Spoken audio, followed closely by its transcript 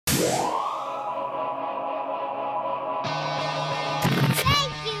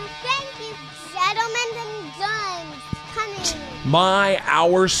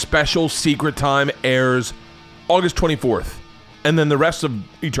Our special Secret Time airs August 24th, and then the rest of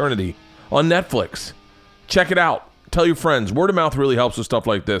eternity on Netflix. Check it out. Tell your friends. Word of mouth really helps with stuff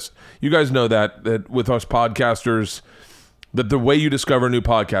like this. You guys know that with us podcasters, that the way you discover a new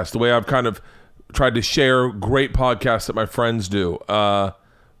podcast, the way I've kind of tried to share great podcasts that my friends do,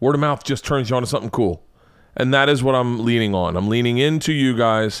 word of mouth just turns you on to something cool. And that is what I'm leaning on. I'm leaning into you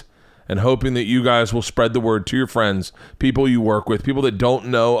guys and hoping that you guys will spread the word to your friends, people you work with, people that don't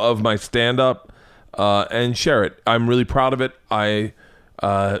know of my stand-up, and share it. I'm really proud of it. I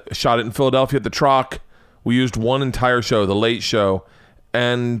shot it in Philadelphia at the Troc. We used one entire show, The Late Show,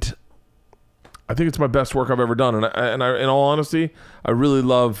 and I think it's my best work I've ever done. And I, in all honesty, I'm in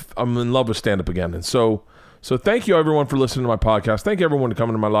love with stand-up again. And so thank you everyone for listening to my podcast. Thank you everyone for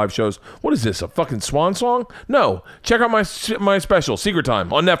coming to my live shows. What is this, a fucking swan song? No. Check out my special, Secret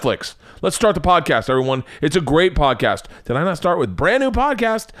Time, on Netflix. Let's start the podcast, everyone. It's a great podcast. Did I not start with brand new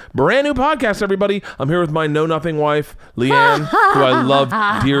podcast? Brand new podcast, everybody. I'm here with my know-nothing wife, Leanne, who I love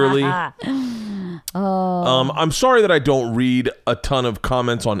dearly. I'm sorry that I don't read a ton of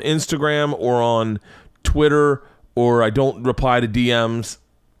comments on Instagram or on Twitter, or I don't reply to DMs.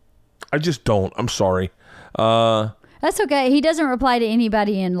 I just don't. I'm sorry. That's okay. He doesn't reply to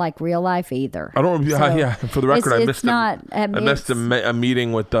anybody in like real life either. I don't. So yeah. For the record, I missed a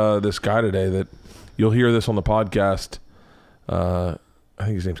meeting with this guy today. That you'll hear this on the podcast. I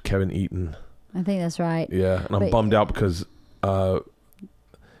think his name's Kevin Eaton. I think that's right. Yeah, and I'm bummed out because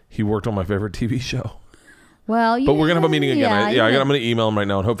he worked on my favorite TV show. Well, but we're gonna have a meeting again. I'm gonna email him right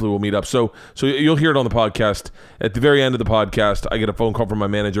now, and hopefully we'll meet up. So you'll hear it on the podcast. At the very end of the podcast, I get a phone call from my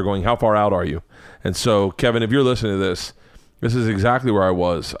manager going, "How far out are you?" And so, Kevin, if you're listening to this is exactly where I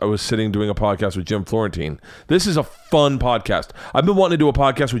was. I was sitting doing a podcast with Jim Florentine. This is a fun podcast. I've been wanting to do a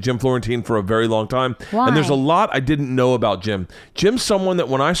podcast with Jim Florentine for a very long time. Why? And there's a lot I didn't know about Jim. Jim's someone that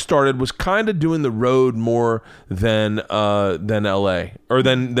when I started was kind of doing the road more than LA or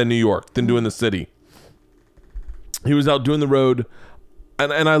than New York, than doing the city. He was out doing the road,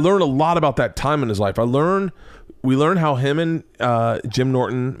 and I learned a lot about that time in his life. We learned how him and Jim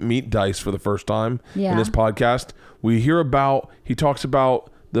Norton meet Dice for the first time in this podcast. He talks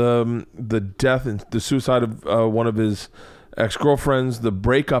about the death and the suicide of one of his ex-girlfriends, the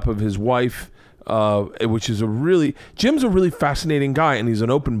breakup of his wife, which is Jim's a really fascinating guy, and he's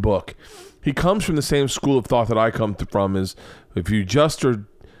an open book. He comes from the same school of thought that I come from, is if you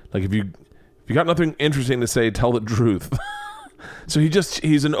got nothing interesting to say, tell the truth. So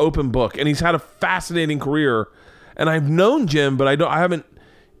he's an open book, and he's had a fascinating career. And I've known Jim, but I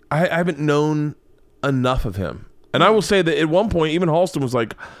haven't known enough of him. And I will say that at one point, even Halston was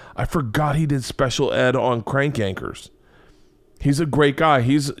like, I forgot he did special ed on Crank Yankers. He's a great guy.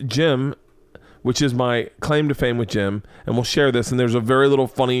 He's Jim, which is my claim to fame with Jim. And we'll share this. And there's a very little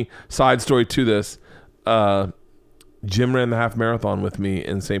funny side story to this. Jim ran the half marathon with me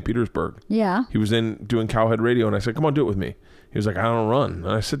in St. Petersburg. Yeah. He was doing Cowhead Radio, and I said, come on, do it with me. He was like, I don't run.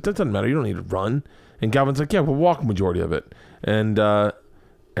 And I said, that doesn't matter. You don't need to run. And Galvin's like, yeah, we'll walk a majority of it. And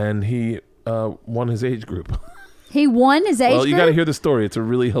he won his age group. He won his age group? Well, you got to hear the story. It's a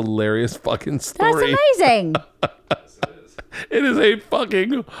really hilarious fucking story. That's amazing. It is a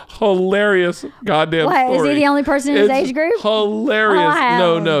fucking hilarious goddamn story. Is he the only person in his age group? Hilarious.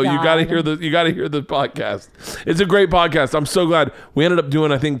 No. You got to hear the podcast. It's a great podcast. I'm so glad. We ended up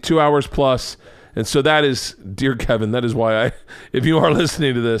doing, I think, 2 hours plus. And so that is, dear Kevin, that is why if you are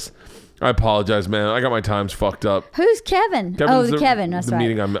listening to this, I apologize, man. I got my times fucked up. Who's Kevin? Kevin's Kevin. That's the right.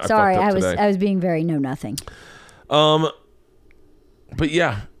 Meeting I Sorry, I was being very know-nothing. But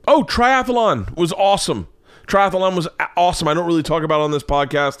yeah. Oh, triathlon was awesome. Triathlon was awesome. I don't really talk about it on this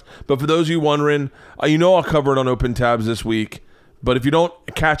podcast, but for those of you wondering, I'll cover it on Open Tabs this week. But if you don't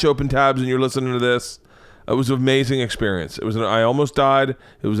catch Open Tabs and you're listening to this, it was an amazing experience. I almost died.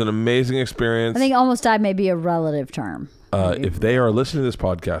 It was an amazing experience. I think almost died may be a relative term. If they are listening to this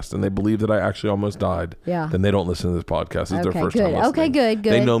podcast and they believe that I actually almost died, then they don't listen to this podcast. It's their first time listening. Okay, good.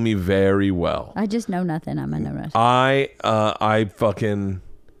 They know me very well. I just know nothing. I'm a know nothing.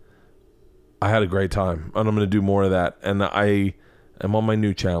 I had a great time, and I'm going to do more of that. And I am on my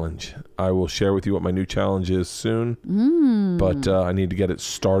new challenge. I will share with you what my new challenge is soon, but I need to get it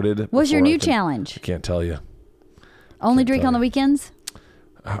started. What's your new challenge? I can't tell you. Only drink on the weekends?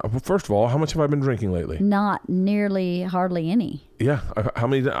 Well, first of all, how much have I been drinking lately? Not nearly, hardly any. Yeah. How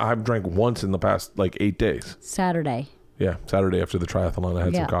many? I've drank once in the past 8 days. Saturday. Yeah, Saturday after the triathlon, I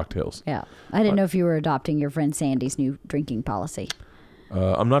had some cocktails. Yeah. I didn't know if you were adopting your friend Sandy's new drinking policy.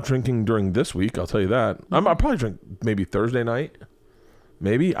 I'm not drinking during this week, I'll tell you that. I'll probably drink maybe Thursday night.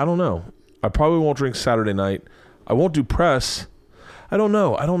 Maybe. I don't know. I probably won't drink Saturday night. I won't do press I don't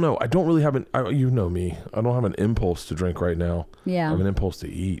know. I don't really have you know me. I don't have an impulse to drink right now. Yeah. I have an impulse to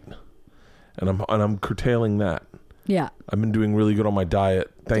eat. And I'm curtailing that. Yeah. I've been doing really good on my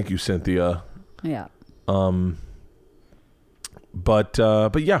diet. Thank you, Cynthia. Yeah. But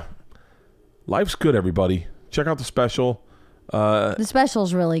yeah. Life's good, everybody. Check out the special. The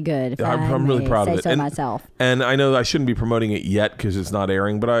special's really good. I'm really proud of it. So myself. And I know I shouldn't be promoting it yet because it's not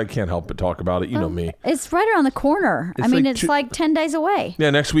airing, but I can't help but talk about it. You know me. It's right around the corner. It's like 10 days away.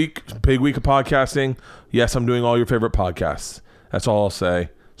 Yeah, next week, big week of podcasting. Yes, I'm doing all your favorite podcasts. That's all I'll say.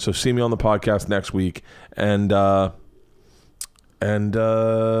 So see me on the podcast next week. And we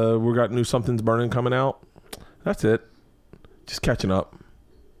got new Something's Burning coming out. That's it. Just catching up.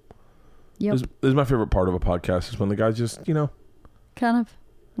 Yep. This is my favorite part of a podcast is when the guy just, kind of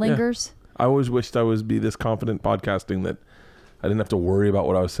lingers. Yeah. I always wished I would be this confident podcasting that I didn't have to worry about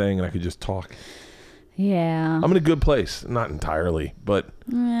what I was saying and I could just talk. Yeah. I'm in a good place. Not entirely, but...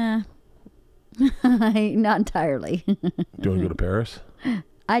 Yeah. Not entirely. Do you want to go to Paris?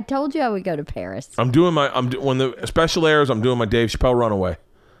 I told you I would go to Paris. when the special airs, I'm doing my Dave Chappelle Runaway.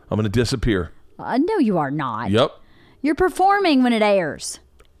 I'm going to disappear. No, you are not. Yep. You're performing when it airs.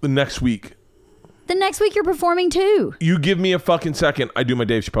 The next week. The next week you're performing too. You give me a fucking second, I do my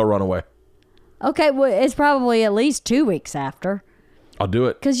Dave Chappelle Runaway. Okay, well, it's probably at least 2 weeks after. I'll do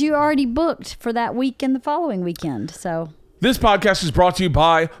it. Because you already booked for that week and the following weekend, so... This podcast is brought to you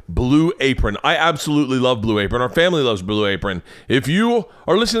by Blue Apron. I absolutely love Blue Apron. Our family loves Blue Apron. If you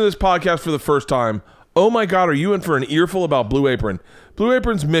are listening to this podcast for the first time, oh my God, are you in for an earful about Blue Apron? Blue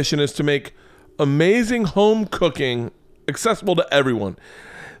Apron's mission is to make amazing home cooking accessible to everyone.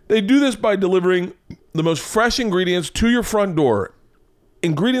 They do this by delivering the most fresh ingredients to your front door.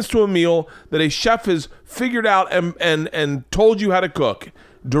 Ingredients to a meal that a chef has figured out and told you how to cook.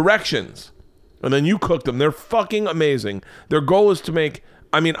 Directions. And then you cook them. They're fucking amazing. Their goal is to make...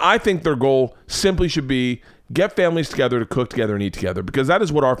 I think their goal simply should be get families together to cook together and eat together. Because that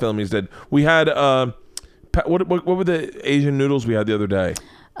is what our families did. We had... what were the Asian noodles we had the other day?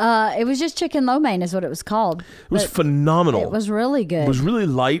 It was just chicken lo mein is what it was called. It was phenomenal. It was really good. It was really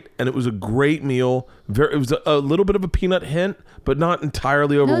light, and it was a great meal. It was a little bit of a peanut hint, but not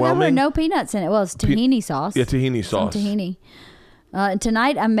entirely overwhelming. No, there were no peanuts in it. Well, it's tahini sauce. Yeah, tahini sauce. Some tahini.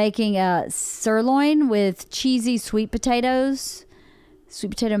 Tonight I'm making a sirloin with cheesy sweet potatoes, sweet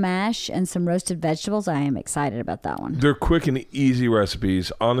potato mash, and some roasted vegetables. I am excited about that one. They're quick and easy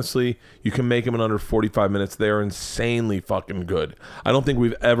recipes. Honestly, you can make them in under 45 minutes. They are insanely fucking good. I don't think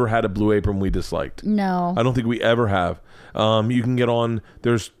we've ever had a Blue Apron we disliked. No. I don't think we ever have. You can get on,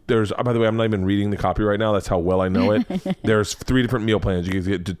 there's, by the way, I'm not even reading the copy right now. That's how well I know it. There's 3 different meal plans. You can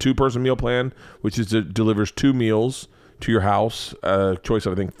get the 2-person meal plan, which delivers 2 meals to your house, choice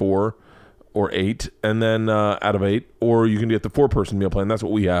of I think 4 or 8, and then out of 8, or you can get the 4-person meal plan. That's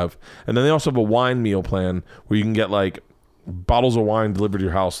what we have. And then they also have a wine meal plan where you can get like bottles of wine delivered to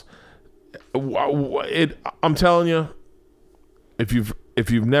your house. I'm telling you, if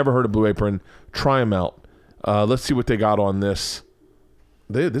you've never heard of Blue Apron, try them out. Let's see what they got on this.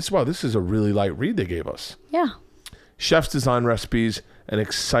 This is a really light read they gave us. Yeah. Chefs design recipes and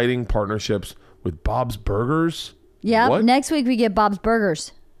exciting partnerships with Bob's Burgers. Yeah. What? Next week we get Bob's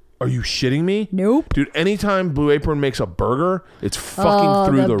Burgers. Are you shitting me? Nope. Dude, anytime Blue Apron makes a burger, it's fucking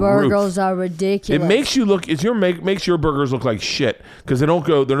through the roof. The burgers are ridiculous. It makes you look, makes your burgers look like shit because they don't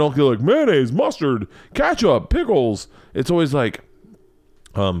go like mayonnaise, mustard, ketchup, pickles. It's always like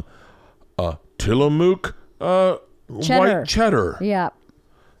Tillamook white cheddar. Yeah.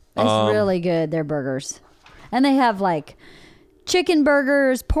 It's really good, their burgers. And they have like chicken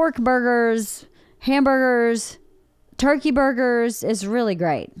burgers, pork burgers, hamburgers, turkey burgers. Is really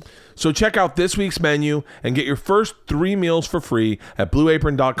great. So check out this week's menu and get your first 3 meals for free at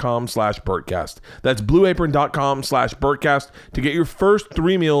blueapron.com/Bertcast. That's blueapron.com/Bertcast to get your first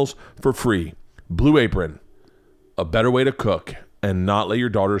 3 meals for free. Blue Apron, a better way to cook and not let your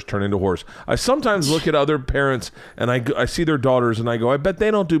daughters turn into whores. I sometimes look at other parents and I see their daughters and I go, I bet they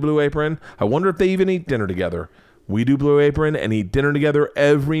don't do Blue Apron. I wonder if they even eat dinner together. We do Blue Apron and eat dinner together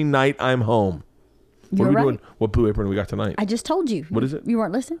every night I'm home. What are we doing? What Blue Apron we got tonight? I just told you. What is it? You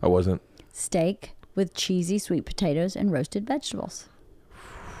weren't listening? I wasn't. Steak with cheesy sweet potatoes and roasted vegetables.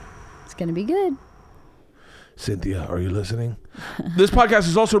 It's going to be good. Cynthia, are you listening? This podcast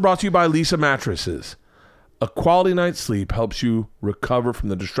is also brought to you by Lisa Mattresses. A quality night's sleep helps you recover from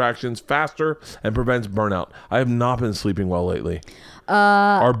the distractions faster and prevents burnout. I have not been sleeping well lately.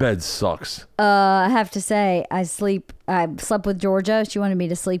 Our bed sucks. I have to say, I slept with Georgia. She wanted me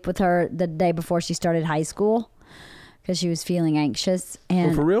to sleep with her the day before she started high school because she was feeling anxious.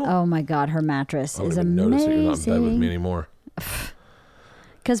 And for real? Oh my God, her mattress is I don't even amazing. notice that you're not in bed with me anymore.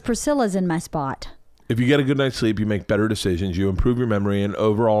 because Priscilla's in my spot. If you get a good night's sleep, you make better decisions, you improve your memory, and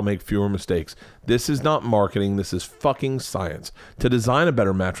overall make fewer mistakes. This is not marketing. This is fucking science. To design a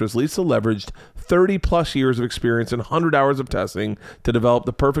better mattress, Lisa leveraged 30 plus years of experience and 100 hours of testing to develop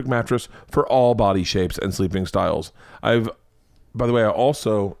the perfect mattress for all body shapes and sleeping styles. By the way, I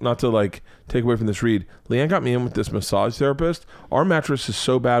also, not to like take away from this read, Leanne got me in with this massage therapist. Our mattress is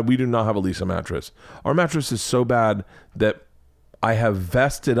so bad, we do not have a Lisa mattress. Our mattress is so bad that I have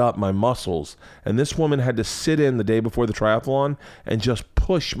vested up my muscles, and this woman had to sit in the day before the triathlon and just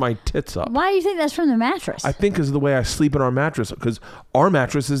push my tits up. Why do you think that's from the mattress? I think because of the way I sleep in our mattress, because our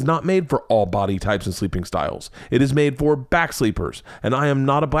mattress is not made for all body types and sleeping styles. It is made for back sleepers, and I am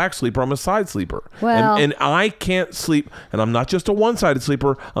not a back sleeper. I'm a side sleeper. Well, and I can't sleep, and I'm not just a one-sided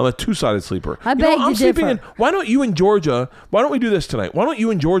sleeper. I'm a two-sided sleeper. I beg to differ. Why don't you and Georgia, why don't we do this tonight? Why don't you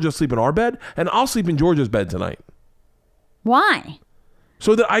and Georgia sleep in our bed, and I'll sleep in Georgia's bed tonight? Why?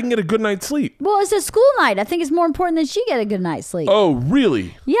 So that I can get a good night's sleep. Well, it's a school night. I think it's more important that she get a good night's sleep. Oh,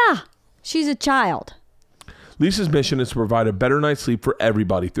 really? Yeah. She's a child. Lisa's mission is to provide a better night's sleep for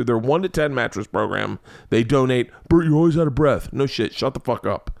everybody. Through their 1 to 10 mattress program, they donate... Bert, you're always out of breath. No shit. Shut the fuck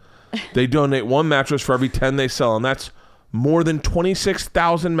up. They donate 1 mattress for every 10 they sell, and that's more than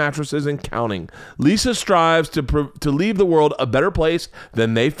 26,000 mattresses and counting. Lisa strives to leave the world a better place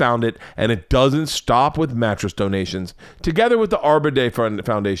than they found it, and it doesn't stop with mattress donations. Together with the Arbor Day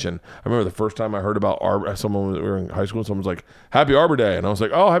Foundation. I remember the first time I heard about someone, we were in high school, and someone was like, Happy Arbor Day. And I was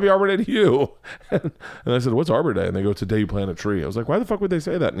like, oh, Happy Arbor Day to you. And I said, what's Arbor Day? And they go, it's a day you plant a tree. I was like, why the fuck would they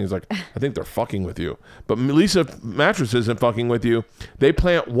say that? And he's like, I think they're fucking with you. But Lisa Mattress isn't fucking with you. They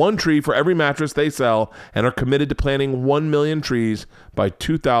plant 1 tree for every mattress they sell and are committed to planting 1 million trees by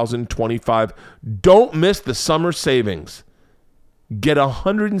 2025. Don't miss the summer savings. Get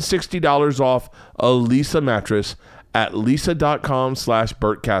 $160 off a Lisa mattress at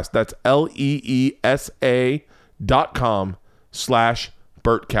lisa.com/Bertcast. That's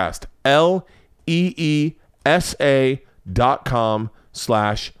LEESA.com/Bertcast.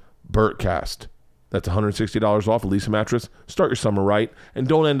 LEESA.com/Bertcast. That's $160 off a Lisa mattress. Start your summer right, and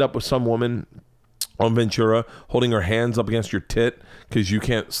don't end up with some woman on Ventura holding her hands up against your tit because you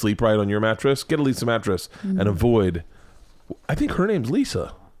can't sleep right on your mattress. Get a Lisa mattress and avoid... I think her name's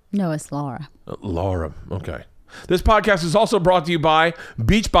Lisa. No, it's Laura. Laura. Okay. This podcast is also brought to you by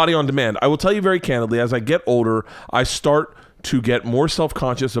Beachbody On Demand. I will tell you very candidly, as I get older, I start to get more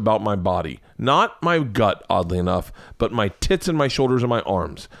self-conscious about my body. Not my gut, oddly enough, but my tits and my shoulders and my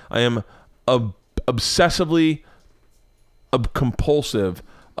arms. I am obsessively compulsive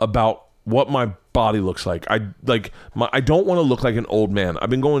about what my body looks like. I don't want to look like an old man. I've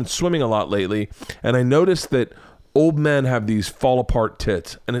been going swimming a lot lately, and I noticed that old men have these fall apart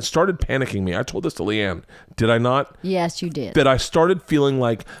tits, and it started panicking me. I told this to Leanne. Did I not? Yes, you did. That I started feeling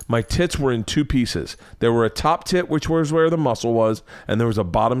like my tits were in 2 pieces. There were a top tit, which was where the muscle was, and there was a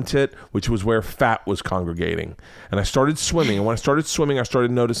bottom tit, which was where fat was congregating. And I started swimming, and when I started swimming, I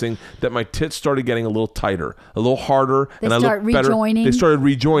started noticing that my tits started getting a little tighter, a little harder, and I looked better. They started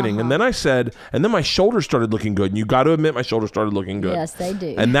rejoining. And then I said, and then my shoulders started looking good. And you got to admit, my shoulders started looking good. Yes, they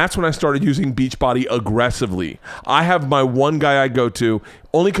do. And that's when I started using Beachbody aggressively. I have my one guy I go to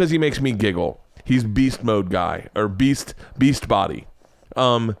only because he makes me giggle. He's beast mode guy, or beast body.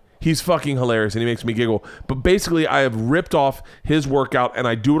 He's fucking hilarious and he makes me giggle. But basically, I have ripped off his workout and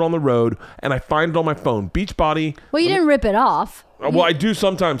I do it on the road and I find it on my phone. Beachbody. Well, you didn't rip it off. Well, I do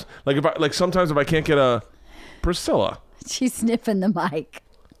sometimes. Sometimes if I can't get a Priscilla. She's sniffing the mic.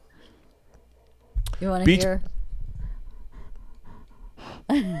 You want to hear?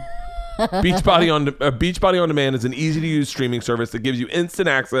 Beachbody On Demand is an easy-to-use streaming service that gives you instant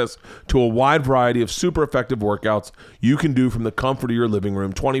access to a wide variety of super effective workouts you can do from the comfort of your living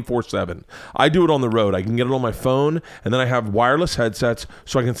room 24/7. I do it on the road. I can get it on my phone, and then I have wireless headsets,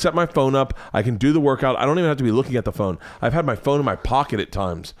 so I can set my phone up. I can do the workout. I don't even have to be looking at the phone. I've had my phone in my pocket at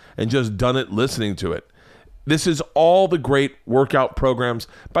times and just done it listening to it. This is all the great workout programs.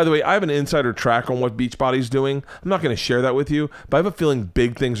 By the way, I have an insider track on what Beachbody's doing. I'm not going to share that with you, but I have a feeling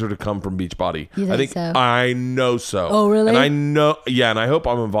big things are to come from Beachbody. You think so? I know so. Oh, really? And I know, and I hope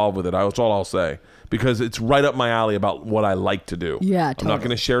I'm involved with it. That's all I'll say, because it's right up my alley about what I like to do. Yeah, totally. I'm not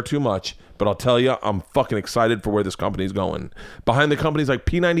going to share too much, but I'll tell you, I'm fucking excited for where this company's going. Behind the companies like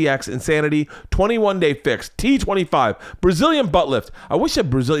P90X, Insanity, 21 Day Fix, T25, Brazilian Butt Lift. I wish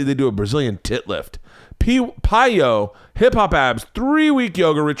that they do a Brazilian tit lift. Payo, Hip Hop Abs, 3-week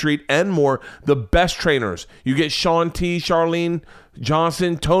yoga retreat, and more. The best trainers. You get Sean T, Charlene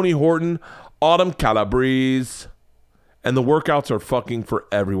Johnson, Tony Horton, Autumn Calabrese, And the workouts are fucking for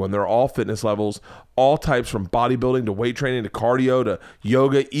everyone. They're all fitness levels, all types, from bodybuilding to weight training to cardio to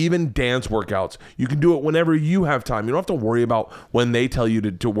yoga, even dance workouts. You can do it whenever you have time. You don't have to worry about when they tell you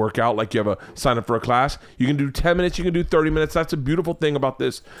to work out, like you have a sign up for a class. You can do 10 minutes, you can do 30 minutes. That's a beautiful thing about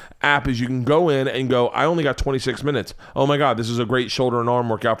this app is you can go in and go, I only got 26 minutes. Oh my God, this is a great shoulder and arm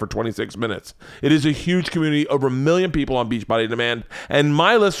workout for 26 minutes. It is a huge community, over 1 million people on Beachbody Demand, and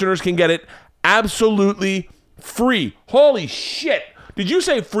my listeners can get it absolutely free. Holy shit. Did you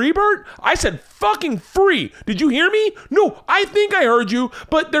say free, Bert? I said fucking free. Did you hear me? No, I think I heard you,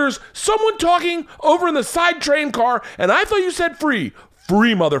 but there's someone talking over in the side train car, and I thought you said free.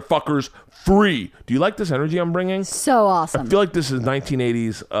 Free, motherfuckers. Free. Do you like this energy I'm bringing? So awesome. I feel like this is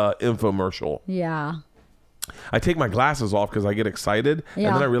 1980s infomercial. Yeah. I take my glasses off because I get excited, and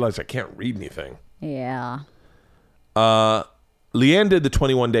then I realize I can't read anything. Yeah. Leanne did the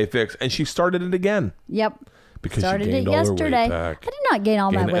 21-day fix, and she started it again. Yep. Because started she gained it yesterday. All her weight back. I did not gain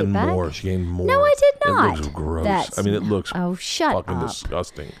all my weight and back. More. She gained more. No, I did not. It looks gross. It looks fucking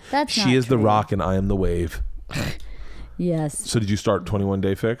disgusting. That's she not is true. the rock and I am the wave. Yes. So did you start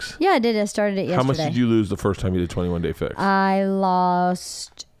 21-day fix? Yeah, I did. I started it yesterday. How much did you lose the first time you did 21-day fix? I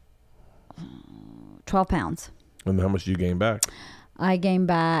lost 12 pounds. And how much did you gain back? I gained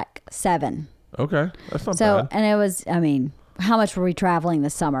back 7. Okay. That's not bad. And it was, how much were we traveling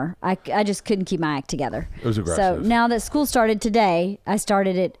this summer? I just couldn't keep my act together. It was aggressive. So now that school started today, I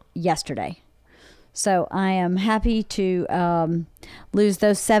started it yesterday. So I am happy to lose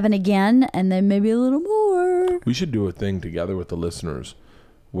those 7 again, and then maybe a little more. We should do a thing together with the listeners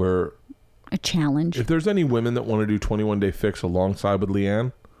where... A challenge. If there's any women that want to do 21-day fix aliside with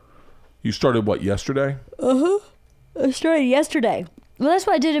Leanne, you started what, yesterday? Uh-huh. I started yesterday. Well, that's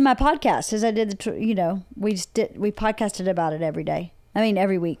what I did in my podcast. Is I did we podcasted about it every day.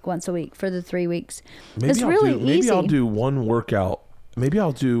 Every week, once a week for the 3 weeks. It's really easy. Maybe I'll do one workout. Maybe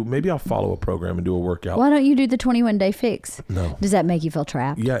I'll follow a program and do a workout. Why don't you do the 21-day fix? No. Does that make you feel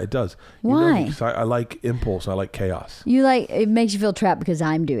trapped? Yeah, it does. Why? Because I like impulse. I like chaos. It makes you feel trapped because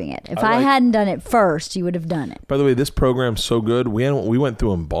I'm doing it. If I hadn't done it first, you would have done it. By the way, this program's so good. We went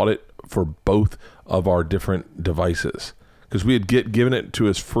through and bought it for both of our different devices. Because we had given it to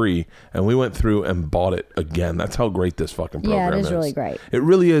us free, and we went through and bought it again. That's how great this fucking program is. Yeah, it is really great. It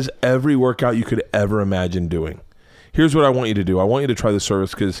really is every workout you could ever imagine doing. Here's what I want you to do. I want you to try the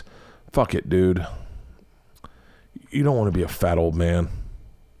service because, fuck it, dude. You don't want to be a fat old man.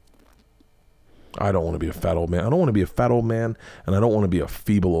 I don't want to be a fat old man. I don't want to be a fat old man, and I don't want to be a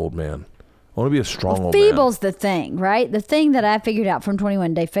feeble old man. I want to be a strong old man. Feeble's the thing, right? The thing that I figured out from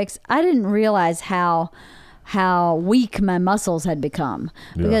 21-day fix, I didn't realize how weak my muscles had become.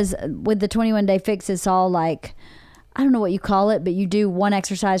 Yeah. Because with the 21-day fix, it's all like, I don't know what you call it, but you do one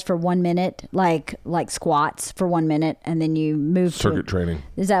exercise for 1 minute, like squats for 1 minute, and then you move circuit training.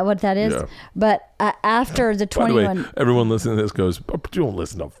 Is that what that is? Yeah. But after the 21... By the way, everyone listening to this goes, you don't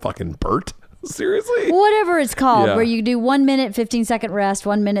listen to fucking Bert. Seriously? Whatever it's called, where you do 1 minute, 15-second rest,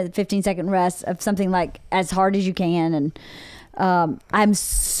 1 minute, 15-second rest of something like as hard as you can, and I'm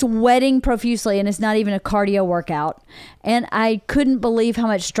sweating profusely, and it's not even a cardio workout. And I couldn't believe how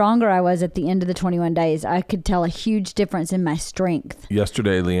much stronger I was at the end of the 21 days. I could tell a huge difference in my strength.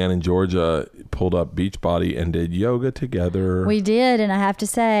 Yesterday, Leanne and Georgia pulled up Beachbody and did yoga together. We did, and I have to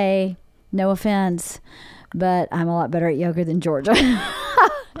say, no offense, but I'm a lot better at yoga than Georgia.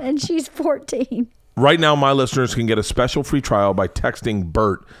 And she's 14. Right now, my listeners can get a special free trial by texting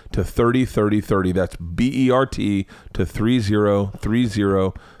BERT to 303030. That's BERT to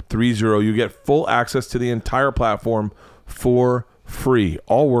 303030. You get full access to the entire platform for free.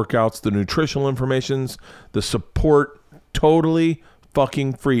 All workouts, the nutritional informations, the support, totally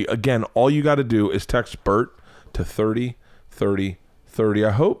fucking free. Again, all you got to do is text BERT to 303030.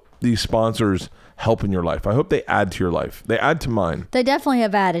 I hope these sponsors help in your life. I hope they add to your life. They add to mine. They definitely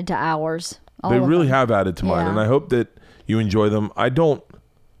have added to ours. They really have added to mine, and I hope that you enjoy them. I'm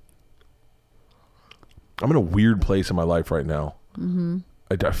in a weird place in my life right now. Mm-hmm.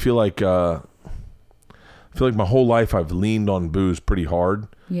 I feel like my whole life I've leaned on booze pretty hard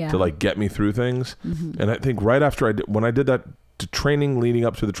to like get me through things. Mm-hmm. And I think right after when I did that training leading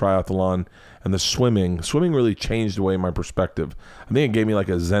up to the triathlon and the swimming really changed the way my perspective. I think it gave me like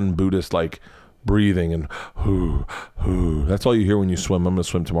a Zen Buddhist like breathing and whoo. That's all you hear when you swim. I'm going to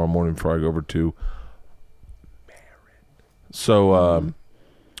swim tomorrow morning before I go over to Merritt. So,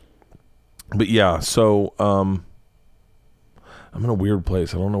 but yeah, so I'm in a weird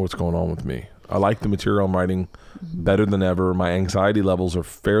place. I don't know what's going on with me. I like the material I'm writing better than ever. My anxiety levels are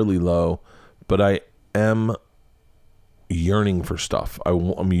fairly low, but I am yearning for stuff.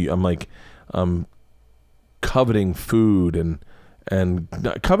 I'm coveting food and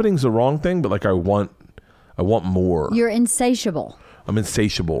coveting's the wrong thing, but like I want more. You're insatiable. I'm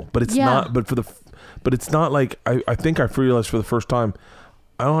insatiable, but it's not. But it's not like I think I realized for the first time.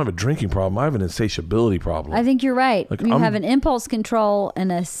 I don't have a drinking problem. I have an insatiability problem. I think you're right. Like, you have an impulse control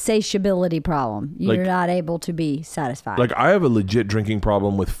and a satiability problem. You're not able to be satisfied. Like I have a legit drinking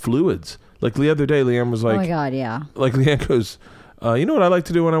problem with fluids. Like the other day, Leanne was like, "Oh my God, yeah." Like Leanne goes, "You know what I like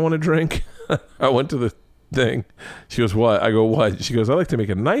to do when I want to drink?" I went to the thing. She goes, "What?" I go, "What?" She goes, "I like to make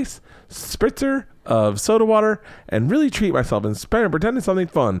a nice spritzer of soda water and really treat myself and pretend it's something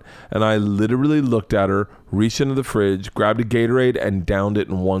fun." And I literally looked at her, reached into the fridge, grabbed a Gatorade, and downed it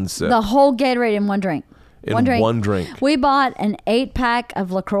in one sip. The whole Gatorade in one drink. One drink. We bought an 8-pack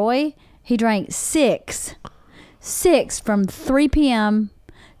of LaCroix. He drank 6 from 3 p.m.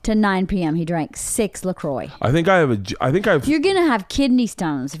 to 9 p.m. He drank 6 LaCroix. You're gonna have kidney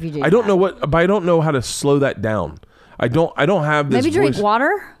stones if you do. I don't know but I don't know how to slow that down. I don't have this. Maybe drink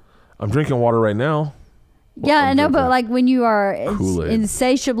water. I'm drinking water right now. Yeah, I know, but like when you are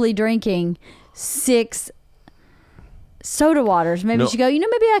insatiably drinking 6 soda waters, maybe you should go, maybe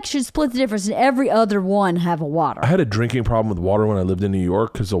I should split the difference and every other one have a water. I had a drinking problem with water when I lived in New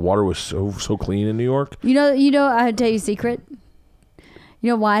York because the water was so clean in New York. You know, I'll tell you a secret. You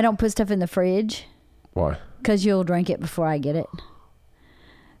know why I don't put stuff in the fridge? Why? Because you'll drink it before I get it.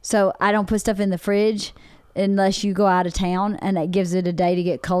 So I don't put stuff in the fridge unless you go out of town, and it gives it a day to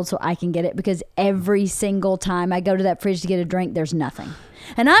get cold so I can get it, because every single time I go to that fridge to get a drink, there's nothing.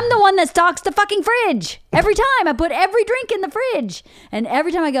 And I'm the one that stocks the fucking fridge. Every time I put every drink in the fridge. And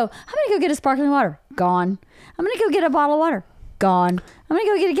every time I go, I'm going to go get a sparkling water. Gone. I'm going to go get a bottle of water. Gone. I'm going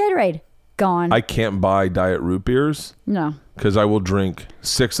to go get a Gatorade. Gone. I can't buy diet root beers. No. Because I will drink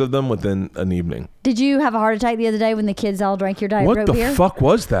 6 of them within an evening. Did you have a heart attack the other day when the kids all drank your diet root beer? What the fuck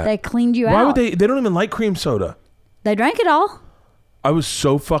was that? They cleaned you out. Why would they? They don't even like cream soda. They drank it all. I was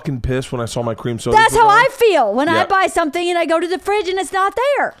so fucking pissed when I saw my cream soda. That's how I feel when I buy something and I go to the fridge and it's not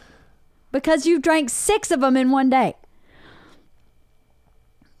there. Because you drank 6 of them in one day.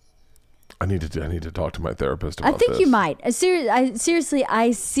 I need to talk to my therapist about this. I think you might.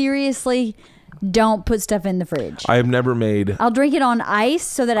 I seriously don't put stuff in the fridge. I have never made... I'll drink it on ice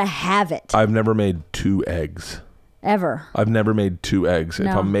so that I have it. I've never made 2 eggs. Ever. I've never made 2 eggs.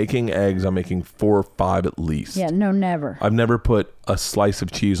 No. If I'm making eggs, I'm making 4 or 5 at least. Yeah, no, never. I've never put a slice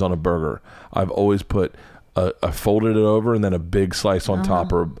of cheese on a burger. I've always put... I folded it over and then a big slice on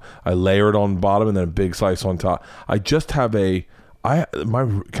top, or I layer it on bottom and then a big slice on top. I just have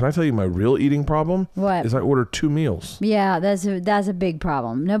can I tell you my real eating problem? What? Is I order 2 meals. Yeah, that's a big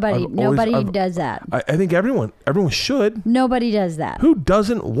problem. Nobody does that. I think everyone should. Nobody does that. Who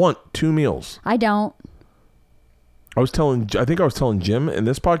doesn't want 2 meals? I don't. I think I was telling Jim in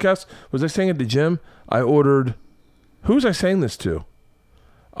this podcast. Was I saying it to Jim? I ordered. Who was I saying this to?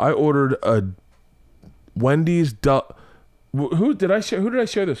 I ordered a Wendy's. Who did I share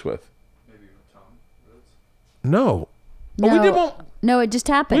this with? Maybe with Tom Rhodes. No. No, we did one. No, it just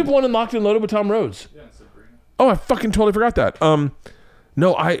happened. We have one in Locked and Loaded with Tom Rhodes. Yeah, and Sabrina. Oh, I fucking totally forgot that.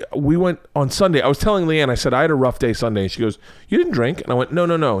 No, we went on Sunday. I was telling Leanne, I said I had a rough day Sunday. She goes, "You didn't drink?" And I went,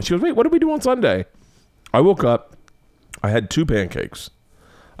 No. She goes, "Wait, what did we do on Sunday?" I woke up. I had 2 pancakes.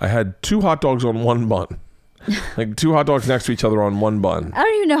 I had 2 hot dogs on one bun. Like 2 hot dogs next to each other on one bun. I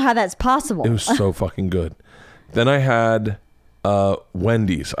don't even know how that's possible. It was so fucking good. Then I had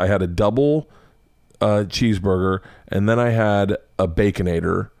Wendy's. I had a double cheeseburger, and then I had a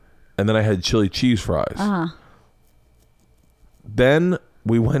Baconator, and then I had chili cheese fries. Then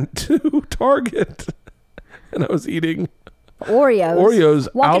we went to Target, and I was eating Oreos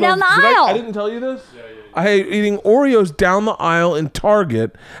walking down the aisle. I didn't tell you this? Yeah. I had eating Oreos down the aisle in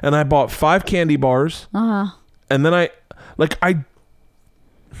Target, and I bought 5 candy bars. And then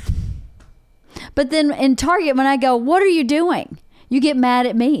But then in Target, when I go, "What are you doing?" You get mad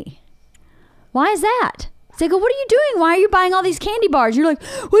at me. Why is that? So I go, "What are you doing? Why are you buying all these candy bars?" You're like,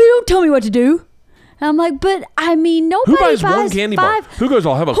 "Well, you don't tell me what to do." And I'm like, "But I mean, nobody buys one candy bar? Who goes,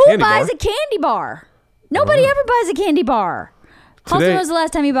 "I'll have a candy bar"? Who buys a candy bar? Nobody ever buys a candy bar. Halston, when was the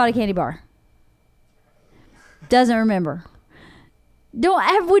last time you bought a candy bar? Doesn't remember.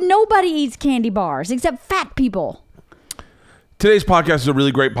 Nobody eats candy bars except fat people. Today's podcast is a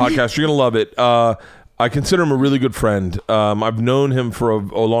really great podcast. You're going to love it. I consider him a really good friend. I've known him for a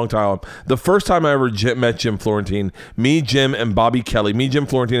long time. The first time I ever met Jim Florentine, Jim,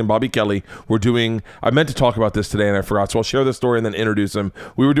 Florentine, and Bobby Kelly were doing... I meant to talk about this today and I forgot, so I'll share the story and then introduce him.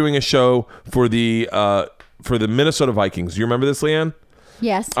 We were doing a show for the Minnesota Vikings. Do you remember this, Leanne?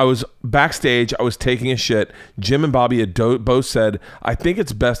 Yes. I was backstage. I was taking a shit. Jim and Bobby had both said, I think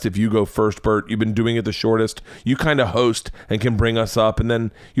it's best if you go first, Bert. You've been doing it the shortest. You kind of host and can bring us up, and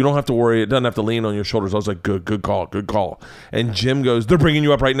then you don't have to worry. It doesn't have to lean on your shoulders. I was like, good call. And Jim goes, they're bringing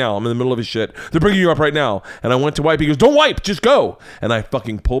you up right now. I'm in the middle of his shit. They're bringing you up right now. And I went to wipe. He goes, don't wipe. Just go. And I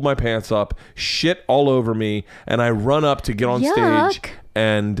fucking pulled my pants up, shit all over me, and I run up to get on stage,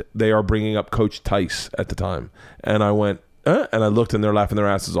 and they are bringing up Coach Tice at the time. And I went, and I looked, and they're laughing their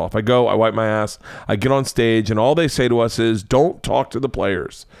asses off. I go, I wipe my ass, I get on stage, and all they say to us is, don't talk to the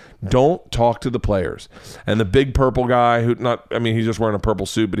players. Don't talk to the players. And the big purple guy, he's just wearing a purple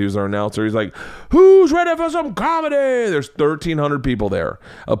suit, but he was our announcer. He's like, who's ready for some comedy? There's 1,300 people there.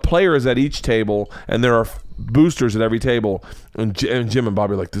 A player is at each table, and there are boosters at every table. And Jim and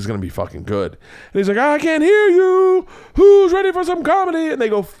Bobby are like, this is going to be fucking good. And he's like, I can't hear you. Who's ready for some comedy? And they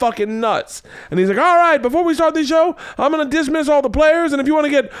go fucking nuts. And he's like, all right, before we start the show, I'm going to dismiss all the players. And if you want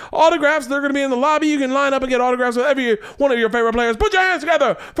to get autographs, they're going to be in the lobby. You can line up and get autographs with every one of your favorite players. Put your hands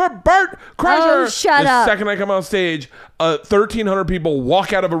together for Bert Kreischer. Oh, shut up. The second I come on stage, 1,300 people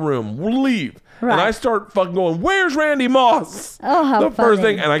walk out of a room, leave. Right. And I start fucking going, where's Randy Moss? Oh, how the first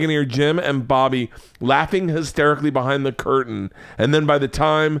funny. thing, and I can hear Jim and Bobby laughing hysterically behind the curtain. And then by the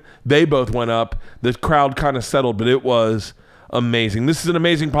time they both went up, the crowd kind of settled, but it was amazing. This is an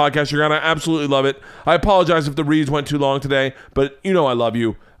amazing podcast. You're going to absolutely love it. I apologize if the reads went too long today, but you know I love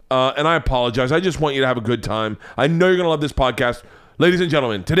you. And I apologize. I just want you to have a good time. I know you're going to love this podcast. Ladies and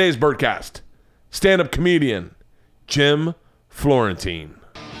gentlemen, today's Bertcast, stand-up comedian, Jim Florentine.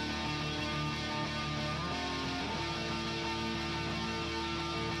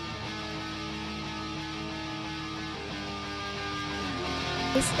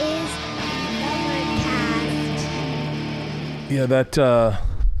 This is Bertcast. Yeah,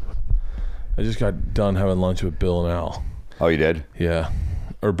 I just got done having lunch with Bill and Al. Oh, you did? Yeah.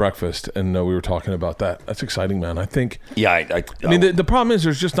 Or breakfast, and we were talking about that. That's exciting, man. I think. Yeah, I mean, the problem is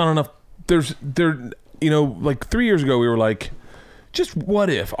there's just not enough. Like 3 years ago, we were like, just what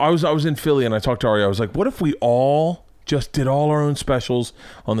if I was in Philly and I talked to Ari. I was like, what if we all just did all our own specials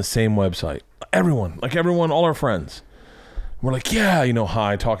on the same website? Everyone, all our friends. We're like, yeah,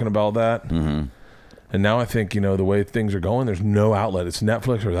 hi, talking about that. Mm-hmm. And now I think, the way things are going, there's no outlet. It's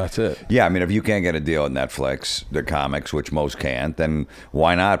Netflix or that's it. Yeah, I mean, if you can't get a deal at Netflix, the comics, which most can't, then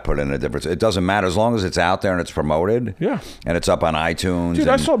why not put in a difference? It doesn't matter as long as it's out there and it's promoted. Yeah. And it's up on iTunes. Dude,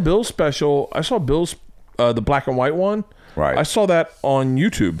 I saw Bill's special. I saw Bill's, the black and white one. Right. I saw that on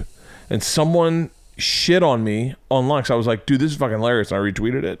YouTube. And someone shit on me online. So I was like, dude, this is fucking hilarious. And I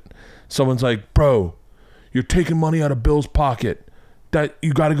retweeted it. Someone's like, bro, you're taking money out of Bill's pocket. That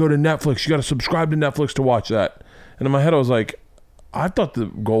you got to go to Netflix. You got to subscribe to Netflix to watch that. And in my head, I was like, I thought the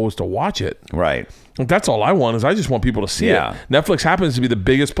goal was to watch it. Right. Like, that's all I want is I just want people to see it. Netflix happens to be the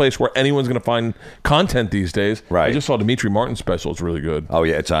biggest place where anyone's going to find content these days. Right. I just saw Dimitri Martin's special. It's really good. Oh,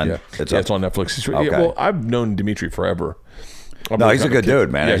 yeah. It's on. Yeah. It's on Netflix. Okay. Well, I've known Dimitri forever. No, he's a good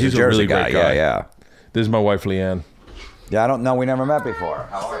dude, man. Yeah, he's a Jersey guy. Yeah. This is my wife, Leanne. Yeah, I don't know. We never met before.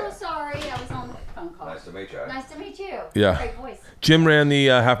 How are you? So sorry, I was on the phone call. Nice to meet you. Nice to meet you. Yeah. Great voice. Jim ran the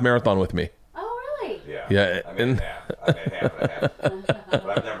half marathon with me. Oh, really? Yeah. I made half. I made half and a half. But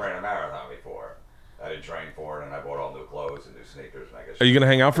I've never ran a marathon before. I didn't train for it, and I bought all new clothes and new sneakers. And I guess. Are you going to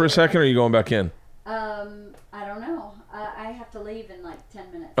hang out for a second, or are you going back in? I don't know. I have to leave in like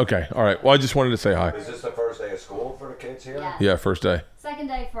 10 minutes. Okay. All right. Well, I just wanted to say hi. Is this the first day of school for the kids here? Yeah. Yeah, first day. Second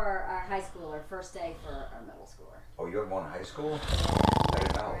day for our high schooler, first day for our middle schooler. Oh, you have one in high school? I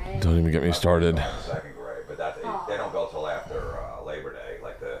didn't know. Right. Don't even get me started. Second grade, but they don't go till after Labor Day,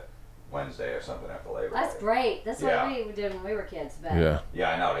 like the Wednesday or something after Labor Day. That's great. That's Yeah. what we did when we were kids. But Yeah.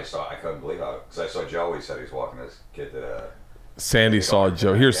 Yeah, I know. I couldn't believe it because I saw Joey said he's walking his kid to the. Sandy saw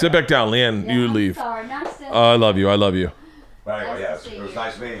Joe. Here, sit back down, Leanne. Yeah, You I'm leave. Sorry, nice to, I love you. I love you. But anyway, Nice to yes, see it was you.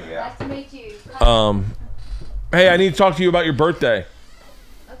 nice meeting you. nice to meet you. Hey, I need to talk to you about your birthday.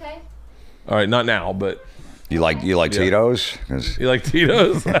 Okay. All right, not now, but You like Tito's? 'Cause- you like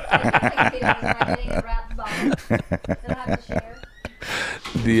Tito's?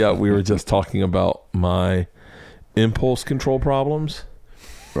 We were just talking about my impulse control problems.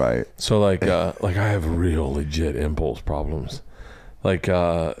 Right. So like I have real legit impulse problems. Like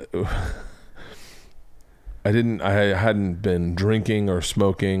I hadn't been drinking or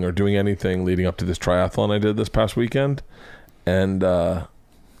smoking or doing anything leading up to this triathlon I did this past weekend, and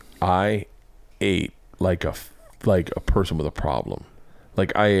I ate like a person with a problem.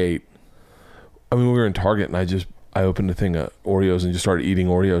 Like we were in Target and I opened a thing of Oreos and just started eating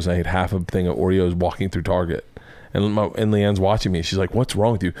Oreos, and I ate half a thing of Oreos walking through Target. and Leanne's watching me. She's like, "What's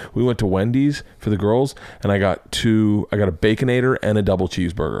wrong with you?" We went to Wendy's for the girls, and I got a Baconator and a double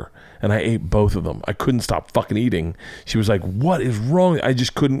cheeseburger, and I ate both of them. I couldn't stop fucking eating. She was like, "What is wrong?" I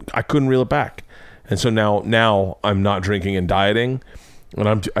couldn't reel it back. And so now I'm not drinking and dieting,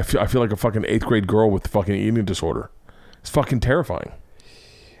 and I feel like a fucking 8th grade girl with fucking eating disorder. It's fucking terrifying.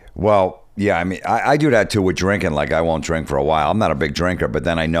 Well, yeah, I mean, I do that too with drinking. Like, I won't drink for a while. I'm not a big drinker, but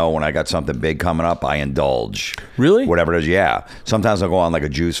then I know when I got something big coming up, I indulge. Really? Whatever it is, yeah. Sometimes I'll go on like a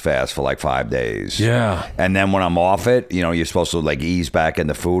juice fast for like 5 days. Yeah. And then when I'm off it, you know, you're supposed to like ease back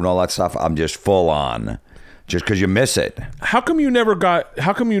into food and all that stuff. I'm just full on, just because you miss it. How come you never got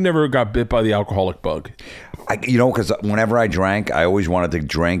bit by the alcoholic bug? Because whenever I drank, I always wanted to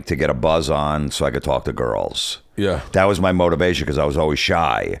drink to get a buzz on so I could talk to girls. Yeah. That was my motivation because I was always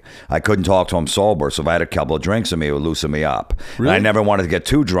shy. I couldn't talk to them sober, so if I had a couple of drinks in me, it would loosen me up. Really? And I never wanted to get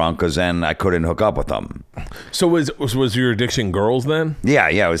too drunk because then I couldn't hook up with them. So was your addiction girls then? Yeah,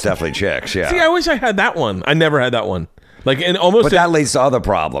 it was definitely chicks, yeah. See, I wish I had that one. I never had that one. Like, and almost. But that leads to other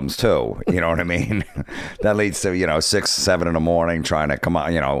problems too. You know what I mean? That leads to 6, 7 in the morning trying to come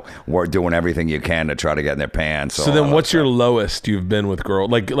on. We're doing everything you can to try to get in their pants. So then, what's your lowest you've been with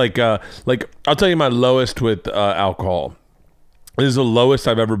girls? Like I'll tell you my lowest with alcohol. This is the lowest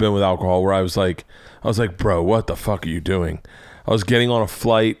I've ever been with alcohol. Where I was like, bro, what the fuck are you doing? I was getting on a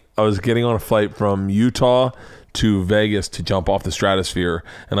flight from Utah to Vegas to jump off the stratosphere,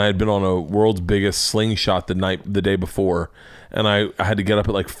 and I had been on a world's biggest slingshot the day before, and I had to get up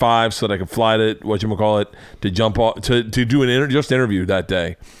at like 5 so that I could fly to jump off to do an interview that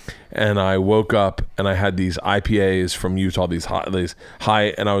day. And I woke up and I had these IPAs from Utah, these high,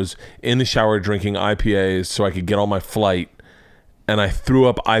 and I was in the shower drinking IPAs so I could get on my flight. And I threw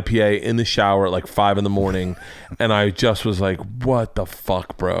up IPA in the shower at like 5 in the morning, and I just was like, "What the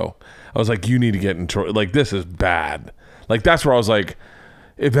fuck, bro?" I was like, "You need to get into like this is bad." Like that's where I was like,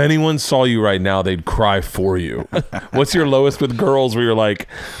 if anyone saw you right now, they'd cry for you. What's your lowest with girls where you're like,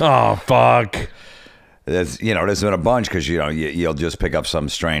 "Oh fuck"? There's been a bunch because you'll just pick up some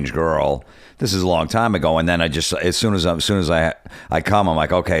strange girl. This is a long time ago, and then I just as soon as I come, I'm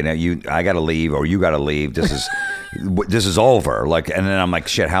like, okay, now I got to leave or you got to leave. This is over. Like, and then I'm like,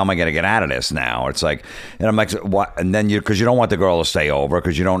 shit, how am I gonna get out of this now? It's like, and I'm like, what? And then because you don't want the girl to stay over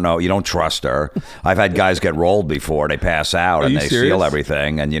because you don't trust her. I've had guys get rolled before. They pass out and they steal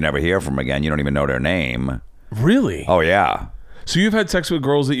everything, and you never hear from them again. You don't even know their name. Really? Oh yeah. So you've had sex with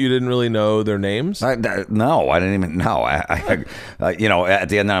girls that you didn't really know their names? No, I didn't even know. I at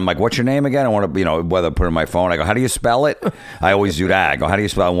the end, I'm like, "What's your name again?" I want to, whether put it in my phone. I go, "How do you spell it?" I always do that. I go, "How do you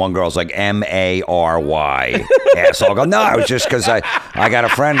spell it?" And one girl's like Mary. Yeah, so I'll go, "No, it's just because I got a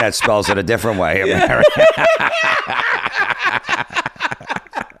friend that spells it a different way." Yeah.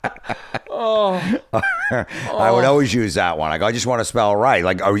 I would always use that one. I go, "I just want to spell it right."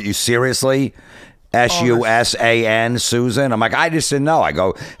 Like, are you seriously? Susan, Susan. I'm like, I just didn't know. I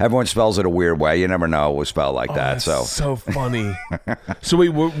go, everyone spells it a weird way. You never know it was spelled like that. So funny. So wait,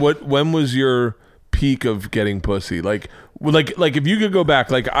 when was your peak of getting pussy? Like if you could go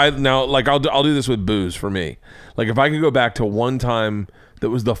back, I'll do this with booze for me. Like if I could go back to one time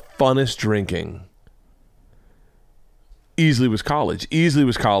that was the funnest drinking. Easily was college.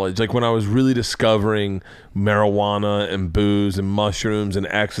 Like when I was really discovering marijuana and booze and mushrooms and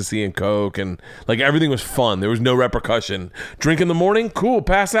ecstasy and coke, and like everything was fun. There was no repercussion. Drink in the morning, cool.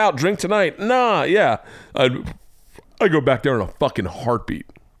 Pass out. Drink tonight, nah. Yeah, I go back there in a fucking heartbeat.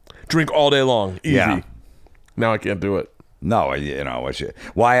 Drink all day long, easy. Yeah. Now I can't do it. No,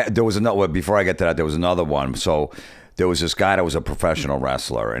 why there was another. Before I get to that, there was another one. So. There was this guy that was a professional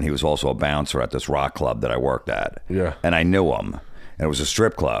wrestler, and he was also a bouncer at this rock club that I worked at. Yeah. And I knew him. And it was a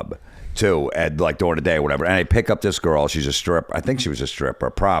strip club, too, like during the day or whatever. And I pick up this girl. She's a stripper. I think she was a stripper,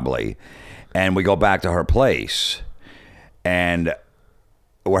 probably. And we go back to her place. And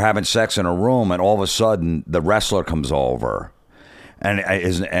we're having sex in a room, and all of a sudden, the wrestler comes over.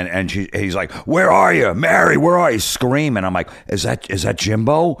 And he's like, "Where are you, Mary? Where are you?" Screaming. I'm like, "Is that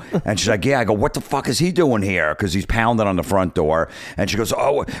Jimbo?" And she's like, "Yeah." I go, "What the fuck is he doing here?" Because he's pounding on the front door. And she goes,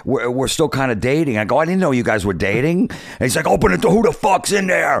 "Oh, we're still kind of dating." I go, "I didn't know you guys were dating." And he's like, "Open the door. Who the fuck's in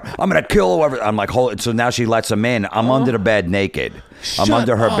there? I'm gonna kill whoever." I'm like, "Hold it." So now she lets him in. I'm under the bed naked. I'm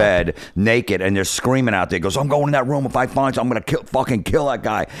under her bed naked, and they're screaming out there. He goes, "I'm going in that room. If I find you, I'm gonna fucking kill that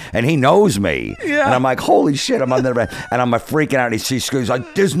guy." And he knows me. Yeah. And I'm like, "Holy shit!" I'm under the bed, and I'm freaking out. And he screams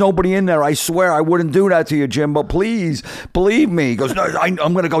like, "There's nobody in there. I swear I wouldn't do that to you, Jimbo. Please, believe me." He goes, "No, I'm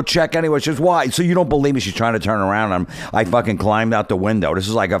gonna go check anyway." She goes, "Why?" So you don't believe me? She's trying to turn around. I fucking climbed out the window. This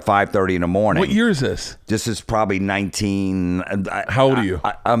is like at 5:30 in the morning. What year is this? This is probably 19. How old are you?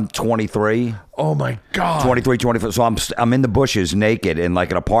 I'm 23. Oh my God. 23, 24. So I'm in the bushes naked in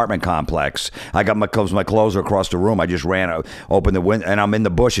like an apartment complex. I got my clothes are across the room. I just ran, opened the window, and I'm in the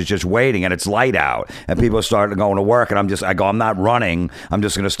bushes just waiting, and it's light out, and people are starting to go to work, and I'm not running. I'm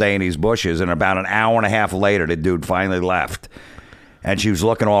just going to stay in these bushes. And about an hour and a half later, the dude finally left. And she was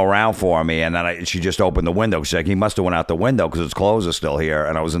looking all around for me, and then she just opened the window. She's like, he must have went out the window because his clothes are still here.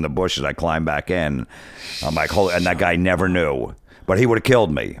 And I was in the bushes. I climbed back in. I'm like, holy, and that guy never knew. But he would have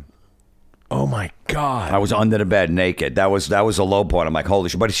killed me. Oh my God. I was under the bed naked. That was a low point. I'm like, holy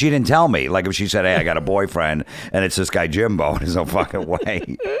shit. But she didn't tell me. Like if she said, hey, I got a boyfriend and it's this guy Jimbo, there's no fucking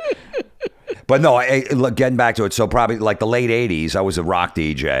way. But no, look, getting back to it. So probably like the late 80s, I was a rock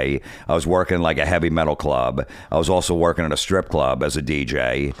DJ. I was working like a heavy metal club. I was also working at a strip club as a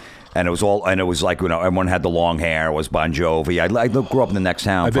DJ. And it was like, everyone had the long hair. It was Bon Jovi. I grew up in the next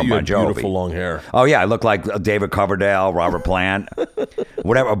town from Bon Jovi. Beautiful long hair. Oh yeah, I looked like David Coverdale, Robert Plant,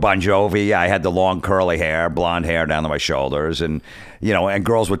 whatever. Bon Jovi. Yeah, I had the long curly hair, blonde hair down to my shoulders, and and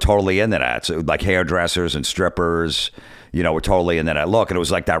girls were totally into that. So like hairdressers and strippers. Were totally into that look. And it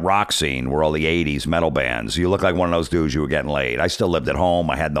was like that rock scene where all the 80s metal bands, you look like one of those dudes, you were getting laid. I still lived at home.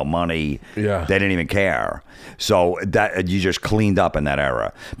 I had no money. Yeah. They didn't even care. So that you just cleaned up in that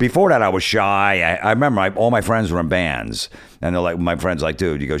era. Before that, I was shy. I remember all my friends were in bands. And they're like, my friend's like,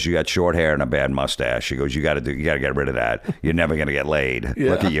 dude, he goes, you got short hair and a bad mustache. He goes, you got to get rid of that. You're never going to get laid.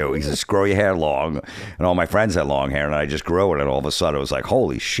 Yeah. Look at you. He says, grow your hair long. And all my friends had long hair, and I just grew it. And all of a sudden, it was like,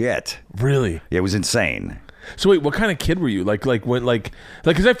 holy shit. Really? It was insane. So wait, what kind of kid were you? Like when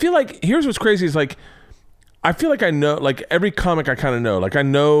because I feel like, here's what's crazy is like, I feel like I know, like every comic I kind of know. Like I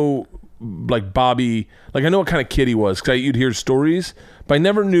know, like Bobby, like I know what kind of kid he was because you'd hear stories, but I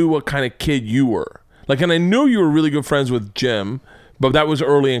never knew what kind of kid you were. Like, and I knew you were really good friends with Jim, but that was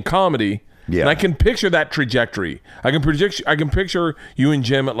early in comedy. Yeah. And I can picture that trajectory. I can picture you and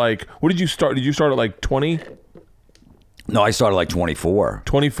Jim at like, what did you start? Did you start at like 20? No, I started like 24.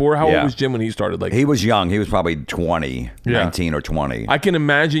 24? How old was Jim when he started? Like he was young. He was probably 20, 19 or 20. I can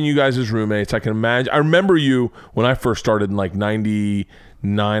imagine you guys as roommates. I remember you when I first started in like 99.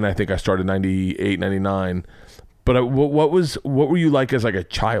 I think I started 98, 99. But what were you like as like a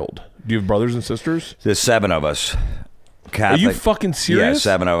child? Do you have brothers and sisters? There's 7 of us. Catholic. Are you fucking serious?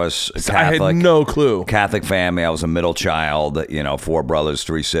 Yeah, 7 of us. Catholic. I had no clue. Catholic family. I was a middle child. 4 brothers,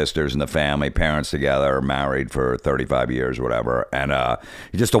 3 sisters in the family. Parents together, married for 35 years or whatever. And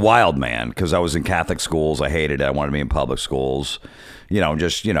just a wild man because I was in Catholic schools. I hated it. I wanted to be in public schools.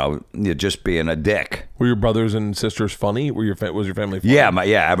 Just being a dick. Were your brothers and sisters funny? Was your family funny?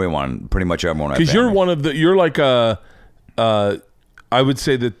 Yeah, everyone. Pretty much everyone. Because you're one of the. You're like a. I would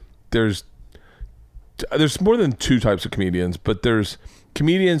say that there's more than 2 types of comedians, but there's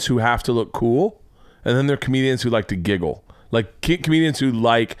comedians who have to look cool, and then there are comedians who like to giggle. Like comedians who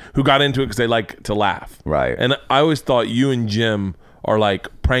got into it because they like to laugh. Right. And I always thought you and Jim are like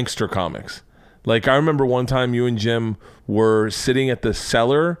prankster comics. Like I remember one time you and Jim were sitting at the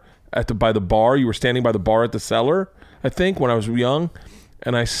cellar by the bar. You were standing by the bar at the cellar, I think, when I was young.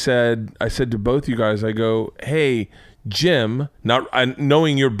 And I said to both you guys, I go, hey, Jim,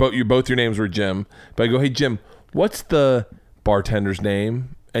 knowing both your names were Jim, but I go, hey Jim, what's the bartender's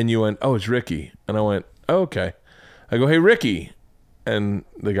name? And you went, oh, it's Ricky. And I went, oh, okay. I go, hey Ricky, and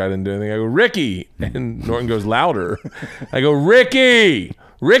the guy didn't do anything. I go, Ricky, and Norton goes louder. I go, Ricky,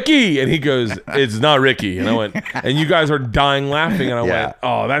 and he goes, it's not Ricky. And I went, and you guys are dying laughing, and I went,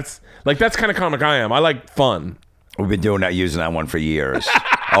 oh, that's kind of comic I am. I like fun. We've been using that one for years.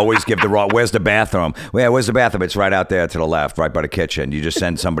 Always give the wrong. Where's the bathroom? Well, yeah, where's the bathroom? It's right out there to the left, right by the kitchen. You just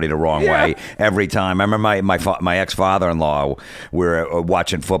send somebody the wrong way every time. I remember my ex-father-in-law. We were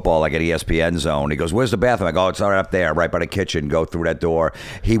watching football like at ESPN Zone. He goes, "Where's the bathroom?" I go, "It's right up there, right by the kitchen. Go through that door."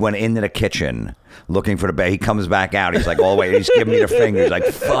 He went into the kitchen looking for the bed. He comes back out. He's like, all the way. He's giving me the finger. He's like,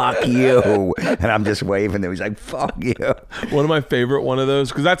 "Fuck you," and I'm just waving him. He's like, "Fuck you." One of my favorite one of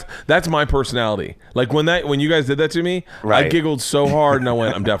those, because that's my personality. Like when you guys did that to me, I giggled so hard, and I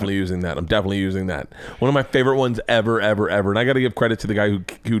went, I'm definitely using that. One of my favorite ones ever. And I got to give credit to the guy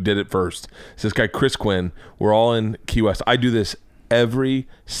who did it first. It's this guy, Chris Quinn. We're all in Key West. I do this every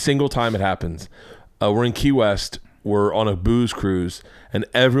single time it happens. We're in Key West. We're on a booze cruise, and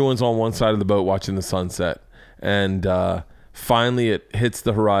everyone's on one side of the boat watching the sunset. And finally it hits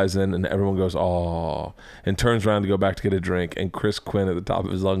the horizon, and everyone goes, "Oh," and turns around to go back to get a drink. And Chris Quinn at the top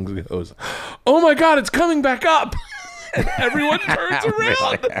of his lungs goes, "Oh my God, it's coming back up." And everyone turns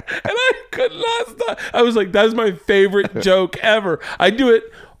around, and I could not stop. I was like, that's my favorite joke ever. I do it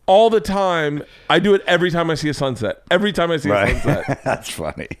all the time. I do it every time I see a sunset. A sunset. That's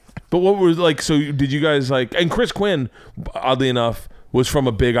funny. But what was like, so did you guys like, and Chris Quinn, oddly enough, was from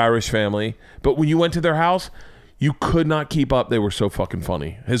a big Irish family. But when you went to their house, you could not keep up. They were so fucking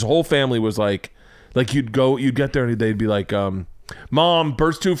funny. His whole family was like you'd get there and they'd be like, Mom,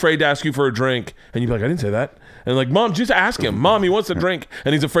 Bert's too afraid to ask you for a drink. And you'd be like, I didn't say that. And like, Mom, just ask him. Mom, he wants a drink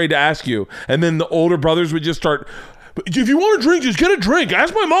and he's afraid to ask you. And then the older brothers would just start, if you want a drink, just get a drink.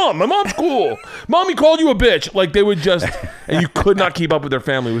 Ask my mom. My mom's cool. Mommy called you a bitch. Like they would just, and you could not keep up with their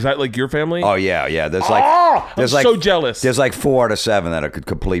family. Was that like your family? Oh yeah. There's I'm so jealous. There's like 4 out of 7 that are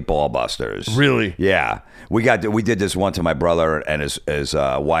complete ball busters. Really? Yeah. We did this one to my brother and his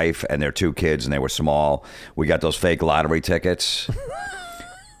wife and their 2 kids, and they were small. We got those fake lottery tickets,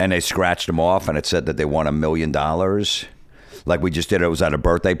 and they scratched them off, and it said that they won $1 million. Like we just did. It was at a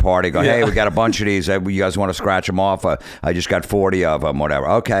birthday party. Go, hey, we got a bunch of these. You guys want to scratch them off? I just got 40 of them, whatever.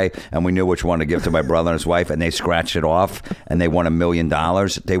 Okay. And we knew which one to give to my brother and his wife, and they scratched it off, and they won $1 million.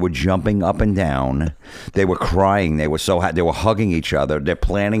 They were jumping up and down. They were crying. They were so happy. They were hugging each other. They're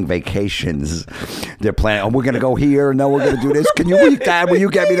planning vacations. They're planning. Oh, we're gonna go here. No, we're gonna do this. Can you, Dad? Will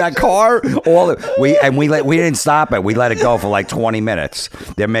you get me that car? We didn't stop it. We let it go for like 20 minutes.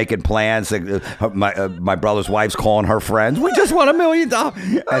 They're making plans. My brother's wife's calling her friends. We just won $1 million.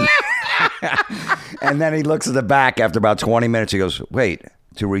 And then he looks at the back after about 20 minutes. He goes, wait,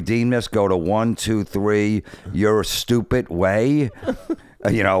 to redeem this, go to 1, 2, 3. You're a stupid way.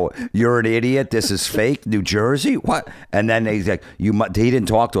 You're an idiot. This is fake. New Jersey? What? And then he's like, he didn't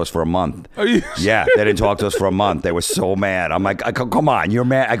talk to us for a month. Are you Yeah, they didn't talk to us for a month. They were so mad. I'm like, come on, you're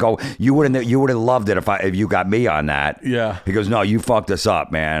mad. I go, you would have loved it if you got me on that. Yeah. He goes, no, you fucked us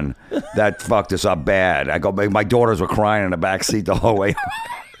up, man. That fucked us up bad. I go, my daughters were crying in the back seat the whole way.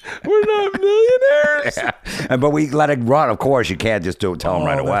 We're not millionaires. Yeah. But we let it run. Of course, you can't just tell them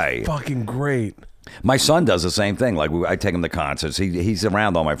right away. Fucking great. My son does the same thing. Like I take him to concerts. He's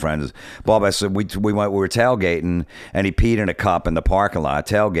around all my friends. Bob, I said we were tailgating, and he peed in a cup in the parking lot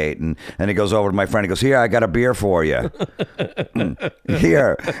tailgating, and he goes over to my friend. He goes, "Here, I got a beer for you."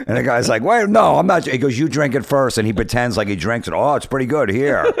 Here, and the guy's like, "Wait, no, I'm not." He goes, "You drink it first," and he pretends like he drinks it. Oh, it's pretty good.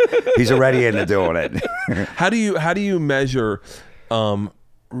 Here, he's already into doing it. How do you measure?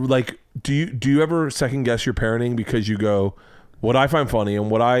 Like, do you ever second guess your parenting because you go, what I find funny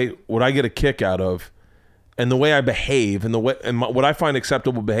and what I get a kick out of, and the way I behave and what I find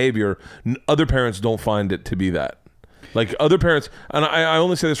acceptable behavior, other parents don't find it to be that. Like other parents, and I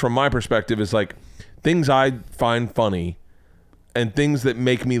only say this from my perspective, is like things I find funny and things that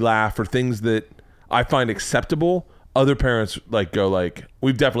make me laugh or things that I find acceptable. Other parents like go like,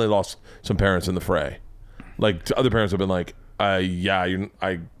 we've definitely lost some parents in the fray. Like other parents have been like,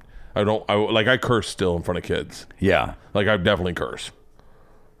 I curse still in front of kids. Yeah. Like I definitely curse.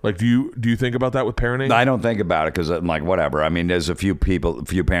 Like, do you think about that with parenting? I don't think about it because I'm like, whatever. I mean, there's a few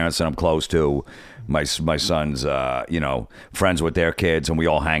parents that I'm close to. My son's, friends with their kids, and we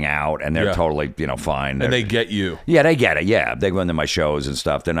all hang out, and they're totally, fine. And they get you. Yeah, they get it. Yeah, they go into my shows and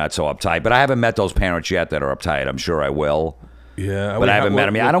stuff. They're not so uptight. But I haven't met those parents yet that are uptight. I'm sure I will. Yeah, but I haven't met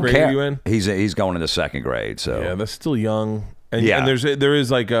him yet. I don't care. Are you in? He's going into 2nd grade. So yeah, that's still young. And there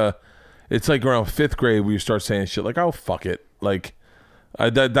is like it's like around 5th grade where you start saying shit like, oh fuck it, like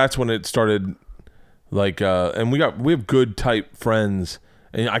that's when it started. Like and we have good type friends,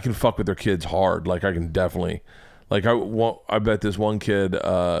 and I can fuck with their kids hard. Like I can definitely, like I bet this one kid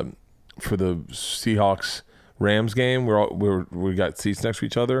for the Seahawks Rams game we got seats next to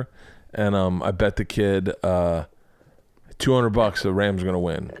each other, and I bet the kid $200 the Rams are gonna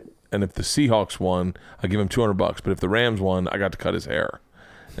win. And if the Seahawks won, I give him $200. But if the Rams won, I got to cut his hair.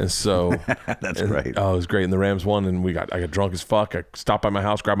 And so that's great. Oh, it was great. And the Rams won, and I got drunk as fuck. I stopped by my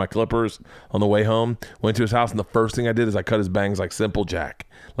house, grabbed my clippers on the way home, went to his house, and the first thing I did is I cut his bangs like Simple Jack,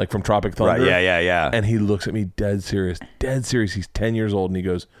 like from Tropic Thunder. Right, yeah. And he looks at me dead serious. He's 10 years old, and he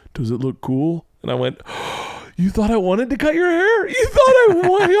goes, "Does it look cool?" And I went, "You thought I wanted to cut your hair? You thought I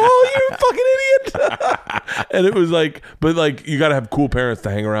wanted? Oh, you fucking idiot!" And it was like, but like, you got to have cool parents to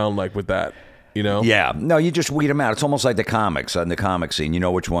hang around like with that, Yeah, no, you just weed them out. It's almost like the comics on the comic scene. You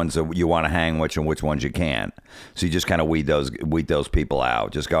know which ones you want to hang with and which ones you can't. So you just kind of weed those people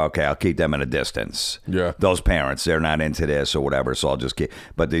out. Just go, okay, I'll keep them at a distance. Yeah, those parents, they're not into this or whatever. So I'll just keep.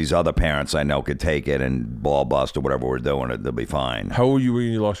 But these other parents I know could take it and ball bust or whatever we're doing. They'll be fine. How old were you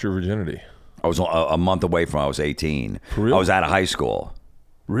when you lost your virginity? I was a month away from I was 18. For real? I was out of high school.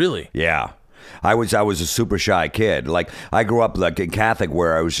 Really? Yeah. I was a super shy kid. Like I grew up like in Catholic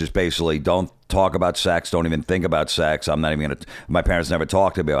where I was just basically don't talk about sex, don't even think about sex. I'm not even gonna. My parents never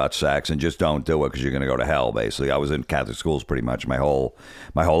talked to me about sex, and just don't do it because you're gonna go to hell. Basically, I was in Catholic schools pretty much my whole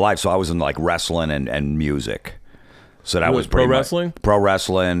life. So I was in like wrestling and music. So that was pretty pro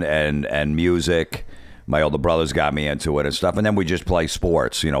wrestling, and music. my older brothers got me into it and stuff. And then we just play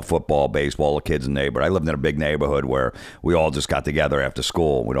sports, football, baseball, the kids in the neighborhood. I lived in a big neighborhood where we all just got together after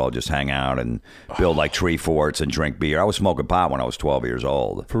school. We'd all just hang out and build like tree forts and drink beer. I was smoking pot when I was 12 years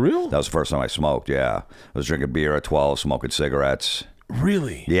old. For real? That was the first time I smoked, yeah. I was drinking beer at 12, smoking cigarettes.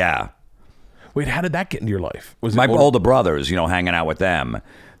 Really? Yeah. Wait, how did that get into your life? Was it My older brothers, hanging out with them,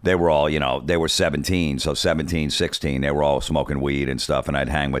 they were all, they were 17, so 17, 16, they were all smoking weed and stuff, and I'd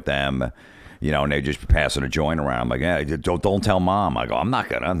hang with them, and they'd just be passing a joint around. I'm like, yeah, don't tell Mom. I go, I'm not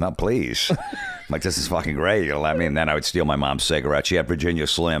gonna, no, please. I'm like, this is fucking great. You're gonna let me? And then I would steal my mom's cigarettes. She had Virginia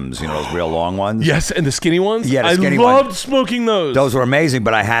Slims, those real long ones. Yes, and the skinny ones? Yeah, the skinny I loved ones. smoking those. Those were amazing,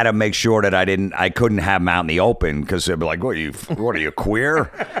 but I had to make sure that I couldn't have them out in the open because they'd be like, what are you,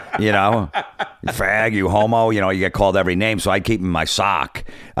 queer? You fag, you homo, you get called every name. So I'd keep them in my sock.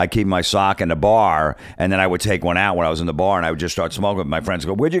 I'd keep my sock in the bar, and then I would take one out when I was in the bar, and I would just start smoking. My friends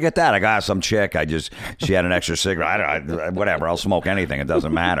go, where'd you get that? I got some chick. She had an extra cigarette. Whatever, I'll smoke anything. It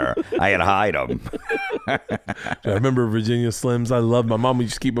doesn't matter. I had to hide them. I remember Virginia Slims. I loved my mom. We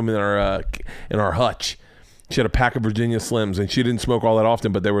used to keep them in our hutch. She had a pack of Virginia Slims, and she didn't smoke all that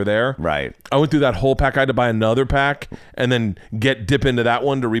often, but they were there. Right. I went through that whole pack. I had to buy another pack and then dip into that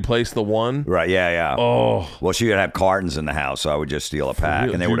one to replace the one. Right, yeah. Oh. Well, she would have cartons in the house, so I would just steal a pack.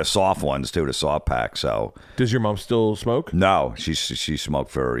 real? And they were the soft ones, too, the soft pack, so. Does your mom still smoke? No, she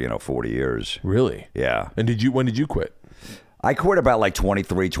smoked for, 40 years. Really? Yeah. And when did you quit? I quit about like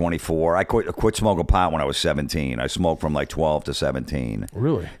 23, 24. I quit smoking pot when I was 17. I smoked from like 12 to 17.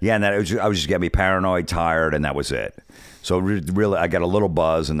 Really? Yeah, and I was just getting me paranoid, tired, and that was it. So really, I got a little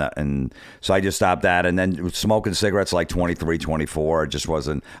buzz, and so I just stopped that. And then smoking cigarettes like 23, 24, it just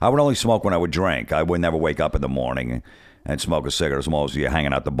wasn't. I would only smoke when I would drink. I would never wake up in the morning and smoke a cigarette. As long as you're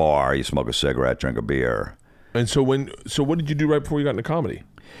hanging out the bar, you smoke a cigarette, drink a beer. And so what did you do right before you got into comedy?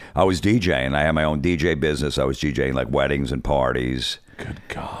 I was DJing. I had my own DJ business. I was DJing like weddings and parties. Good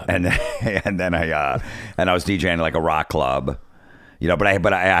God. And then I was DJing like a rock club.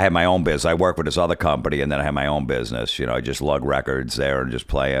 But I had my own business. I worked with this other company, and then I had my own business. I just lug records there and just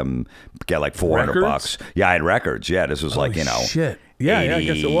play them, get like $400. Yeah, I had records. Yeah, this was like, shit. Yeah, I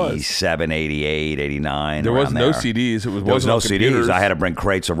guess it was 87, 88, 89. There was no CDs. There was no computers. CDs. I had to bring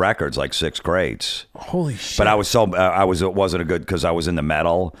crates of records, like 6 crates. Holy shit! But it wasn't a good because I was in the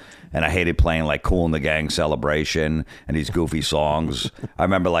metal, and I hated playing like Kool and the Gang Celebration and these goofy songs. I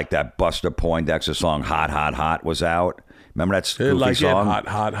remember like that Buster Poindexter song, "Hot, Hot, Hot" was out. Remember that goofy song? Hot,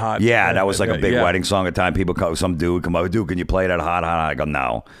 hot, hot. Yeah, that was like a big wedding song at the time. Some dude come over, dude, can you play that hot, hot? I go,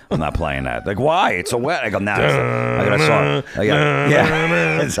 no, I'm not playing that. Like, why? It's a wet. I go, no. I got a song.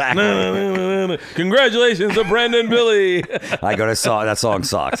 Yeah, exactly. Congratulations to Brandon Billy. I go, that song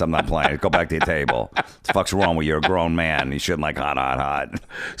sucks. I'm not playing it. Go back to your table. What the fuck's wrong with you? You're a grown man. You shouldn't like hot, hot, hot.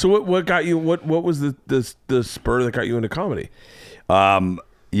 So what got you? What was the spur that got you into comedy? I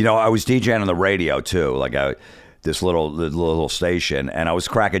was DJing on the radio too. Like this little station, and I was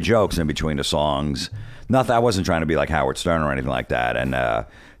cracking jokes in between the songs. Nothing. I wasn't trying to be like Howard Stern or anything like that. And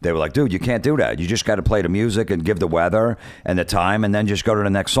they were like, dude, you can't do that. You just got to play the music and give the weather and the time, and then just go to the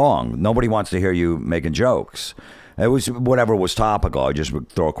next song. Nobody wants to hear you making jokes. It was whatever was topical. I just would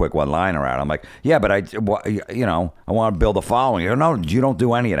throw a quick one-liner out. I'm like, yeah, but I want to build a following. No, you don't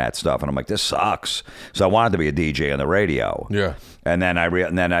do any of that stuff. And I'm like, this sucks. So I wanted to be a DJ on the radio. Yeah. And then I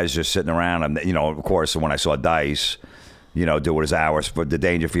was just sitting around, and of course, when I saw Dice, do his hours for the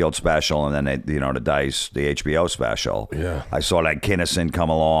Dangerfield special, and then the Dice, the HBO special. Yeah. I saw that Kinnison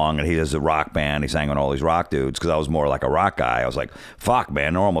come along, and he has a rock band. He sang on all these rock dudes because I was more like a rock guy. I was like, fuck,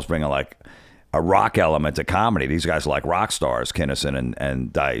 man, they're almost bringing like a rock element to comedy. These guys are like rock stars, Kinnison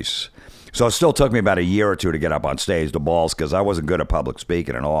and Dice. So it still took me about a year or two to get up on stage, the balls, because I wasn't good at public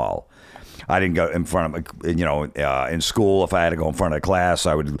speaking at all. I didn't go in front of, in school, if I had to go in front of the class,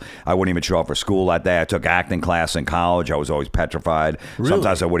 I wouldn't even show up for school that day. I took acting class in college. I was always petrified. Really?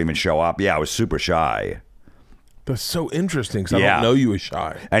 Sometimes I wouldn't even show up. Yeah, I was super shy. That's so interesting because I don't know you as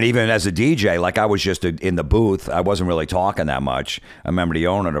shy. And even as a DJ, like I was just in the booth. I wasn't really talking that much. I remember the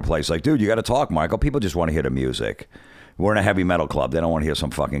owner of the place like, dude, you got to talk, Michael. People just want to hear the music. We're in a heavy metal club. They don't want to hear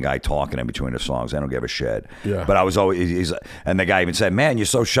some fucking guy talking in between the songs. They don't give a shit. Yeah. But I was always, and the guy even said, man, you're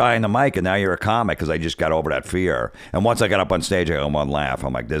so shy in the mic, and now you're a comic, because I just got over that fear. And once I got up on stage, I got one laugh.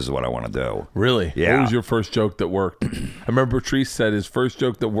 I'm like, this is what I want to do. Really? Yeah. What was your first joke that worked? I remember Patrice said his first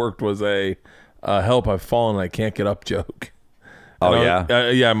joke that worked was a help, I've fallen and I can't get up joke. Oh, yeah?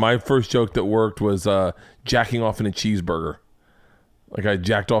 Yeah, my first joke that worked was jacking off in a cheeseburger. Like I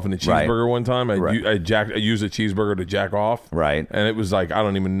jacked off in a cheeseburger one time. I used a cheeseburger to jack off. Right. And it was like I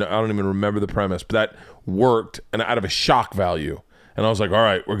don't even remember the premise, but that worked, and out of a shock value. And I was like, all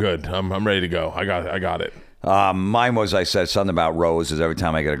right, we're good. I'm ready to go. I got it. Mine was, I said something about roses. Every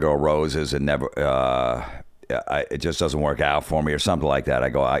time I get a girl roses, it never, it just doesn't work out for me or something like that. I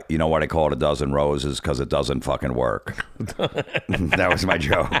go, you know what? I call it a dozen roses because it doesn't fucking work. That was my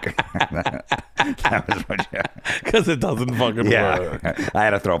joke. That was my joke. Because it doesn't fucking work. I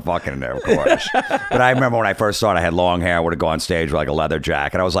had to throw fucking in there, of course. But I remember when I first started, I had long hair. I would have gone on stage with like a leather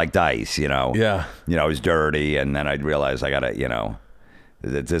jacket. I was like Dice, you know. Yeah. You know, it was dirty. And then I'd realize I got to, you know,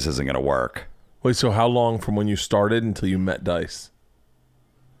 this isn't going to work. Wait, so how long from when you started until you met Dice?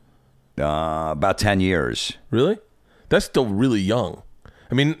 About 10 years. Really? That's still really young.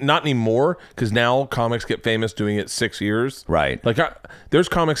 I mean, not anymore, because now comics get famous doing it 6 years. Right. Like, there's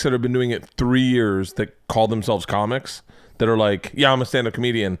comics that have been doing it 3 years that call themselves comics that are like, yeah, I'm a stand-up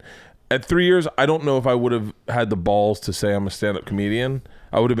comedian. At 3 years, I don't know if I would have had the balls to say I'm a stand-up comedian.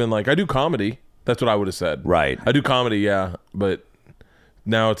 I would have been like, I do comedy. That's what I would have said. Right. I do comedy, yeah, but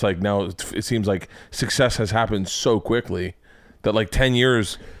now it's like, it seems like success has happened so quickly that like 10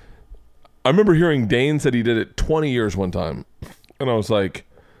 years. I remember hearing Dane said he did it 20 years one time. And I was like,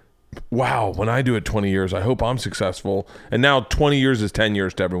 wow, when I do it 20 years, I hope I'm successful. And now 20 years is 10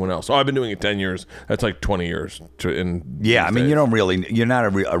 years to everyone else. Oh, I've been doing it 10 years. That's like 20 years. Yeah, I mean, you're not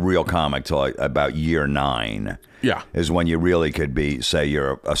a real comic till about year 9. Yeah. Is when you really could say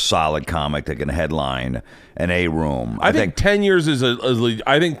you're a solid comic that can headline an A room. I think 10 years is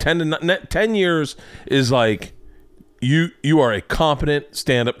I think 10 years is like you are a competent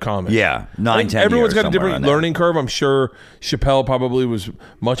stand-up comic. Yeah, 9, 10 everyone's years. got a different learning curve. I'm sure Chappelle probably was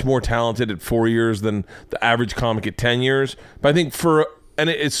much more talented at 4 years than the average comic at 10 years. But I think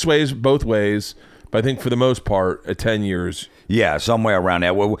it sways both ways. But I think for the most part, at 10 years. Yeah, somewhere around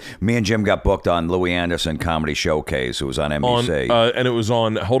there. Well, me and Jim got booked on Louis Anderson Comedy Showcase. It was on NBC. And it was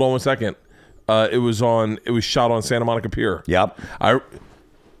on, hold on one second. It was shot on Santa Monica Pier. Yep.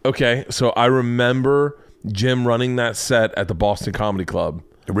 Okay, so I remember Jim running that set at the Boston Comedy Club.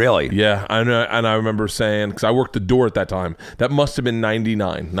 Really? Yeah, I know, and I remember saying, because I worked the door at that time. That must have been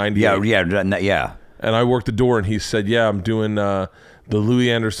 99, 98. Yeah. And I worked the door, and he said, yeah, I'm doing the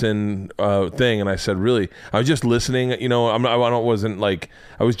Louis Anderson thing. And I said, really? I was just listening. You know,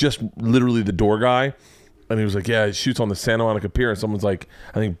 I was just literally the door guy. And he was like, yeah, it shoots on the Santa Monica Pier. And someone's like,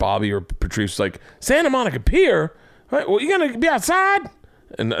 I think Bobby or Patrice was like, Santa Monica Pier? Right, well, you going to be outside?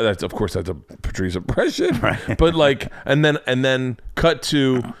 And that's a Patrice impression. Right. But like, and then cut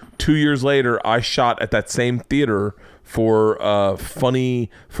to 2 years later, I shot at that same theater for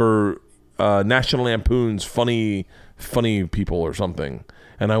National Lampoon's funny people or something.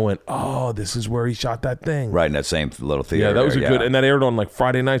 And I went, oh, this is where he shot that thing. Right, in that same little theater. Yeah, that was good. And that aired on like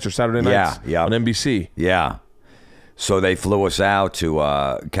Friday nights or Saturday nights on NBC. Yeah. So they flew us out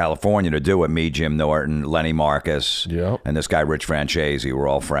to California to do it. Me, Jim Norton, Lenny Marcus, and this guy, Rich Francesi. We're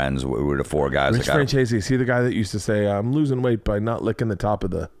all friends. We were the 4 guys. Rich Francesi, is he the guy that used to say, I'm losing weight by not licking the top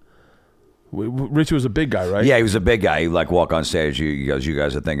of the... Rich was a big guy, right? Yeah, he was a big guy. He like walk on stage. You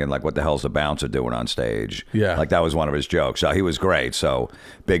guys are thinking like, what the hell's the bouncer doing on stage? Yeah, like that was one of his jokes. So he was great. So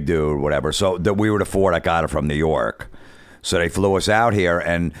big dude, whatever. So we were the 4 that got it from New York. So they flew us out here,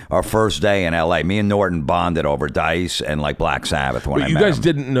 and our first day in L.A., me and Norton bonded over Dice and like Black Sabbath. But you guys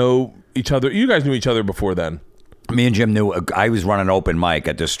didn't know each other. You guys knew each other before then. Me and Jim knew. I was running open mic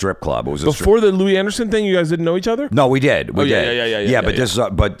at this strip club. It was before the Louis Anderson thing. You guys didn't know each other? No, we did. We did. Yeah.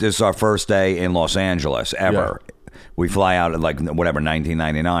 But this is our first day in Los Angeles ever. Yeah. We fly out at like whatever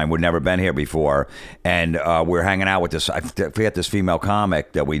 1999. We'd never been here before, and we're hanging out with this. I forget this female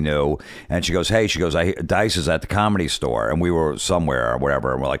comic that we knew, and she goes, "Hey," she goes, "Dice is at the Comedy Store," and we were somewhere or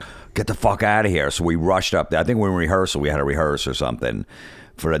whatever, and we're like, "Get the fuck out of here!" So we rushed up there. I think we were in rehearsal. We had to rehearse or something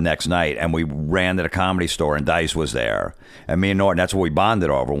for the next night, and we ran to the Comedy Store, and Dice was there, and me and Norton. That's what we bonded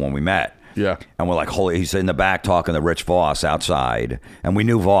over when we met. Yeah. And we're like, holy, he's in the back talking to Rich Voss outside. And we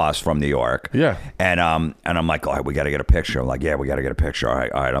knew Voss from New York. Yeah. And I'm like, all right, we got to get a picture. I'm like, yeah, we got to get a picture. All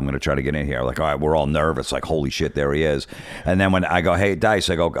right, I'm going to try to get in here. Like, all right, we're all nervous. Like, holy shit, there he is. And then when I go, hey, Dice,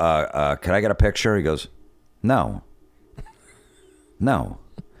 I go, can I get a picture? He goes, no. No.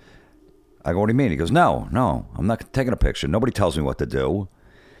 I go, what do you mean? He goes, no, I'm not taking a picture. Nobody tells me what to do.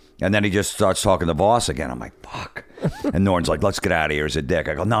 And then he just starts talking to Voss again. I'm like, fuck. And Norton's like, let's get out of here. He's a dick.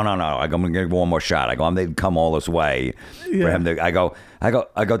 I go, no. I go, I'm going to give one more shot. I go, they'd come all this way for him to. I go,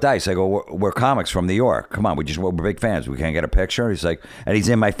 Dice. I go, we're comics from New York. Come on, we're big fans. We can't get a picture. He's like, and he's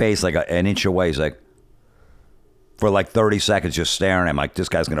in my face like an inch away. He's like, for like 30 seconds, just staring at him like this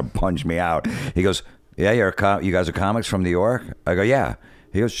guy's going to punch me out. He goes, yeah, you guys are comics from New York? I go, yeah.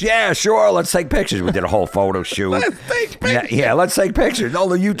 He goes, yeah, sure, let's take pictures. We did a whole photo shoot. Let's take pictures. Yeah, let's take pictures.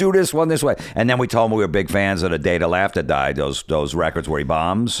 No, you do this one this way. And then we told him we were big fans of The Day Till Laughter Died, those records where he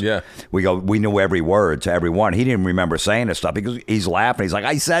bombs. Yeah. We knew every word to every one. He didn't remember saying this stuff. He's laughing. He's like,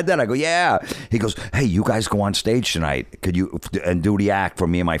 I said that. I go, yeah. He goes, hey, you guys go on stage tonight. Could you, and do the act for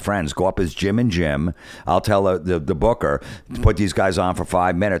me and my friends. Go up as Jim and Jim. I'll tell the booker, put these guys on for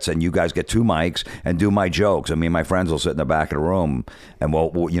 5 minutes, and you guys get 2 mics and do my jokes. And me and my friends will sit in the back of the room, and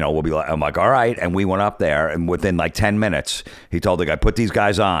we'll be like, I'm like, all right. And we went up there, and within like 10 minutes, he told the guy, put these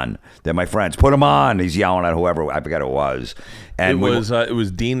guys on. They're my friends. Put them on. He's yelling at whoever, I forget who it was. And it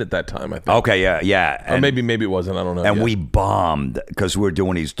was Dean at that time, I think. Okay, yeah. Or maybe it wasn't. I don't know. And we bombed because we were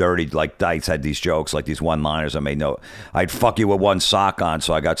doing these dirty, like Dice had these jokes, like these one-liners. I made no, I'd fuck you with one sock on,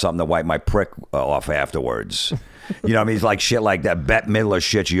 so I got something to wipe my prick off afterwards. You know what I mean? It's like shit like that. Bette Midler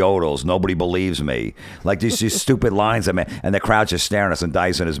shit yodels. Nobody believes me. Like these stupid lines. I mean, and the crowd's just staring at us, and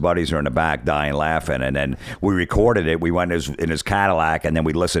Dice and his buddies are in the back dying laughing. And then we recorded it. We went in his Cadillac, and then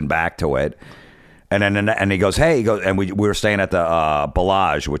we listened back to it. And then and he goes, and we were staying at the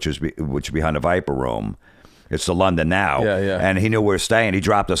Bellage, which is behind the Viper Room. It's the London now. Yeah. And he knew we were staying. He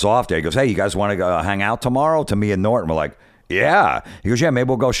dropped us off there. He goes, hey, you guys want to go hang out tomorrow? To me and Norton. We're like, yeah. He goes, yeah, maybe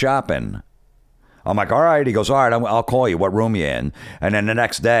we'll go shopping. I'm like, all right. He goes, all right, I'll call you. What room you in? And then the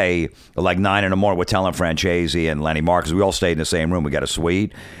next day, like 9 in the morning, we're telling Francesi and Lenny Marcus. We all stayed in the same room. We got a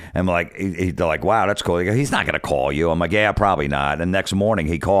suite. And like, they're like, wow, that's cool. He goes, he's not going to call you. I'm like, yeah, probably not. And next morning,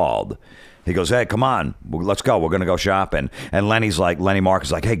 he called. He goes, hey, come on, let's go. We're going to go shopping. And Lenny Marcus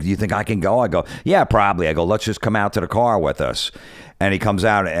is like, hey, do you think I can go? I go, yeah, probably. I go, let's just come out to the car with us. And he comes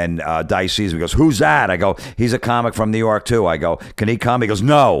out, and Dice sees him. He goes, who's that? I go, he's a comic from New York, too. I go, can he come? He goes,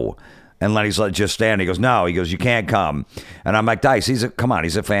 no. And Lenny's like, just standing. He goes, no. He goes, you can't come. And I'm like, Dice, come on,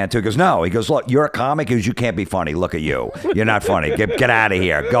 he's a fan too. He goes, no. He goes, look, you're a comic. He goes, you can't be funny. Look at you. You're not funny. Get out of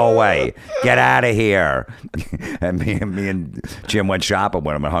here. Go away. Get out of here. And me and Jim went shopping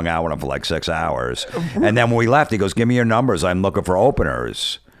with him and hung out with him for like 6 hours. And then when we left, he goes, give me your numbers. I'm looking for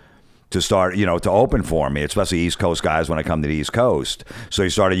openers to start, to open for me, especially East Coast guys when I come to the East Coast. So he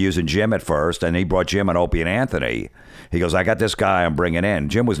started using Jim at first, and he brought Jim on Opie and Anthony. He goes, I got this guy I'm bringing in.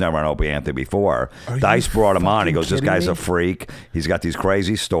 Jim was never on Opie and Anthony before. Dice brought him on. He goes, this guy's a freak. He's got these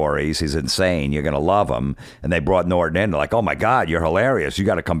crazy stories. He's insane. You're going to love him. And they brought Norton in. They're like, oh, my God, you're hilarious. You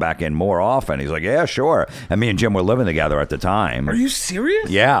got to come back in more often. He's like, yeah, sure. And me and Jim were living together at the time. Are you serious?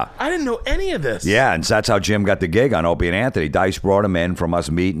 Yeah. I didn't know any of this. Yeah, and that's how Jim got the gig on Opie and Anthony. Dice brought him in from us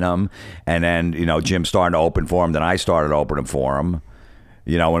meeting him. And then, Jim started to open for him. Then I started opening for him.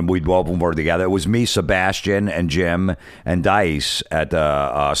 And we'd open more together. It was me, Sebastian, and Jim, and Dice at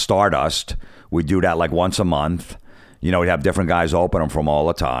Stardust. We'd do that like once a month. We'd have different guys open them from all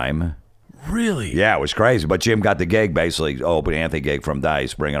the time. Really? Yeah, it was crazy. But Jim got the gig, basically, Opie and Anthony gig from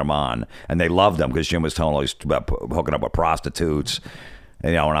Dice, bringing them on. And they loved him because Jim was telling all these about hooking up with prostitutes.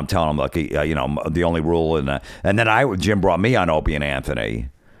 And I'm telling them, like, the only rule. And then Jim brought me on Opie and Anthony.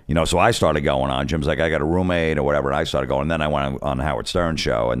 So I started going on. Jim's like, I got a roommate or whatever, and I started going. And then I went on Howard Stern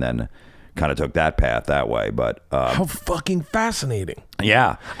show, and then kind of took that path that way. But how fucking fascinating!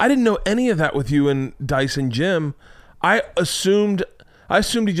 Yeah, I didn't know any of that with you and Dice and Jim. I assumed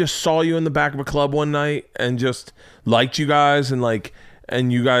he just saw you in the back of a club one night and just liked you guys,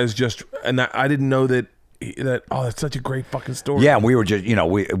 and you guys just I didn't know that. That's such a great fucking story. Yeah, and we were just,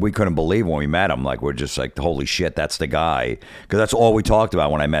 we couldn't believe when we met him. Like, we're just like, holy shit, that's the guy. Because that's all we talked about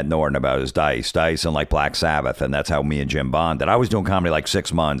when I met Norton about is Dice and like Black Sabbath. And that's how me and Jim bonded. I was doing comedy like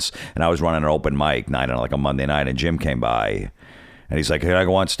 6 months, and I was running an open mic night on like a Monday night, and Jim came by. And he's like, can I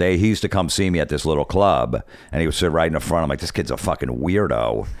go on stage? He used to come see me at this little club, and he would sit right in the front. I'm like, this kid's a fucking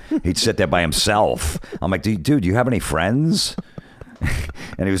weirdo. He'd sit there by himself. I'm like, dude, do you have any friends?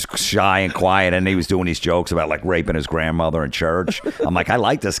 And he was shy and quiet, and he was doing these jokes about like raping his grandmother in church. I'm like, I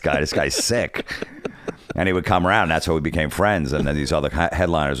like this guy. This guy's sick. And he would come around, and that's how we became friends. And then these other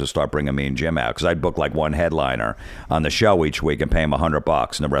headliners would start bringing me and Jim out, because I'd book like one headliner on the show each week and pay him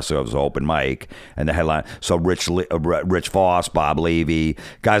 $100, and the rest of it was open mic. And the headline, so Rich Foss, Bob Levy,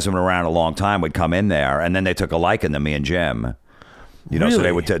 guys who've been around a long time would come in there, and then they took a liking to me and Jim. Really?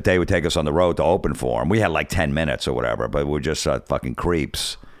 So they would take us on the road to open for them. We had like 10 minutes or whatever, but we were just fucking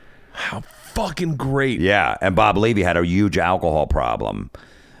creeps. How fucking great. Yeah, and Bob Levy had a huge alcohol problem.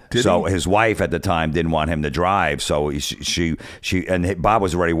 So his wife at the time didn't want him to drive, so she Bob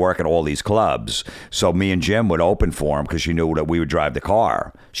was already working all these clubs. So me and Jim would open for him because she knew that we would drive the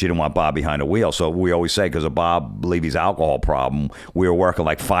car. She didn't want Bob behind the wheel. So we always say, because of Bob Levy's alcohol problem, we were working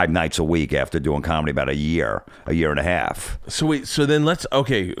like 5 nights a week after doing comedy about a year and a half. So wait, so then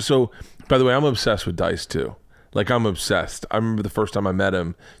so by the way, I'm obsessed with Dice too. Like I'm obsessed. I remember the first time I met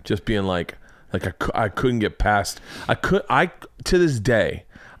him, just being like I couldn't get past. I to this day,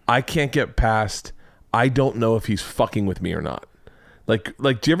 I can't get past. I don't know if he's fucking with me or not. Like,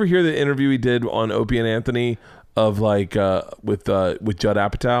 do you ever hear the interview he did on Opie and Anthony of like with Judd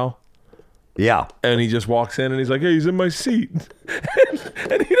Apatow? Yeah. And he just walks in and he's like, hey, he's in my seat. and he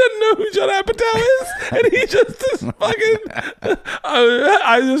doesn't know who Judd Apatow is. And he just is fucking,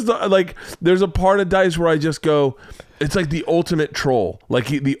 I just, like, there's a part of Dice where I just go, it's like the ultimate troll. Like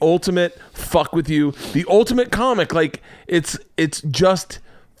the ultimate fuck with you. The ultimate comic. Like, it's just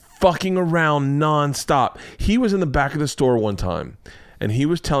fucking around nonstop. He was in the back of the store one time and he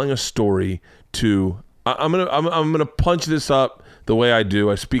was telling a story to, I'm gonna punch this up the way I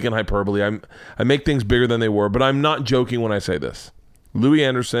do. I speak in hyperbole. I make things bigger than they were, but I'm not joking when I say this. Louis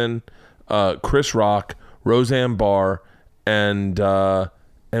Anderson, Chris Rock, Roseanne Barr, and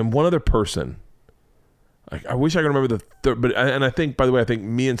one other person. I wish I could remember the third, but I think, by the way, I think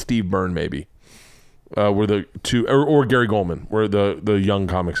me and Steve Byrne maybe were the two, or Gary Goldman were the young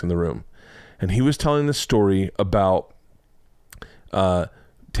comics in the room, and he was telling this story about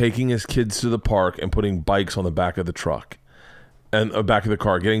taking his kids to the park and putting bikes on the back of the truck. And back of the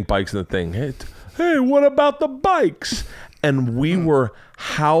car, getting bikes in the thing. Hey, what about the bikes? And we were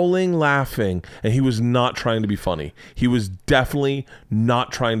howling laughing, and he was not trying to be funny. He was definitely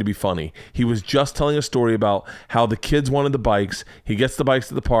not trying to be funny. He was just telling a story about how the kids wanted the bikes. He gets the bikes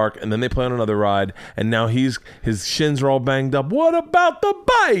to the park, and then they play on another ride, and now his shins are all banged up. What about the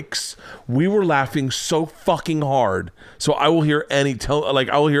bikes? We were laughing so fucking hard. So I will hear any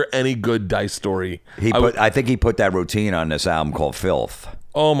good Dice story. I think he put that routine on this album called Filth.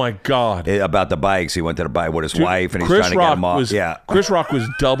 Oh my God! About the bikes, he went to the bike with his wife, and he's Chris trying to Rock get him off. Chris Rock was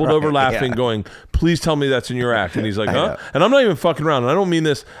doubled over laughing, going, "Please tell me that's in your act." And he's like, "Huh?" And I'm not even fucking around. And I don't mean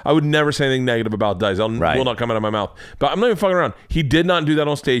this. I would never say anything negative about Dice. Will not come out of my mouth. But I'm not even fucking around. He did not do that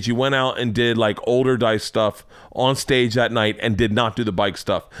on stage. He went out and did like older Dice stuff on stage that night, and did not do the bike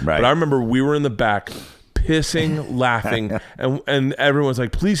stuff. Right. But I remember we were in the back, pissing, laughing, and everyone's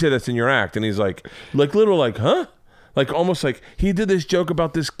like, "Please say that's in your act." And he's like literal, like, "Huh?" Like almost like he did this joke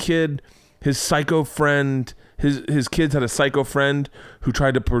about this kid, his psycho friend. His kids had a psycho friend who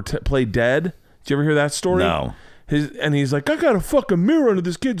tried to play dead. Did you ever hear that story? No. And he's like, I got a fucking mirror under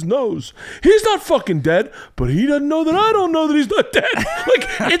this kid's nose. He's not fucking dead, but he doesn't know that I don't know that he's not dead.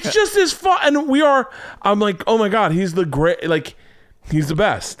 Like it's just as fun. And I'm like, oh my God, he's the great. Like he's the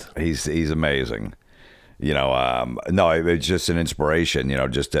best. He's amazing. You know, no, it's just an inspiration, you know,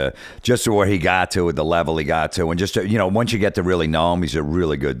 just to where he got to, at the level he got to. And just to, you know, once you get to really know him, he's a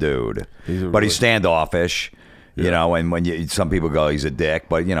really good dude. He's standoffish, you know, and when some people go, he's a dick.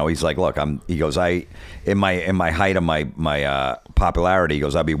 But, you know, he's like, look, he goes, in my height of my popularity, he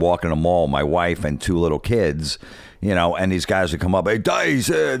goes, I'd be walking a mall, my wife and two little kids, you know, and these guys would come up, hey, Dice,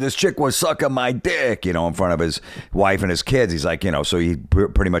 this chick was sucking my dick, you know, in front of his wife and his kids. He's like, you know, so he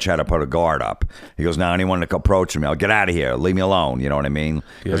pretty much had to put a guard up. He goes, now anyone to approach me, I'll get out of here, leave me alone, you know what I mean?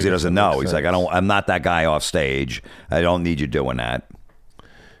 Because he doesn't know. He's like, I'm not that guy off stage. I don't need you doing that.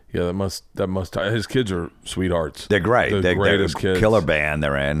 Yeah, that must. His kids are sweethearts. They're great. They're greatest kids. Killer band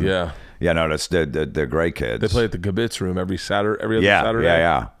they're in. Yeah. Yeah, no, they're great kids. They play at the Kibitz Room every other Saturday.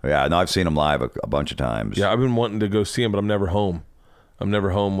 Yeah. No, I've seen them live a bunch of times. Yeah, I've been wanting to go see them, but I'm never home. I'm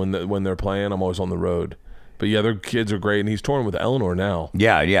never home when they're playing. I'm always on the road. But yeah, their kids are great, and he's touring with Eleanor now.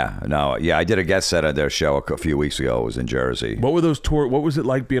 Yeah. No, yeah, I did a guest set at their show a few weeks ago. It was in Jersey. What was it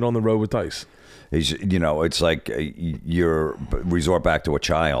like being on the road with Dice? You know, it's like you resort back to a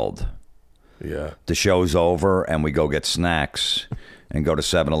child. Yeah. The show's over, and we go get snacks and go to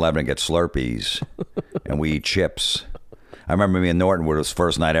 7-Eleven and get Slurpees, and we eat chips. I remember me and Norton were his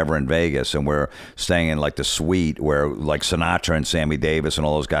first night ever in Vegas, and we're staying in like the suite where like Sinatra and Sammy Davis and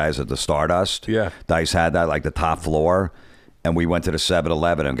all those guys at the Stardust. Yeah. Dice had that, like the top floor, and we went to the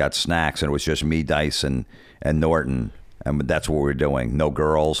 7-Eleven and got snacks, and it was just me, Dice, and Norton. And that's what we were doing. No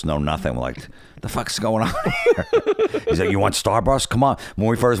girls, no nothing. We're like, the fuck's going on here? He's like, you want Starburst? Come on.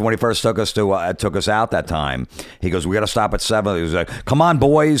 When he first took us out that time, he goes, we got to stop at 7. He was like, come on,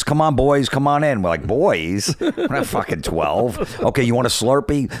 boys, come on in. We're like, boys? We're not fucking 12. Okay, you want a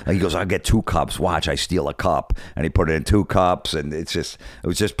Slurpee? And he goes, I'll get 2 cups. Watch, I steal a cup. And he put it in 2 cups, and it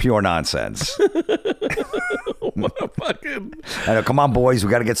was just pure nonsense. What a fucking... I know, come on, boys, we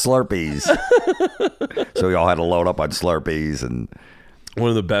got to get Slurpees. So we all had to load up on Slurpees. And one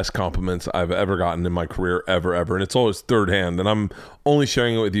of the best compliments I've ever gotten in my career, ever. And it's always third hand. And I'm only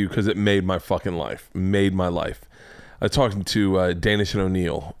sharing it with you because it made my fucking life. Made my life. I was talking to Danish and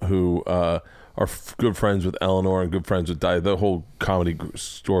O'Neill, who are good friends with Eleanor and good friends with the whole comedy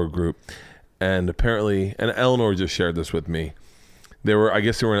store group. and apparently, and Eleanor just shared this with me. I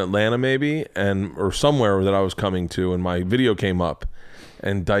guess they were in Atlanta maybe, or somewhere that I was coming to, and my video came up,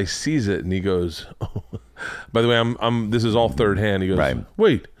 and Dice sees it, and he goes, oh, by the way, this is all third hand. He goes, right.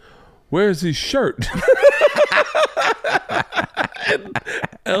 Wait, where's his shirt? And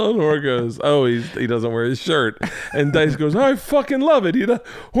Eleanor goes, oh, he doesn't wear his shirt. And Dice goes, oh, I fucking love it.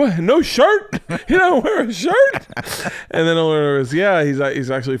 What? No shirt? He don't wear a shirt? And then Eleanor goes, yeah, he's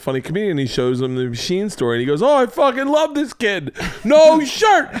actually a funny comedian. He shows him the Machine story, and he goes, oh, I fucking love this kid. No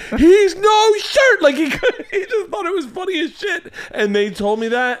shirt. He's no shirt. Like he just thought it was funny as shit. And they told me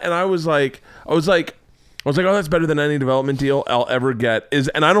that, and I was like, oh, that's better than any development deal I'll ever get.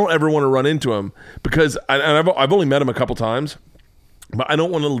 And I don't ever want to run into him because I've only met him a couple times, but I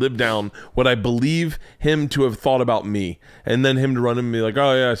don't want to live down what I believe him to have thought about me, and then him to run into me like,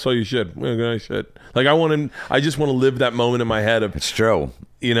 oh yeah, I saw you shit. Nice shit. Like I just want to live that moment in my head of. It's true.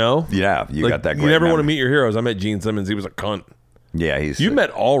 You know? Yeah, you got that. You never want to meet your heroes. I met Gene Simmons. He was a cunt. Yeah, you met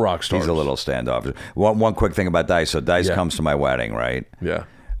all rock stars. He's a little standoffish. One quick thing about Dice. So Dice comes to my wedding, right? Yeah.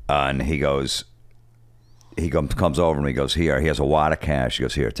 And he goes. He comes over and he goes, here, he has a wad of cash. He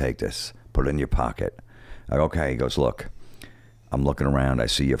goes, here, take this. Put it in your pocket. I go, okay. He goes, look, I'm looking around. I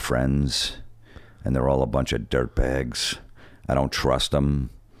see your friends, and they're all a bunch of dirtbags. I don't trust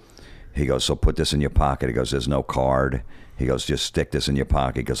them. He goes, so put this in your pocket. He goes, there's no card. He goes, just stick this in your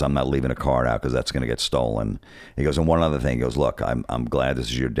pocket because I'm not leaving a card out because that's going to get stolen. He goes, and one other thing, he goes, look, I'm glad this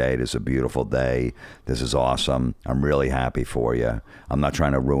is your day. This is a beautiful day. This is awesome. I'm really happy for you. I'm not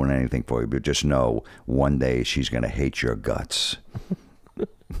trying to ruin anything for you, but just know one day she's going to hate your guts.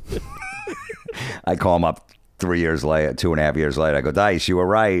 I call him up 3 years later, 2.5 years later. I go, Dice, you were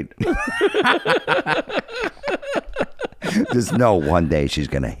right. Just know one day she's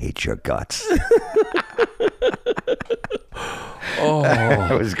going to hate your guts. Oh,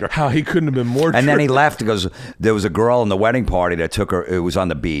 it was great. How he couldn't have been more. And then he left because there was a girl in the wedding party that took her. It was on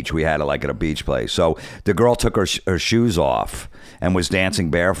the beach. We had it like at a beach place. So the girl took her shoes off and was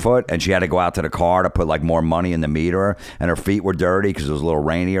dancing barefoot, and she had to go out to the car to put like more money in the meter, and her feet were dirty because it was a little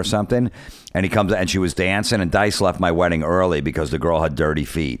rainy or something. And he comes and she was dancing, and Dice left my wedding early because the girl had dirty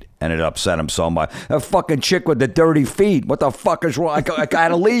feet, and it upset him so much. That fucking chick with the dirty feet. What the fuck is wrong? I had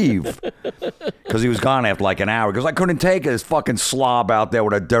to leave because he was gone after like an hour because I couldn't take it. This fucking slob out there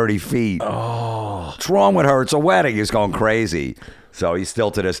with her dirty feet. Oh, what's wrong with her? It's a wedding. He's going crazy. So he's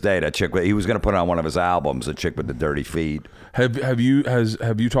still to this day that chick. He was going to put it on one of his albums, the chick with the dirty feet. Have you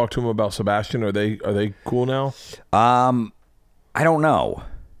talked to him about Sebastian? Are they cool now? I don't know.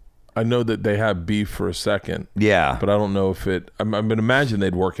 I know that they had beef for a second. Yeah. But I don't know if it... I would imagine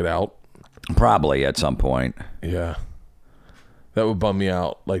they'd work it out. Probably at some point. Yeah. That would bum me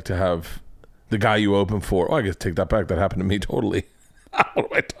out, like to have the guy you open for... Oh, I guess take that back. That happened to me totally. What am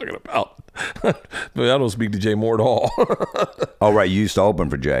I talking about? But I don't speak to Jay Moore at all. Oh, right. You used to open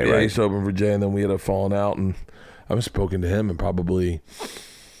for Jay, yeah, right? I used to open for Jay, and then we had a falling out, and I haven't spoken to him in probably...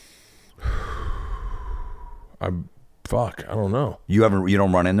 Fuck, I don't know. You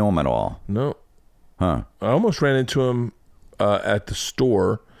don't run into him at all? No. Huh. I almost ran into him at the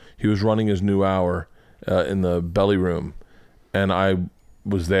store. He was running his new hour in the belly room, and I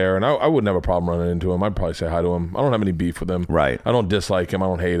was there, and I wouldn't have a problem running into him. I'd probably say hi to him. I don't have any beef with him. Right. I don't dislike him. I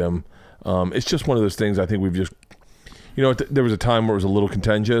don't hate him. It's just one of those things I think we've just... You know, there was a time where it was a little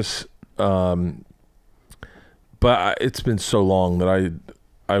contentious, but it's been so long that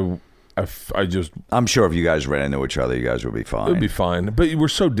I just... I'm sure if you guys ran into each other, you guys would be fine. It would be fine. But we're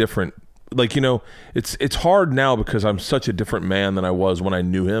so different. Like, you know, it's hard now because I'm such a different man than I was when I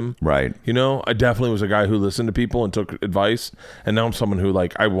knew him. Right. You know, I definitely was a guy who listened to people and took advice. And now I'm someone who,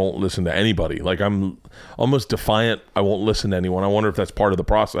 like, I won't listen to anybody. Like, I'm almost defiant. I won't listen to anyone. I wonder if that's part of the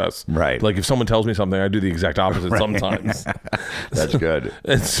process. Right. Like, if someone tells me something, I do the exact opposite sometimes. That's good.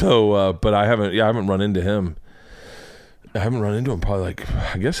 And so, but I haven't run into him. I haven't run into him probably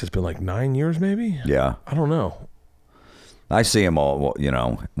I guess it's been like 9 years maybe. Yeah. I don't know. I see him all, you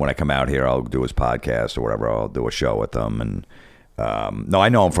know, when I come out here, I'll do his podcast or whatever. I'll do a show with him. And no, I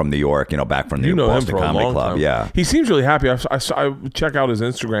know him from New York, you know, back from the Boston Comedy Club. Time. Yeah. He seems really happy. I check out his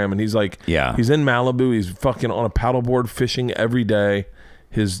Instagram, and he's like, yeah, he's in Malibu. He's fucking on a paddleboard fishing every day.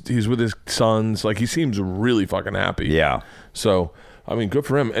 He's with his sons. Like, he seems really fucking happy. Yeah. So, I mean, good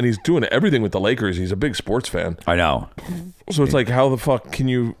for him. And he's doing everything with the Lakers. He's a big sports fan. I know. So it's like, how the fuck can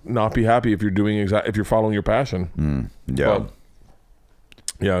you not be happy if you're doing if you're following your passion? Yeah. But,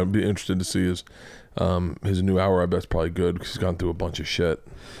 yeah, I'd be interested to see his new hour. I bet it's probably good because he's gone through a bunch of shit.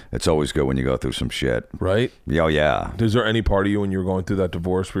 It's always good when you go through some shit. Right? Oh, yeah. Is there any part of you when you were going through that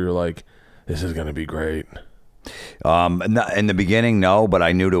divorce where you're like, this is going to be great? In the beginning, no, but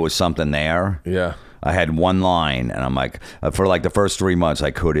I knew there was something there. Yeah. I had one line, and I'm like, for like the first 3 months,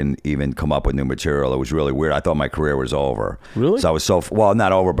 I couldn't even come up with new material. It was really weird. I thought my career was over. Really? So I was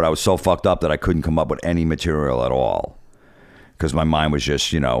not over, but I was so fucked up that I couldn't come up with any material at all. Because my mind was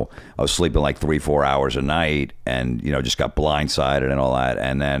just, I was sleeping like 3-4 hours a night, and just got blindsided and all that,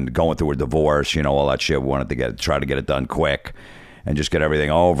 and then going through a divorce, all that shit. Wanted to try to get it done quick, and just get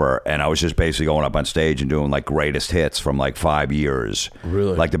everything over. And I was just basically going up on stage and doing like greatest hits from like 5 years.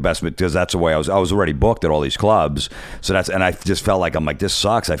 Really? Like the best, because that's the way I was already booked at all these clubs. So and I just felt like, I'm like, this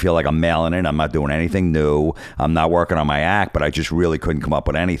sucks. I feel like I'm mailing in. I'm not doing anything new. I'm not working on my act, but I just really couldn't come up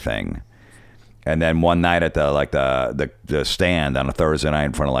with anything. And then one night at the stand on a Thursday night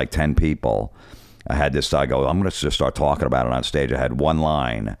in front of like 10 people, I had this, I'm going to just start talking about it on stage. I had one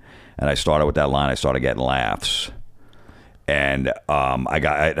line, and I started with that line. I started getting laughs. And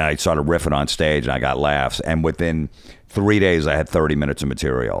I started riffing on stage, and I got laughs. And within 3 days, I had 30 minutes of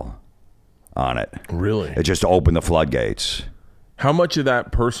material on it. Really? It just opened the floodgates. How much of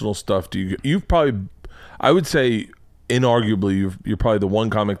that personal stuff you've probably, I would say, inarguably, you're probably the one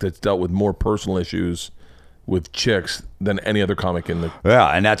comic that's dealt with more personal issues with chicks than any other comic in the. Yeah,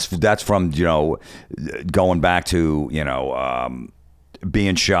 and that's from going back to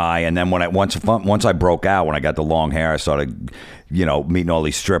being shy, and then once I broke out, when I got the long hair, I started meeting all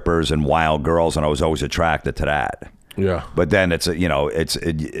these strippers and wild girls, and I was always attracted to that. Yeah. But then it's at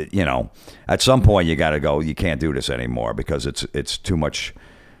some point you got to go. You can't do this anymore because it's too much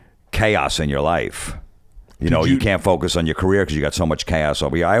chaos in your life. You can't focus on your career because you got so much chaos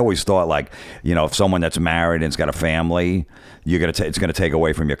over you. I always thought like, if someone that's married and's got a family, it's gonna take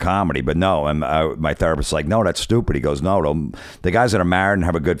away from your comedy. But no, and my therapist's like, no, that's stupid. He goes, no, the guys that are married and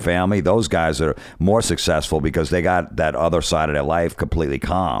have a good family, those guys are more successful because they got that other side of their life completely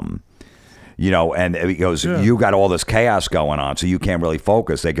calm. And he goes, You got all this chaos going on, so you can't really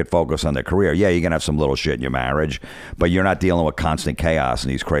focus. They could focus on their career. Yeah, you're going to have some little shit in your marriage, but you're not dealing with constant chaos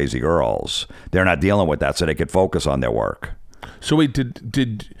and these crazy girls. They're not dealing with that, so they could focus on their work. So wait,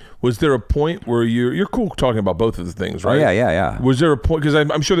 was there a point where you're cool talking about both of the things, right? Oh, yeah. Was there a point, because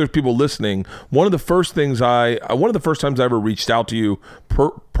I'm sure there's people listening, one of the first times I ever reached out to you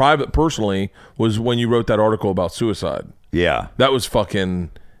personally was when you wrote that article about suicide. Yeah. That was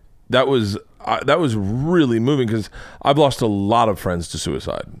really moving because I've lost a lot of friends to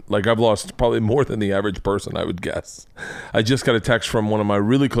suicide. Like I've lost probably more than the average person, I would guess. I just got a text from one of my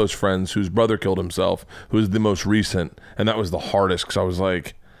really close friends whose brother killed himself, who was the most recent, and that was the hardest because I was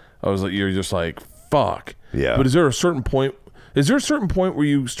like, you're just like, fuck. Yeah. But is there a certain point where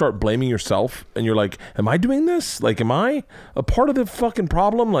you start blaming yourself and you're like, am I doing this? Like, am I a part of the fucking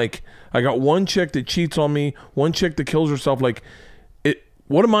problem? Like, I got one chick that cheats on me, one chick that kills herself. Like,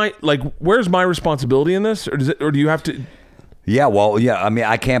 what am I, like, where's my responsibility in this? Or do you have to? Yeah, well, yeah. I mean,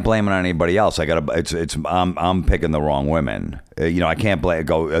 I can't blame it on anybody else. I'm picking the wrong women. I can't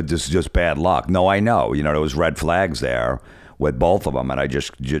this is just bad luck. No, I know. There was red flags there with both of them, and I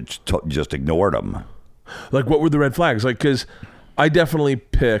just ignored them. Like, what were the red flags? Like, because I definitely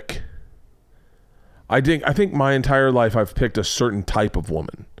pick. I think my entire life I've picked a certain type of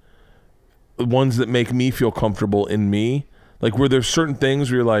woman. The ones that make me feel comfortable in me. Like, where there's certain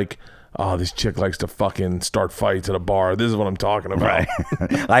things where you're like, oh, this chick likes to fucking start fights at a bar. This is what I'm talking about. Right.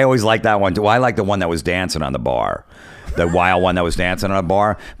 I always like that one too. I like the one that was dancing on the bar. The wild one that was dancing on a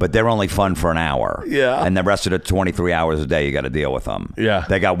bar, but they're only fun for an hour. Yeah. And the rest of the 23 hours a day, you got to deal with them. Yeah.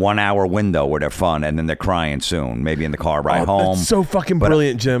 They got 1 hour window where they're fun, and then they're crying soon, maybe in the car ride home. That's so fucking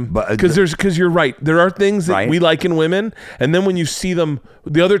brilliant, Jim. Because you're right. There are things that we like in women, and then when you see them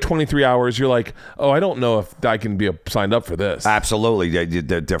the other 23 hours, you're like, oh, I don't know if I can be signed up for this. Absolutely.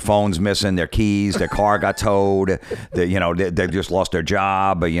 Their phone's missing, their keys, their car got towed. They just lost their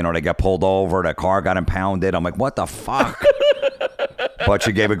job. They got pulled over. Their car got impounded. I'm like, what the fuck? But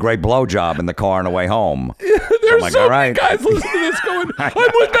she gave a great blowjob in the car on the way home. There's like, so many guys listening to this going, I'm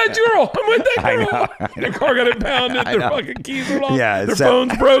with that girl. I'm with that girl. I know. Their car got impounded. Their fucking keys are lost. Yeah, their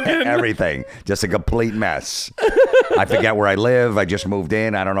phone's broken. Everything. Just a complete mess. I forget where I live. I just moved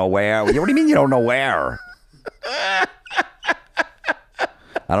in. I don't know where. What do you mean you don't know where? I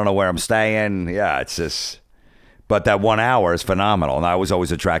don't know where I'm staying. Yeah, it's just... But that 1 hour is phenomenal. And I was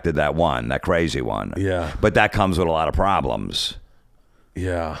always attracted to that crazy one. Yeah. But that comes with a lot of problems.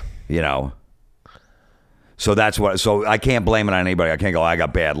 Yeah. So that's what. So I can't blame it on anybody. I can't go, I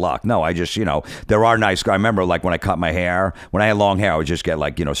got bad luck. No, I just, there are nice. I remember like when I cut my hair. When I had long hair, I would just get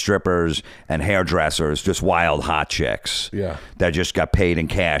like strippers and hairdressers, just wild hot chicks. Yeah. That just got paid in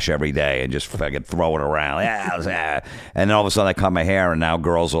cash every day and just fucking throw it around. Yeah. And then all of a sudden I cut my hair, and now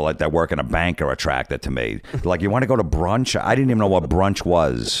girls are like that work in a bank are attracted to me. They're like, you want to go to brunch? I didn't even know what brunch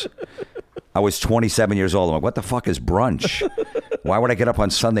was. I was 27 years old. I'm like, what the fuck is brunch? Why would I get up on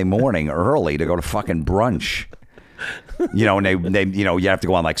Sunday morning early to go to fucking brunch? And they you have to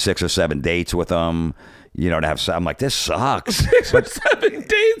go on like 6 or 7 dates with them. To have. I'm like, this sucks. 6 or 7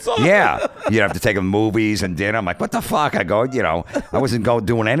 dates. Yeah, you have to take them movies and dinner. I'm like, what the fuck? I go, I wasn't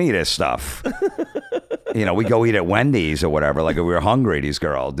doing any of this stuff. We go eat at Wendy's or whatever. Like, we were hungry. These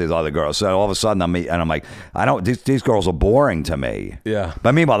other girls. So all of a sudden, I'm like, I don't. These girls are boring to me. Yeah.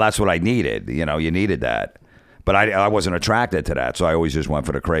 But meanwhile, that's what I needed. You needed that. But I wasn't attracted to that, so I always just went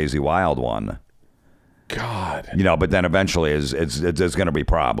for the crazy wild one. God. But then eventually, there's going to be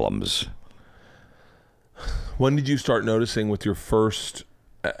problems. When did you start noticing with your first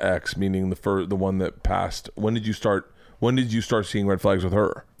ex, meaning the one that passed? When did you start seeing red flags with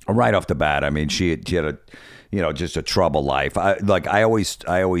her? Right off the bat. I mean, she had a, just a troubled life. I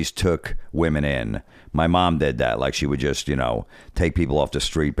always took women in. My mom did that. Like, she would just, take people off the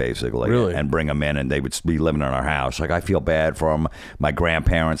street basically, really? And bring them in, and they would be living in our house. Like, I feel bad for them. My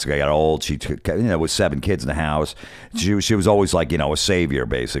grandparents got old. She took, with 7 kids in the house. She was always like, a savior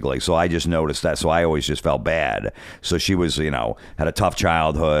basically. So I just noticed that. So I always just felt bad. So she was, had a tough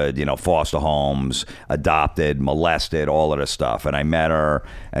childhood, foster homes, adopted, molested, all of this stuff. And I met her,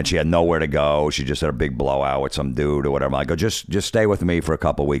 and she had nowhere to go. She just had a big blowout with some dude or whatever. I go, just stay with me for a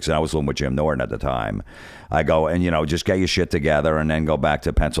couple of weeks. And I was living with Jim Norton at the time. I go, and just get your shit together, and then go back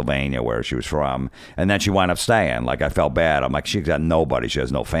to Pennsylvania where she was from. And then she wound up staying. Like, I felt bad. I'm like, she's got nobody. She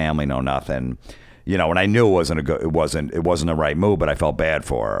has no family, no nothing. And I knew it wasn't the right move, but I felt bad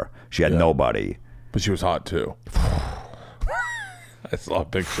for her. She had nobody. But she was hot too. I saw a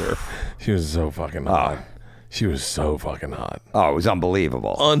picture. She was so fucking hot. She was so fucking hot. Oh, it was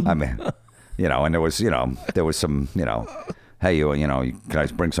unbelievable. I mean, and there was some, hey, can I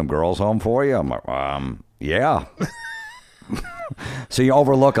bring some girls home for you? I'm like, yeah. So you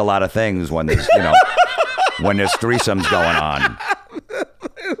overlook a lot of things when there's, when there's threesomes going on.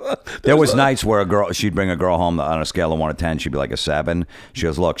 There was nights where she'd bring a girl home on a scale of 1 to 10. She'd be like a 7. She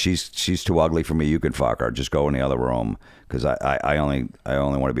goes, look, she's too ugly for me. You can fuck her. Just go in the other room, because I only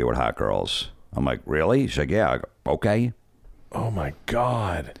want to be with hot girls. I'm like, really? She's like, yeah. I go, okay. Oh my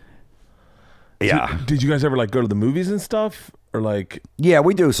God. Yeah. Did you guys ever like go to the movies and stuff, or like? Yeah,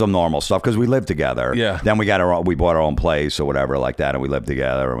 we do some normal stuff because we live together. Yeah. Then we bought our own place or whatever like that, and we lived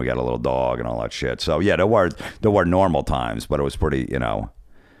together, and we got a little dog and all that shit. So yeah, there were normal times, but it was pretty,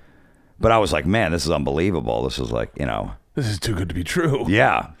 But I was like, man, this is unbelievable. This is like, This is too good to be true.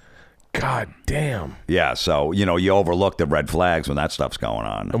 Yeah. God damn. Yeah. So you overlook the red flags when that stuff's going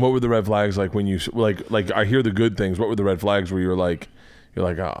on. And what were the red flags like when you like? I hear the good things. What were the red flags where you're like,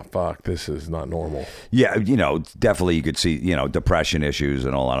 oh fuck, this is not normal? Yeah, definitely you could see, depression issues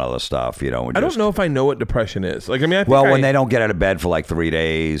and all that other stuff. I don't know if I know what depression is. Like, I mean, when they don't get out of bed for like 3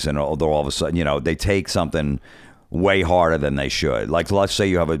 days, and all of a sudden, they take something way harder than they should. Like, let's say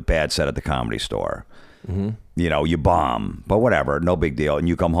you have a bad set at the Comedy Store. Mm-hmm. You bomb, but whatever, no big deal. And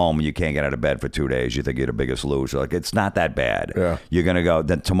you come home and you can't get out of bed for 2 days. You think you're the biggest loser. Like, it's not that bad. Yeah. You're going to go,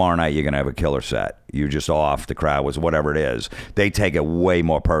 then tomorrow night you're going to have a killer set. You're just off, the crowd was whatever it is. They take it way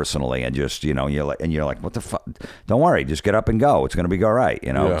more personally, and just, you're like, what the fuck? Don't worry, just get up and go. It's going to be all right.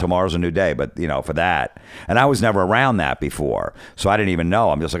 Yeah. Tomorrow's a new day. But, for that. And I was never around that before. So I didn't even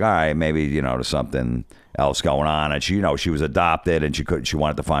know. I'm just like, all right, maybe, there's something else going on. And she, she was adopted, and she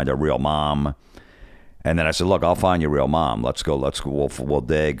wanted to find a real mom. And then I said, look, I'll find your real mom. Let's go. We'll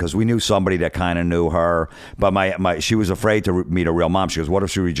dig. Because we knew somebody that kind of knew her. But she was afraid to meet a real mom. She goes, what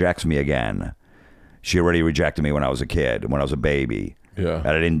if she rejects me again? She already rejected me when I was a kid, when I was a baby. Yeah. And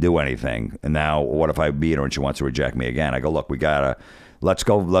I didn't do anything. And now what if I meet her and she wants to reject me again? I go, look, let's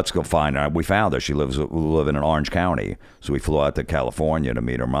go find her. We found her. She lives in Orange County. So we flew out to California to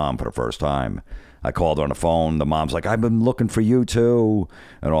meet her mom for the first time. I called her on the phone. The mom's like, I've been looking for you too,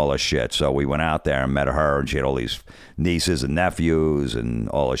 and all this shit. So we went out there and met her, and she had all these nieces and nephews and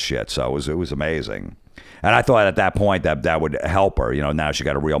all this shit. So it was amazing. And I thought at that point that would help her. Now she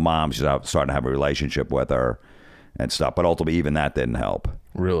got a real mom. She's out starting to have a relationship with her and stuff. But ultimately, even that didn't help.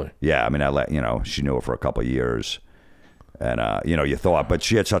 Really? Yeah. I mean, she knew her for a couple of years. And, you thought, but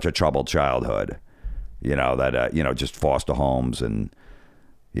she had such a troubled childhood, that, just foster homes and,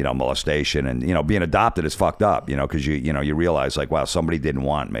 molestation, and, being adopted is fucked up, because you realize like, wow, somebody didn't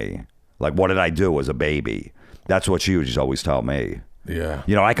want me. Like, what did I do as a baby? That's what she would just always tell me. Yeah.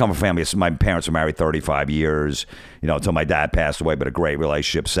 You know, I come from a family. My parents were married 35 years, you know, until my dad passed away, but a great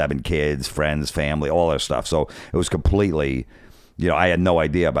relationship, 7 kids, friends, family, all that stuff. So it was completely, you know, I had no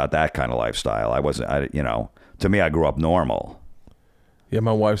idea about that kind of lifestyle. You know, to me, I grew up normal. Yeah,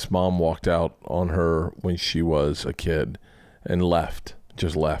 my wife's mom walked out on her when she was a kid and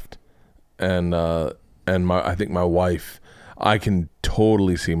just left. And I think my wife, I can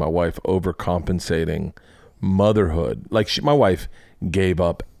totally see my wife overcompensating motherhood. Like my wife gave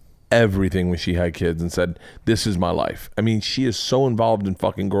up everything when she had kids and said, this is my life. I mean, she is so involved in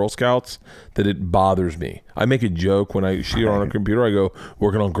fucking Girl Scouts that it bothers me. I make a joke when I see her on a computer, I go,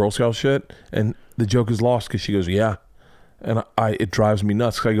 working on Girl Scout shit, and the joke is lost because she goes, yeah. And it drives me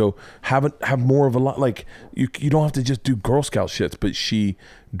nuts. 'Cause I go, have more of a lot. Like you don't have to just do Girl Scout shits, but she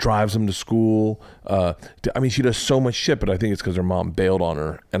drives them to school. I mean, she does so much shit, but I think it's because her mom bailed on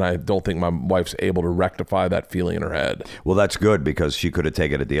her, and I don't think my wife's able to rectify that feeling in her head. Well, that's good because she could have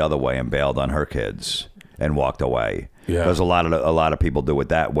taken it the other way and bailed on her kids and walked away. Yeah. Because a lot of people do with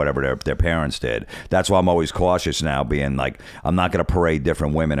that, whatever their parents did. That's why I'm always cautious now, being like, I'm not going to parade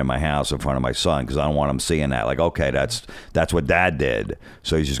different women in my house in front of my son because I don't want him seeing that. Like, okay, that's what dad did.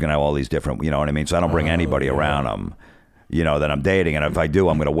 So he's just going to have all these different, you know what I mean? So I don't bring anybody around him, you know, that I'm dating. And if I do,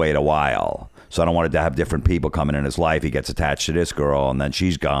 I'm going to wait a while. So I don't want it to have different people coming in his life. He gets attached to this girl, and then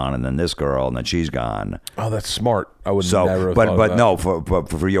she's gone, and then this girl, and then she's gone. Oh, that's smart. I would never have thought of but that. no,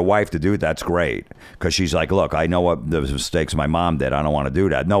 for your wife to do it, that's great. Because she's like, look, I know what the mistakes my mom did. I don't want to do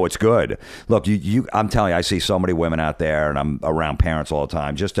that. No, it's good. Look, I'm telling you, I see so many women out there, and I'm around parents all the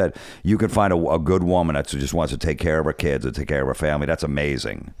time. Just that you can find a good woman that just wants to take care of her kids and take care of her family. That's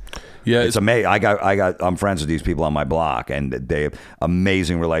amazing. Yeah, it's amazing. I'm friends with these people on my block, and they have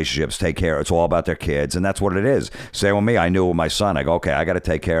amazing relationships. Take care. It's all about their kids, and that's what it is. Same with me. I knew with my son. I go, okay, I got to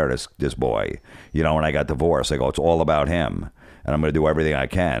take care of this boy. You know, when I got divorced, I go, it's all about him, and I'm going to do everything I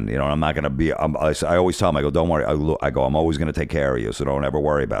can. You know, and I'm not going to be. I always tell him, I go, don't worry. I go, I'm always going to take care of you, so don't ever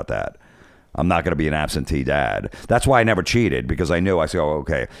worry about that. I'm not going to be an absentee dad. That's why I never cheated, because I knew. I said, oh,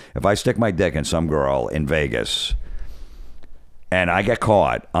 okay, if I stick my dick in some girl in Vegas and I get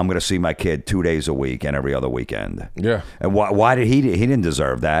caught, I'm going to see my kid 2 days a week and every other weekend. Yeah. And why did he didn't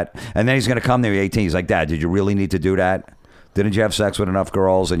deserve that? And then he's going to come there at 18. He's like, Dad, did you really need to do that? Didn't you have sex with enough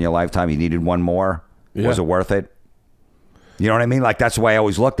girls in your lifetime? You needed one more? Yeah. Was it worth it? You know what I mean? Like, that's the way I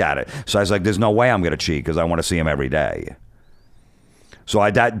always looked at it. So I was like, there's no way I'm going to cheat because I want to see him every day. So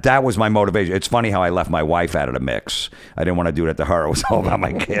that was my motivation. It's funny how I left my wife out of the mix. I didn't want to do that to her. It was all about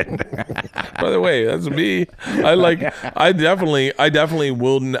my kid. By the way, that's me. I definitely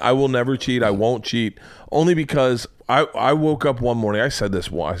will never cheat. I won't cheat, only because I woke up one morning. I said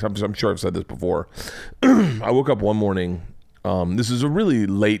this once. I'm sure I've said this before. I woke up one morning. This is a really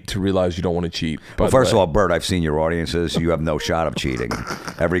late to realize you don't want to cheat. Well, first of all, Bert, I've seen your audiences. You have no shot of cheating.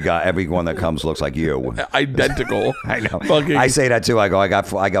 Everyone that comes looks like you. Identical. I know. I say that too. I go, I got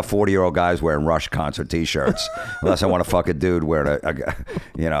 40-year-old guys wearing Rush concert T-shirts. Unless I want to fuck a dude wearing a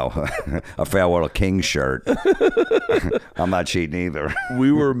Farewell to King shirt. I'm not cheating either.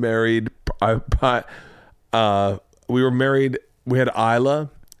 We were married. We had Isla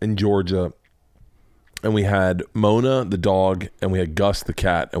in Georgia. And we had Mona, the dog, and we had Gus, the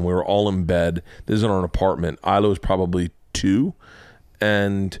cat, and we were all in bed. This is in our apartment. Isla was probably 2,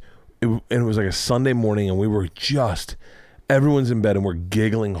 and it was like a Sunday morning, and we were everyone's in bed, and we're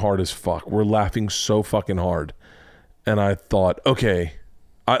giggling hard as fuck. We're laughing so fucking hard. And I thought, okay,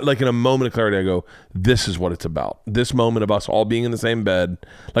 like in a moment of clarity, I go, this is what it's about. This moment of us all being in the same bed.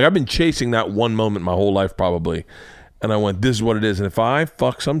 Like, I've been chasing that one moment my whole life probably. And I went, this is what it is. And if I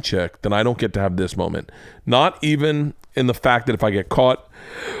fuck some chick, then I don't get to have this moment. Not even in the fact that if I get caught,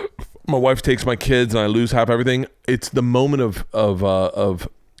 my wife takes my kids and I lose half everything. It's the moment of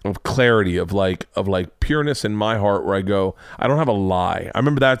clarity, of pureness in my heart, where I go, I don't have a lie. I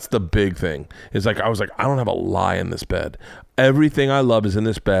remember that's the big thing. It's like, I was like, I don't have a lie in this bed. Everything I love is in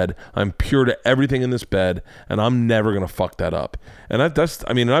this bed. I'm pure to everything in this bed, and I'm never gonna fuck that up. And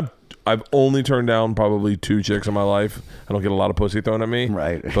I've only turned down probably 2 chicks in my life. I don't get a lot of pussy thrown at me.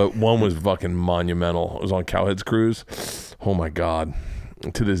 Right. But one was fucking monumental. It was on Cowhead's cruise. Oh my God.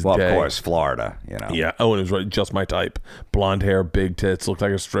 To this day. Well, of course, Florida, you know. Yeah. Oh, and it was right, just my type. Blonde hair, big tits, looked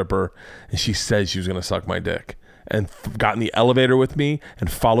like a stripper. And she said she was going to suck my dick. And got in the elevator with me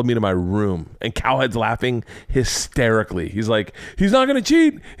and followed me to my room. And Cowhead's laughing hysterically. He's like, he's not going to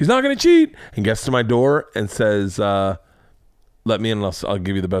cheat. He's not going to cheat. And gets to my door and says, let me in and I'll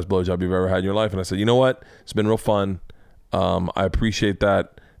give you the best blowjob you've ever had in your life. And I said, you know what? It's been real fun. I appreciate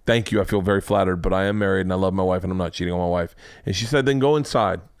that. Thank you. I feel very flattered, but I am married and I love my wife and I'm not cheating on my wife. And she said, then go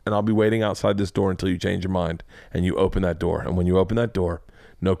inside. and I'll be waiting outside this door until you change your mind and you open that door. And when you open that door,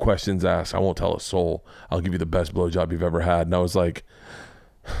 no questions asked. I won't tell a soul. I'll give you the best blowjob you've ever had. And I was like,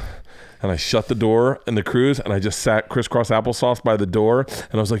 and I shut the door in the cruise, and I just sat crisscross applesauce by the door,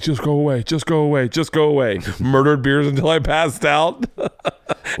 and I was like, just go away, just go away, just go away. Murdered beers until I passed out.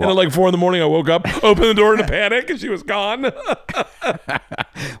 And at like 4 a.m, I woke up, opened the door in a panic, and she was gone.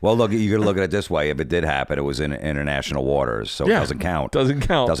 Well, look, you got to look at it this way. If it did happen, it was in international waters, so it doesn't count. Doesn't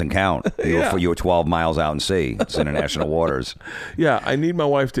count. Doesn't count. You were 12 miles out in sea. It's international waters. Yeah, I need my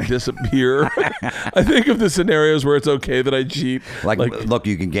wife to disappear. I think of the scenarios where it's okay that I cheat. Like, look,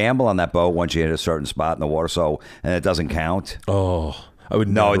 you can gamble on that boat once you hit a certain spot in the water, and it doesn't count. Oh, I would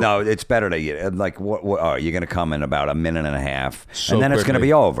No, never. no, it's better to like. What you're going to come in about a minute and a half, So and then it's going to quickly.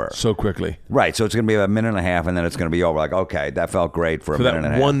 be over. So quickly. Right, so it's going to be a minute and a half, and then it's going to be over. Like, okay, that felt great for a For minute and a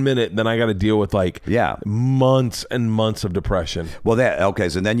that half. 1 minute, then I got to deal with months and months of depression. Well, okay,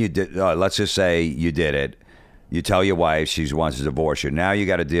 so then you did. Let's just say you did it. You tell your wife she wants to divorce you. Now you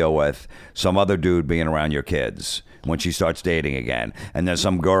got to deal with some other dude being around your kids when she starts dating again. And then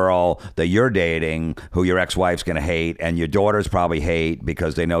some girl that you're dating who your ex-wife's going to hate, and your daughters probably hate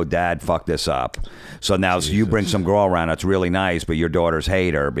because they know dad fucked this up. So now you bring some girl around that's really nice, but your daughters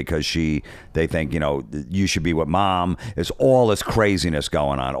hate her because they think, you should be with mom. It's all this craziness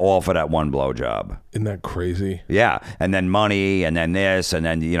going on, all for that one blowjob. Isn't that crazy? Yeah, and then money, and then this, and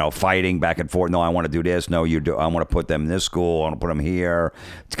then fighting back and forth. No, I want to do this. No, you do. I want to put them in this school. I want to put them here.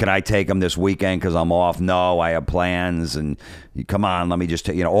 Can I take them this weekend because I'm off? No, I have plans. And come on, let me just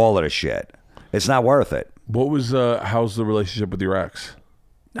take all of the shit. It's not worth it. What was how's the relationship with your ex?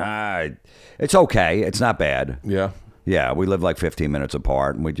 It's okay. It's not bad. Yeah. Yeah, we live like 15 minutes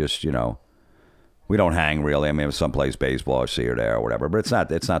apart, and we just we don't hang really. I mean, some plays baseball or see her there or whatever, but it's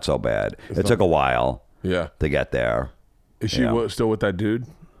not so bad. It took a while. Yeah. To get there. Is she still with that dude?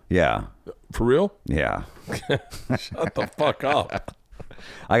 Yeah. For real? Yeah. Shut the fuck up.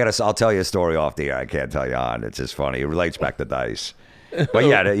 I'll tell you a story off the air. I can't tell you on. It's just funny. It relates back to Dice. But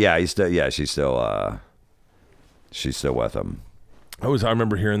she's still with him. I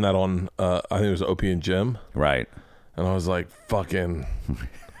remember hearing that on I think it was Opie and Jim. Right. And I was like, fucking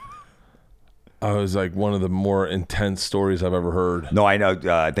I was like, one of the more intense stories I've ever heard. No, I know.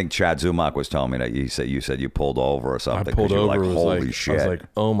 I think Chad Zumach was telling me that you said you pulled over or something. I pulled over. Like, holy shit! I was like,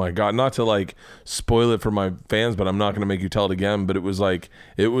 oh my god! Not to like spoil it for my fans, but I'm not going to make you tell it again. But it was like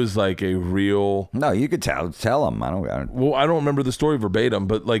a real. No, you could tell them. Well, I don't remember the story verbatim,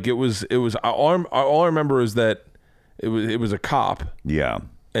 but like it was. All I remember is that it was a cop. Yeah.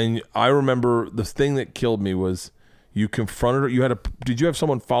 And I remember the thing that killed me was you confronted her. Did you have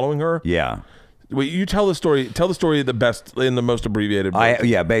someone following her? Yeah. Wait, you tell the story. Tell the story the best in the most abbreviated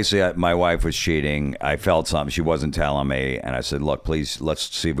version. Basically, my wife was cheating. I felt something. She wasn't telling me, and I said, "Look, please,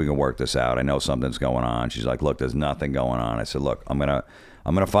 let's see if we can work this out. I know something's going on." She's like, "Look, there's nothing going on." I said, "Look, I'm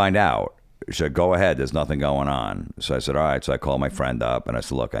gonna find out." She said, "Go ahead. There's nothing going on." So I said, "All right." So I called my friend up, and I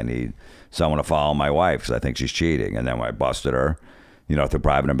said, "Look, I need someone to follow my wife because I think she's cheating." And then I busted her, through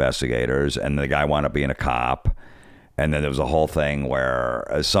private investigators, and the guy wound up being a cop. And then there was a whole thing where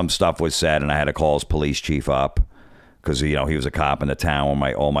some stuff was said, and I had to call his police chief up because he was a cop in the town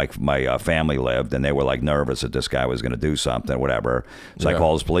where all my family lived, and they were like nervous that this guy was going to do something, whatever. So I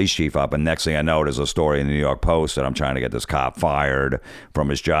called his police chief up, and next thing I know, there's a story in the New York Post that I'm trying to get this cop fired from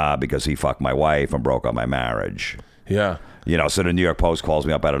his job because he fucked my wife and broke up my marriage. Yeah. So the New York Post calls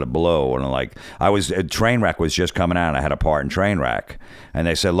me up out of the blue, and Trainwreck was just coming out, and I had a part in Trainwreck, and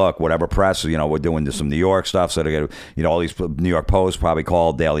they said, "Look, whatever press, we're doing some New York stuff, so they get, all these New York Post probably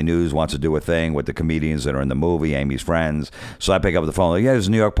called Daily News wants to do a thing with the comedians that are in the movie, Amy's friends." So I pick up the phone, like, "Yeah, there's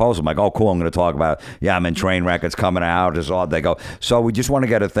New York Post." I'm like, "Oh, cool, I'm going to talk about, I'm in Trainwreck, it's coming out." It's all, they go, "So we just want to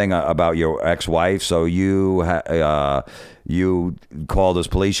get a thing about your ex-wife, so you called this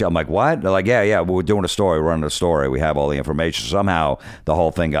police." I'm like, "What?" They're like, yeah, we're doing a story, we're running a story, we have all the information." Somehow the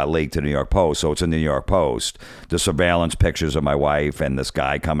whole thing got leaked to the New York Post, so it's in the New York Post. The surveillance pictures of my wife and this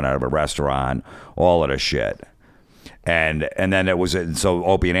guy coming out of a restaurant, all of this shit. And then it was, so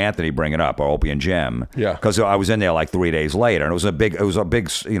Opie and Anthony bring it up, or Opie and Jim. Yeah. Because I was in there like 3 days later, and it was a big, it was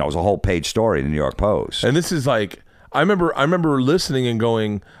a whole page story in the New York Post. And this is like, I remember listening and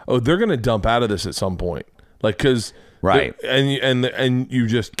going, "Oh, they're going to dump out of this at some point." Like, because right. And you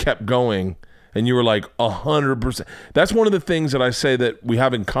just kept going, and you were like 100%. That's one of the things that I say that we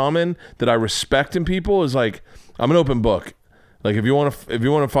have in common that I respect in people is like, I'm an open book. Like, if you want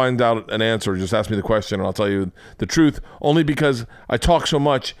to find out an answer, just ask me the question and I'll tell you the truth. Only because I talk so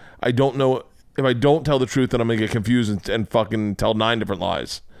much, I don't know if I don't tell the truth, then I'm gonna get confused and fucking tell 9 different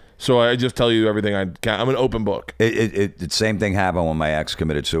lies. So I just tell you everything I can. I'm an open book. The same thing happened when my ex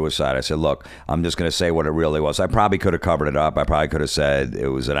committed suicide. I said, look, I'm just going to say what it really was. I probably could have covered it up. I probably could have said it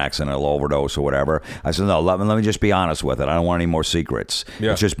was an accidental overdose or whatever. I said, no, let me just be honest with it. I don't want any more secrets.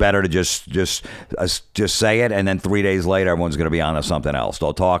 Yeah. It's just better to just say it, and then 3 days later, everyone's going to be on to something else.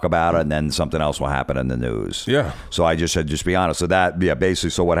 They'll talk about it, and then something else will happen in the news. Yeah. So I just said, just be honest. So that, yeah, basically,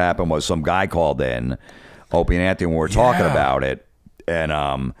 so what happened was some guy called in, Opie and Anthony, and we were talking about it, and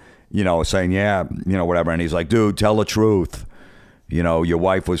saying, yeah, whatever. And he's like, dude, tell the truth. Your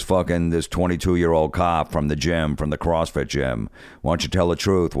wife was fucking this 22-year-old cop from the gym, from the CrossFit gym. Why don't you tell the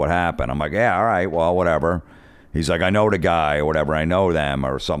truth? What happened? I'm like, yeah, all right, well, whatever. He's like, I know the guy or whatever. I know them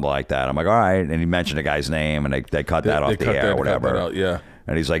or something like that. I'm like, all right. And he mentioned the guy's name, and they cut that off the air or whatever. Out, yeah.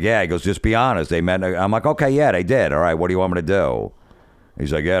 And he's like, yeah. He goes, just be honest. They met. I'm like, okay, yeah, they did. All right, what do you want me to do?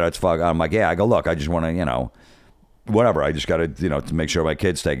 He's like, yeah, that's fuck. I'm like, yeah. I go, look, I just want to, whatever. I just got to, to make sure my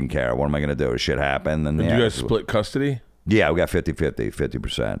kid's taken care of. What am I going to do? Shit happened. And you guys split custody? Yeah, we got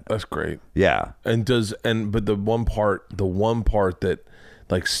 50%. That's great. Yeah. But the one part that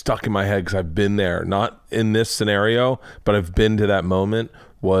like stuck in my head, because I've been there, not in this scenario, but I've been to that moment,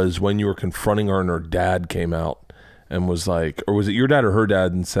 was when you were confronting her and her dad came out and was like, or was it your dad or her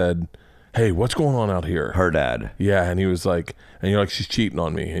dad, and said, hey, what's going on out here? Her dad. Yeah, and he was like, and you're like, she's cheating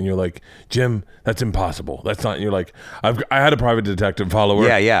on me, and you're like, Jim, that's impossible. That's not. And you're like, I had a private detective follow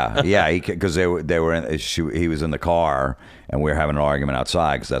her. Yeah. Because they were in. He was in the car, and we were having an argument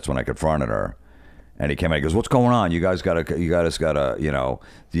outside, because that's when I confronted her. And he came in. He goes, "What's going on? You guys gotta.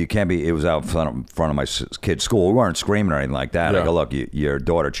 You can't be." It was out front of my kid's school. We weren't screaming or anything like that. Yeah. I go, "Look, your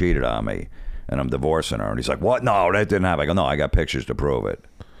daughter cheated on me, and I'm divorcing her." And he's like, "What? No, that didn't happen." I go, "No, I got pictures to prove it."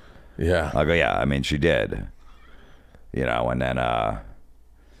 Yeah. I go, "Yeah, I mean, she did." And then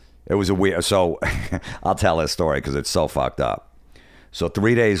it was a weird. So I'll tell this story because it's so fucked up. So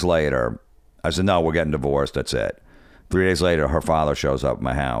 3 days later, I said, "No, we're getting divorced. That's it." 3 days later, her father shows up at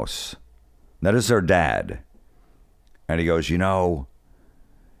my house. Now, this is her dad. And he goes, you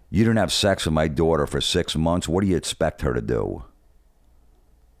didn't have sex with my daughter for 6 months. What do you expect her to do?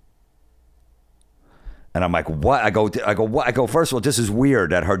 And I'm like, what? I go, what? I go, first of all, this is weird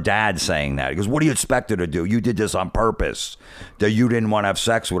that her dad's saying that. He goes, what do you expect her to do? You did this on purpose. That you didn't want to have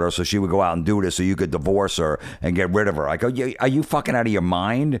sex with her, so she would go out and do this so you could divorce her and get rid of her. I go, are you fucking out of your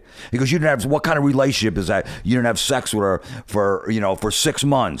mind? He goes, you didn't have, what kind of relationship is that? You didn't have sex with her for 6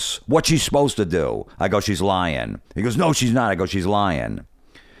 months. What's she supposed to do? I go, she's lying. He goes, no, she's not. I go, she's lying.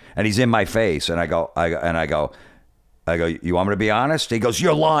 And he's in my face, and I go, you want me to be honest? He goes,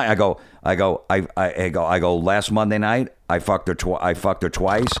 you're lying. I go, last Monday night, I fucked her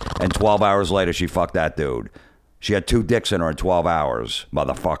twice, and 12 hours later, she fucked that dude. She had 2 dicks in her in 12 hours,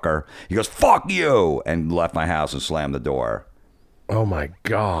 motherfucker. He goes, fuck you, and left my house and slammed the door. Oh my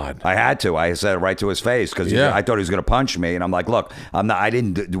God. I had to. I said it right to his face because I thought he was going to punch me. And I'm like, look,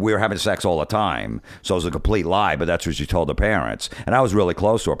 we were having sex all the time. So it was a complete lie, but that's what she told her parents. And I was really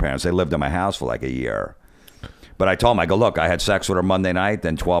close to her parents. They lived in my house for like a year. But I told him, I go, look, I had sex with her Monday night,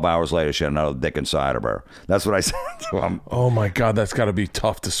 then 12 hours later, she had another dick inside of her. That's what I said to him. Oh, my God, that's got to be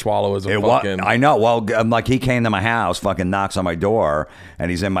tough to swallow as a fucking... I know. Well, I'm like, he came to my house, fucking knocks on my door, and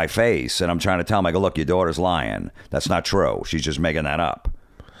he's in my face, and I'm trying to tell him, I go, look, your daughter's lying. That's not true. She's just making that up.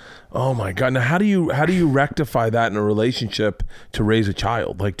 Oh, my God. Now, how do you rectify that in a relationship to raise a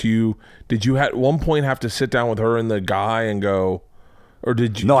child? Like, did you at one point have to sit down with her and the guy and go... Or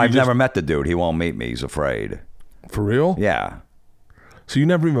did you... No, I've never met the dude. He won't meet me. He's afraid. For real? Yeah. So you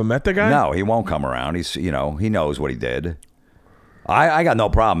never even met the guy? No, he won't come around. He's, he knows what he did. I got no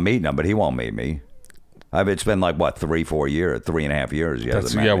problem meeting him, but he won't meet me. It's been like, what, 3-4 years, 3.5 years.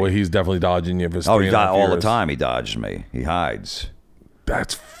 Well, he's definitely dodging you. He all the time. He dodges me. He hides.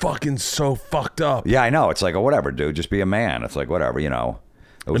 That's fucking so fucked up. Yeah, I know. It's like, oh, whatever, dude. Just be a man. It's like, whatever, It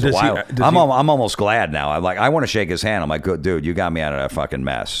was a while. I'm almost glad now. I want to shake his hand. I'm like, good dude, you got me out of that fucking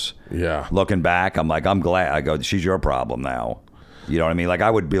mess. Yeah. Looking back, I'm like, I'm glad. I go, she's your problem now. You know what I mean? Like,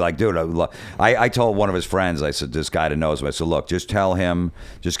 I would be like, dude, I told one of his friends, I said, this guy that knows him, I said, look, just tell him,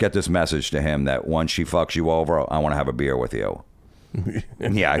 just get this message to him that once she fucks you over, I want to have a beer with you.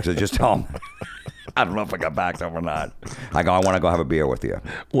 Yeah, I said, just tell him. I don't know if I got back to him or not. I go, I want to go have a beer with you.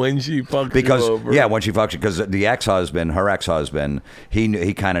 When she fucks you over. Yeah, when she fucks you. Because the her ex-husband,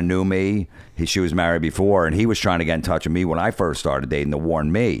 he kind of knew me. She was married before, and he was trying to get in touch with me when I first started dating to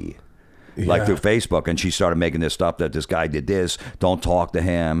warn me. Like through Facebook. And she started making this stuff that this guy did this. Don't talk to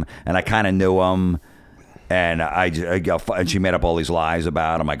him. And I kind of knew him. And and she made up all these lies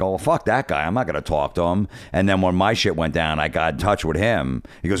about him. I go, well, fuck that guy. I'm not going to talk to him. And then when my shit went down, I got in touch with him.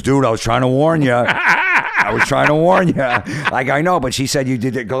 He goes, dude, I was trying to warn you. I I was trying to warn you. Like, I know, but she said you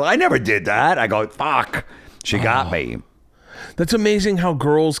did it. Go, I never did that. I go, fuck. She got me. That's amazing how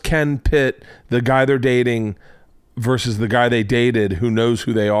girls can pit the guy they're dating versus the guy they dated who knows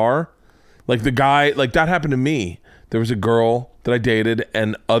who they are. Like the guy, like that happened to me. There was a girl that I dated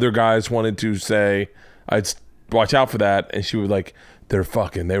and other guys wanted to say, I'd watch out for that. And she was like, they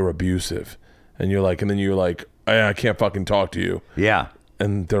were abusive. And you're like, and then you're like, I can't fucking talk to you. Yeah.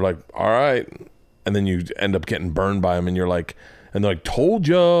 And they're like, all right. And then you end up getting burned by them and you're like, and they're like, told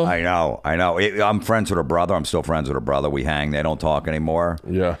you. I know. I'm friends with her brother. I'm still friends with her brother. We hang. They don't talk anymore.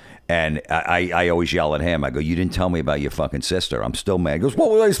 Yeah. And I always yell at him. I go, you didn't tell me about your fucking sister. I'm still mad. He goes,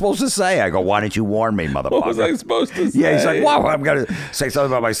 what was I supposed to say? I go, why didn't you warn me, motherfucker? What was I supposed to say? Yeah, he's like, wow, I'm going to say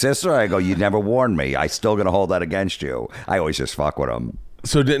something about my sister? I go, you never warned me. I still going to hold that against you. I always just fuck with him.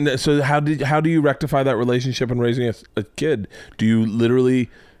 So how do you rectify that relationship when raising a kid? Do you literally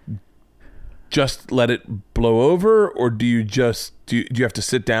just let it blow over, or do you have to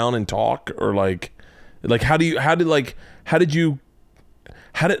sit down and talk, or like how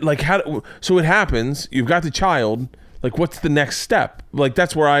so it happens, you've got the child, like what's the next step? Like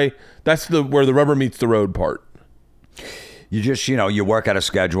that's where the rubber meets the road part. You just, you work out a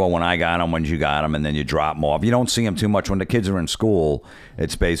schedule when I got them, when you got them, and then you drop them off. You don't see them too much when the kids are in school.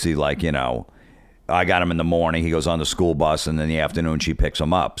 It's basically like, I got him in the morning. He goes on the school bus, and in the afternoon she picks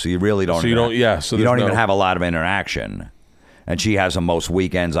him up. So you really don't. So you don't. Yeah. So you don't even have a lot of interaction. And she has them most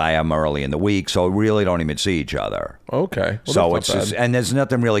weekends. I have them early in the week, so we really don't even see each other. Okay. Well, so it's just, and there's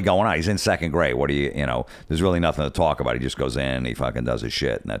nothing really going on. He's in second grade. What do you, there's really nothing to talk about. He just goes in and he fucking does his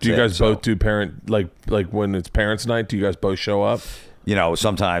shit, and that's it. Do you guys both do parent, like when it's parents' night, do you guys both show up?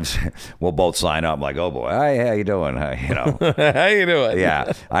 Sometimes we'll both sign up like, oh boy, hey, how you doing? How you doing?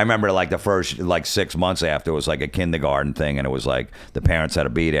 Yeah. I remember like the first 6 months after, it was like a kindergarten thing, and it was like the parents had to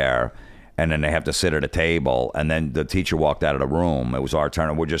be there, and then they have to sit at a table, and then the teacher walked out of the room. It was our turn,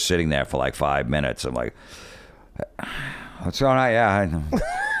 and we're just sitting there for like 5 minutes. I'm like, what's going on? Yeah.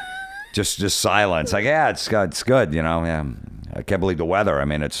 just silence. Like, yeah, it's good, yeah. I can't believe the weather. I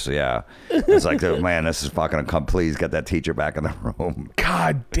mean, it's like, man, this is fucking come. Please get that teacher back in the room.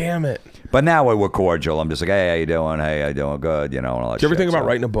 God damn it. But now we're cordial. I'm just like, hey, how you doing? Hey, how you doing? Good, and all that. Do you ever think about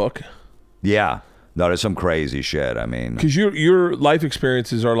writing a book? Yeah. No, there's some crazy shit. I mean, because your life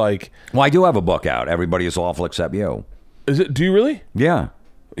experiences are like. Well, I do have a book out. Everybody is awful except you. Is it? Do you really? Yeah.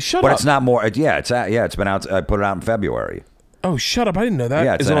 Shut up. But it's not more. It's been out. I put it out in February. Oh, shut up! I didn't know that.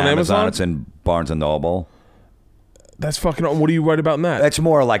 Yeah, it's on Amazon. It's in Barnes and Noble. That's fucking. What do you write about in that? It's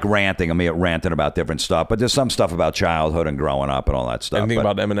more like ranting. I mean, ranting about different stuff. But there's some stuff about childhood and growing up and all that stuff. Anything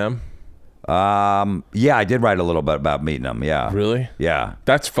about Eminem? Yeah, I did write a little bit about meeting him. Yeah. Really? Yeah.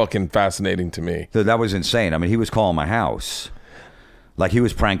 That's fucking fascinating to me. That was insane. I mean, he was calling my house. Like, he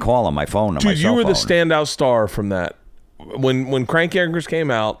was prank calling my phone on my cell phone. Dude, you were the standout star from that. When Crank Yankers came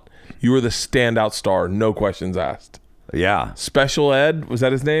out, you were the standout star. No questions asked. Yeah. Special Ed, was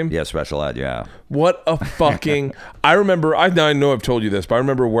that his name? Yeah, Special Ed, yeah. What a fucking... I remember, I know I've told you this, but I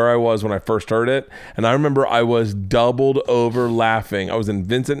remember where I was when I first heard it, and I remember I was doubled over laughing. I was in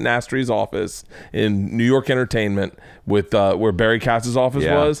Vincent Nastri's office in New York Entertainment with where Barry Katz's office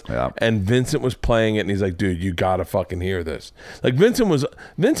was, and Vincent was playing it, and he's like, dude, you gotta fucking hear this. Like,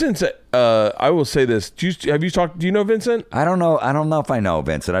 Vincent's, I will say this, do you know Vincent? I don't know if I know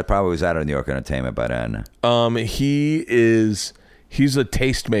Vincent. I probably was out of New York Entertainment by then. He's a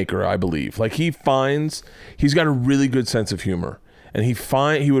tastemaker, I believe. Like, he's got a really good sense of humor, and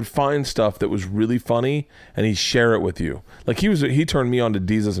he would find stuff that was really funny, and he'd share it with you. Like, he turned me on to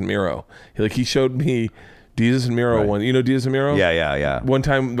Jesus and Miro. He showed me Jesus and Miro. Right. One, you know Jesus and Miro? Yeah. One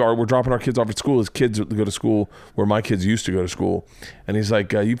time, we're dropping our kids off at school. His kids go to school where my kids used to go to school, and he's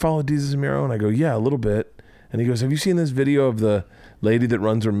like, "You follow Jesus and Miro?" And I go, "Yeah, a little bit." And he goes, "Have you seen this video of the lady that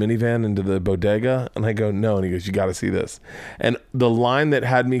runs her minivan into the bodega?" And I go, "No." And he goes, "You got to see this." And the line that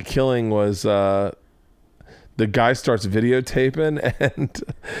had me killing was the guy starts videotaping,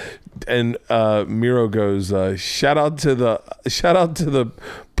 and Miro goes, "Shout out to the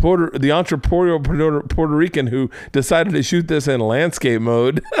entrepreneurial Puerto Rican who decided to shoot this in landscape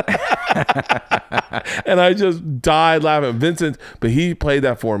mode." And I just died laughing. Vincent, but he played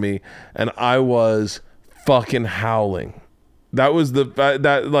that for me, and I was fucking howling. That was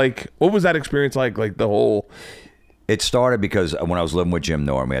what was that experience like? Like, the whole... It started because when I was living with Jim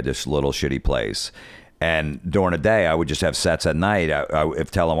Norton, we had this little shitty place. And during the day, I would just have sets at night.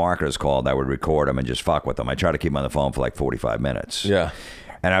 If telemarketers called, I would record them and just fuck with them. I try to keep them on the phone for like 45 minutes. Yeah.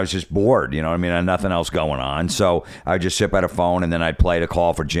 And I was just bored, you know what I mean? I had nothing else going on. So I would just sit by the phone, and then I'd play the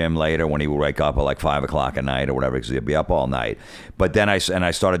call for Jim later when he would wake up at like 5 o'clock at night or whatever, because he'd be up all night. But then I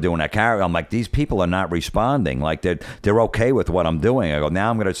started doing that character. I'm like, these people are not responding. Like, they're okay with what I'm doing. I go, now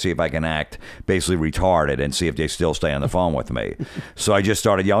I'm going to see if I can act basically retarded and see if they still stay on the phone with me. So I just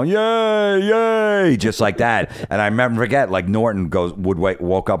started yelling, yay, yay, just like that. And I forget, like Norton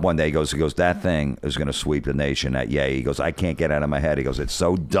woke up one day, he goes, that thing is going to sweep the nation, that yay. He goes, I can't get out of my head. He goes, it's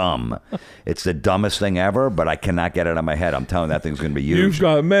so dumb. It's the dumbest thing ever, but I cannot get it out of my head. I'm telling you, that thing's going to be huge. You've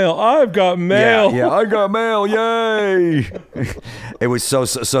got mail. I've got mail. Yeah, I got mail. Yay. It was so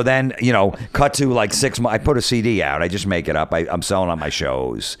then, you know, cut to like 6 months. I put a CD out. I just make it up. I'm selling on my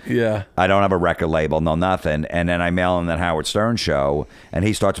shows. Yeah. I don't have a record label, no nothing. And then I mail him that Howard Stern show, and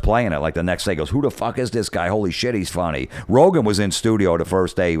he starts playing it. Like the next day, he goes, who the fuck is this guy? Holy shit, he's funny. Rogan was in studio the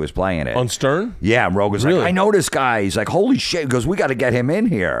first day he was playing it. On Stern? Yeah, and Rogan's Really? like, I know this guy. He's like, holy shit. He goes, we got to get him in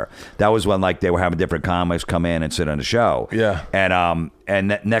here. That was when like they were having different comics come in and sit on the show. Yeah.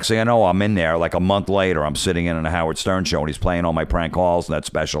 And next thing I know, I'm in there like a month later. I'm sitting in a Howard Stern show, and he's playing all my prank calls and that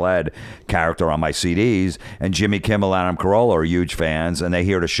special ed character on my CDs. And Jimmy Kimmel and Adam Carolla are huge fans, and they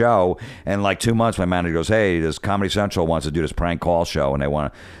hear the show. And in like 2 months, my manager goes, hey, this Comedy Central wants to do this prank call show, and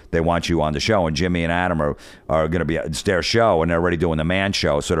they want you on the show. And Jimmy and Adam are going to be, it's their show, and they're already doing the Man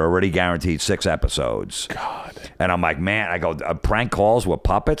Show, so they're already guaranteed 6 episodes. God. And I'm like, man, I go, prank calls with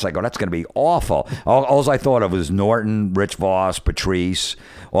puppets? I go, that's going to be awful. All I thought of was Norton, Rich Voss, Patrice,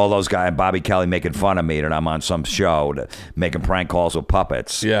 all those guys, and Bobby Kelly making fun of me that I'm on some show making prank calls with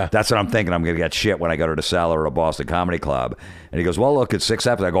puppets. Yeah. That's what I'm thinking. I'm going to get shit when I go to the Cellar or the Boston Comedy Club. And he goes, well, look, it's 6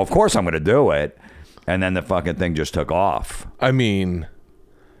 episodes. I go, of course I'm going to do it. And then the fucking thing just took off. I mean,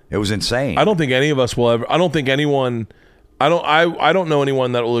 it was insane. I don't think any of us will ever. I don't think anyone. I don't know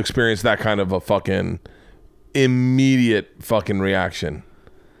anyone that will experience that kind of a fucking immediate fucking reaction.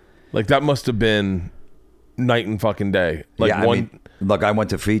 Like that must have been night and fucking day. Like yeah, one. I mean, look, I went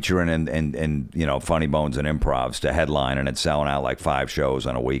to featuring and you know, Funny Bones and Improvs to headline, and it's selling out like 5 shows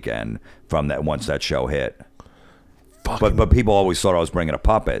on a weekend from that once that show hit. But people always thought I was bringing a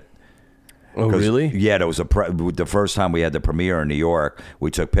puppet. Oh, really? Yeah, there was the first time we had the premiere in New York, we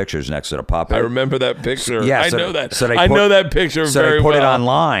took pictures next to the puppet. I remember that picture. Yeah, I know that. I know that picture so very they put well. it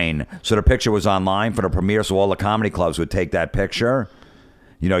online. So the picture was online for the premiere, so all the comedy clubs would take that picture.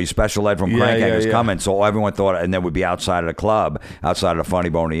 You know, your special ed from Crank was coming, so everyone thought, and then would be outside of the club, outside of the Funny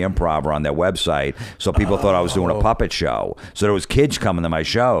Bone, the Improv, or on their website. So people thought I was doing a puppet show. So there was kids coming to my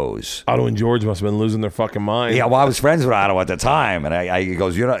shows. Otto and George must have been losing their fucking mind. Yeah, well, I was friends with Otto at the time, and he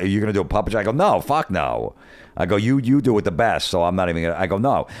goes, "Are you gonna do a puppet show?" I go, "No, fuck no." I go, you do it the best, so I'm not even gonna. I go,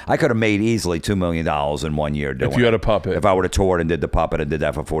 no. I could have made easily $2 million in 1 year doing it. If you had a puppet. If I would have toured and did the puppet and did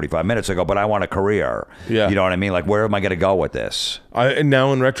that for 45 minutes, I go, but I want a career. Yeah. You know what I mean? Like, where am I gonna go with this? And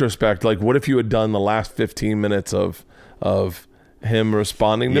now in retrospect, like, what if you had done the last 15 minutes of him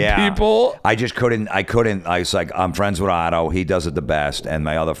responding to people? I just couldn't. I was like, I'm friends with Otto. He does it the best, and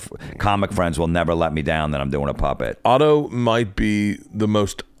my other comic friends will never let me down that I'm doing a puppet. Otto might be the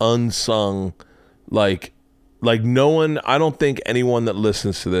most unsung, like no one. I don't think anyone that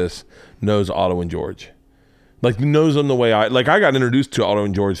listens to this knows Otto and George. Like knows them the way I got introduced to Otto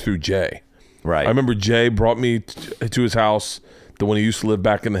and George through Jay. Right. I remember Jay brought me to his house, the one he used to live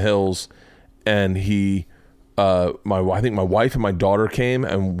back in the hills, and he. I think my wife and my daughter came,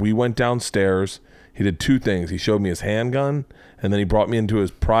 and we went downstairs. He did 2 things. He showed me his handgun, and then he brought me into his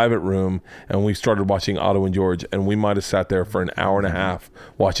private room, and we started watching Otto and George, and we might have sat there for an hour and a half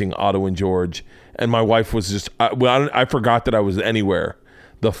watching Otto and George. And my wife was just, I forgot that I was anywhere.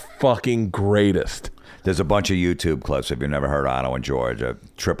 The fucking greatest. There's a bunch of YouTube clips. If you've never heard Otto and George, a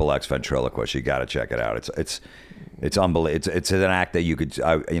XXX ventriloquist, you got to check it out. It's unbelievable. It's an act that you could,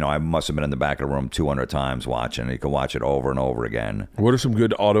 I must have been in the back of the room 200 times watching. You can watch it over and over again. What are some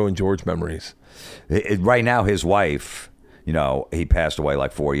good Otto and George memories? Right now, his wife, he passed away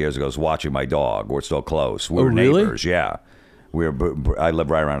like 4 years ago, is watching my dog. We're still close. We were really? neighbors, yeah. I lived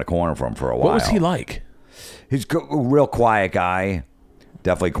right around the corner from him for a while. What was he like? He's a real quiet guy.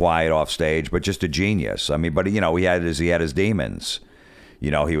 Definitely quiet off stage, but just a genius. I mean, but he had his demons. He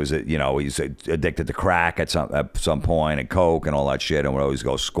was he's addicted to crack at some point and coke and all that shit, and would always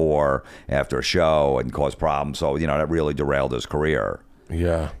go score after a show and cause problems. So that really derailed his career.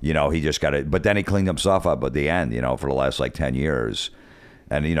 Yeah. He just got it, but then he cleaned himself up at the end. For the last like 10 years,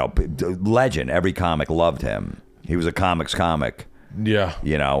 and legend. Every comic loved him. He was a comic. Yeah.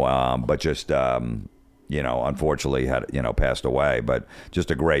 But just unfortunately had passed away. But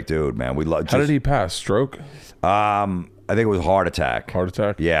just a great dude, man. We love. How did he pass? Stroke? I think it was a heart attack. Heart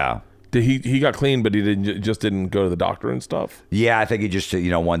attack? Yeah. Did he got clean, but he didn't go to the doctor and stuff? Yeah, I think he just,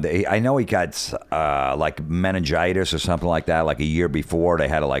 one day, I know he got like meningitis or something like that. Like a year before, they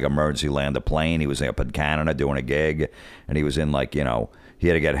had to like emergency land a plane. He was up in Canada doing a gig, and he was in like, he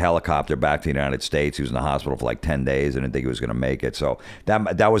had to get a helicopter back to the United States. He was in the hospital for like 10 days and didn't think he was going to make it. So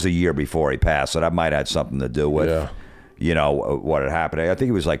that was a year before he passed. So that might have had something to do with, what had happened. I think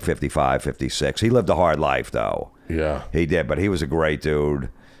he was like 55, 56. He lived a hard life, though. Yeah. He did, but he was a great dude.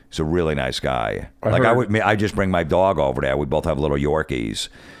 He's a really nice guy. I just bring my dog over there. We both have little Yorkies,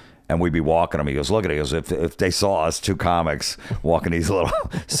 and we'd be walking them. He goes, look at it. He goes, if they saw us, two comics, walking these little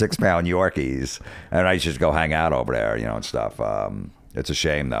 6-pound Yorkies, and I just go hang out over there, and stuff. It's a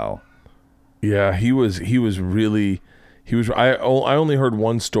shame, though. Yeah, I only heard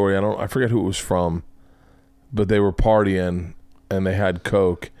one story. I forget who it was from, but they were partying, and they had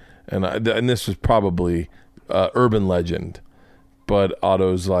Coke, and this was probably urban legend. But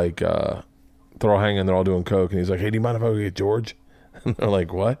Otto's like, they're all hanging, they're all doing Coke, and he's like, hey, do you mind if I go get George? And they're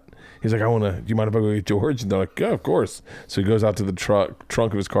like, what? He's like, do you mind if I go get George? And they're like, yeah, of course. So he goes out to the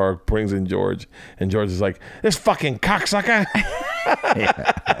trunk of his car, brings in George, and George is like, this fucking cocksucker.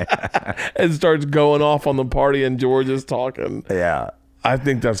 And starts going off on the party, and George is talking. Yeah. I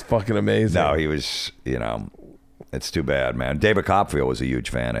think that's fucking amazing. No, he was, it's too bad, man. David Copperfield was a huge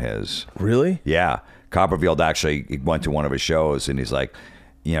fan of his. Really? Yeah. Copperfield actually went to one of his shows, and he's like,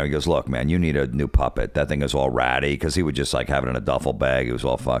 he goes, look, man, you need a new puppet. That thing is all ratty, because he would just like have it in a duffel bag. It was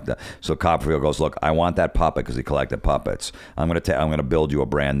all fucked up. So Copperfield goes, look, I want that puppet, because he collected puppets. I'm gonna build you a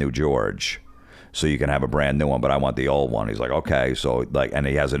brand new George, so you can have a brand new one, but I want the old one. He's like, okay. So and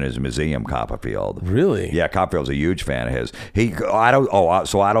he has it in his museum, Copperfield. Really? Yeah, Copperfield's a huge fan of his.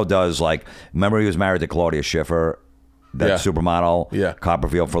 Otto does, like, remember he was married to Claudia Schiffer, that supermodel,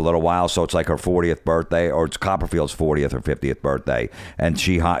 Copperfield, for a little while. So it's like her 40th birthday, or it's Copperfield's 40th or 50th birthday, and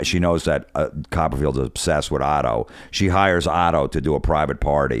she knows that Copperfield's obsessed with Otto. She hires Otto to do a private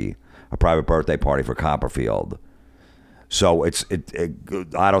birthday party for Copperfield. So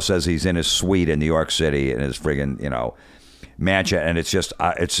Otto says he's in his suite in New York City in his friggin', mansion, and it's just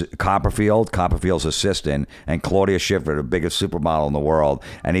it's Copperfield's assistant, and Claudia Schiffer, the biggest supermodel in the world,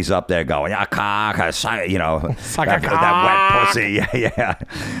 and he's up there going, that wet pussy, yeah.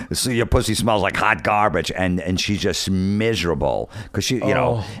 So your pussy smells like hot garbage, and she's just miserable because she,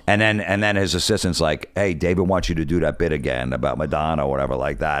 and then his assistant's like, hey, David wants you to do that bit again about Madonna or whatever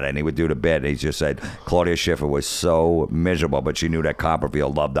like that, and he would do the bit, and he just said Claudia Schiffer was so miserable, but she knew that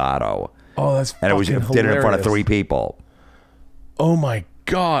Copperfield loved Otto. Oh, that's fucking hilarious. And did it in front of 3 people. Oh my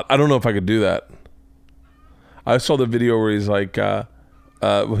God. I don't know if I could do that. I saw the video where he's like,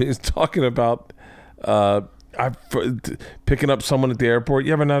 he's talking about picking up someone at the airport.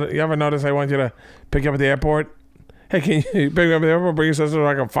 You ever notice I want you to pick you up at the airport? Hey, can you pick me up at the airport, bring your sister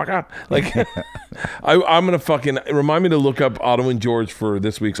like a fucker? Like, I'm going to fucking, remind me to look up Otto and George for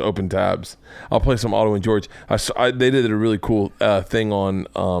this week's Open Tabs. I'll play some Otto and George. They did a really cool thing on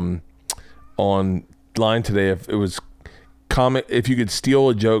line today. If it was comic, if you could steal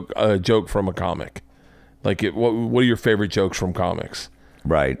a joke from a comic, like what are your favorite jokes from comics?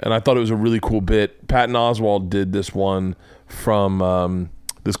 Right. And I thought it was a really cool bit. Patton Oswalt did this one from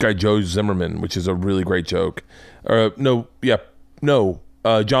this guy Joe Zimmerman, which is a really great joke. John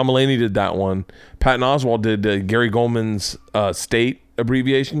Mulaney did that one. Patton Oswalt did Gary Goldman's state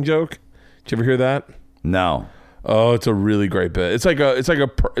abbreviation joke. Did you ever hear that? No. Oh, it's a really great bit. It's like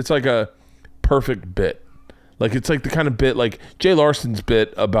a perfect bit. Like, it's like the kind of bit, like Jay Larson's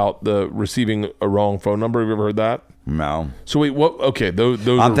bit about the receiving a wrong phone number. Have you ever heard that? No. So wait, what? Okay, those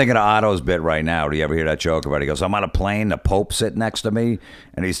I'm thinking of Otto's bit right now. Do you ever hear that joke about it? He goes, I'm on a plane, the Pope sitting next to me,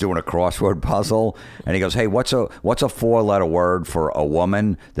 and he's doing a crossword puzzle, and he goes, hey, what's a 4-letter word for a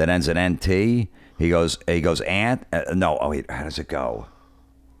woman that ends in NT? He goes, aunt? No, wait, how does it go?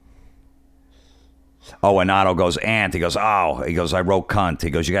 Oh, and Otto goes, aunt. He goes, oh. He goes, I wrote cunt.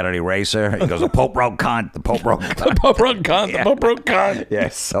 He goes, you got an eraser? He goes, the Pope wrote cunt. The Pope wrote cunt. The Pope wrote cunt. The Pope wrote cunt. Yeah,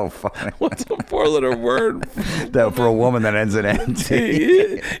 it's so funny. What's a 4-letter word? For a woman that ends in NT.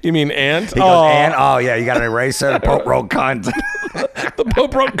 You mean aunt? He goes, aunt? Oh, yeah, you got an eraser? The Pope wrote cunt. The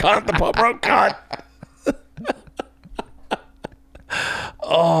Pope wrote cunt. The Pope wrote cunt.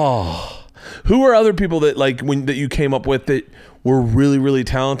 Oh. Who are other people that, like, that you came up with that were really, really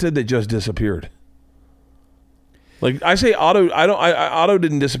talented that just disappeared? Like, I say Otto, Otto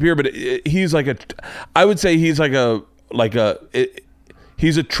didn't disappear, but he's like I would say he's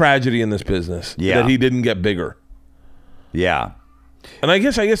he's a tragedy in this business. Yeah. That he didn't get bigger. Yeah. And I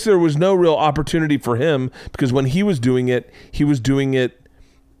guess there was no real opportunity for him, because when he was doing it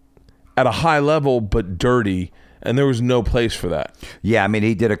at a high level, but dirty. and there was no place for that. Yeah, I mean,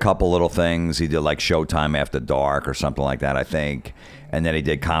 he did a couple little things. He did like Showtime After Dark or something like that, I think. And then he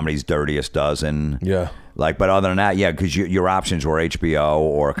did Comedy's Dirtiest Dozen. Yeah. Like, but other than that, yeah, because your options were HBO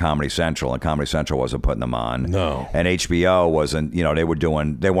or Comedy Central, and Comedy Central wasn't putting them on. No. And HBO wasn't, they weren't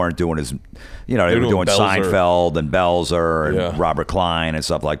doing as, they were doing Belzer. Seinfeld and Belzer and Yeah. Robert Klein and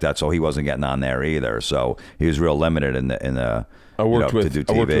stuff like that. So he wasn't getting on there either. So he was real limited in the I worked to do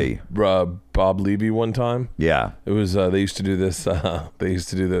TV. Bob Levy one time. Yeah. It was they used to do this.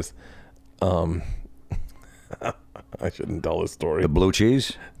 I shouldn't tell this story. The blue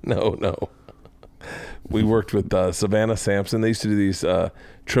cheese? No. We worked with Savannah Sampson. They used to do these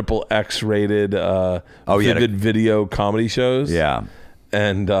triple X rated vivid video comedy shows. Yeah.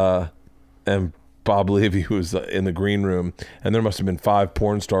 And Bob Levy was in the green room, and there must have been 5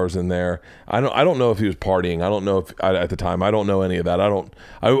 porn stars in there. I don't know if he was partying. I don't know if at the time. I don't know any of that. I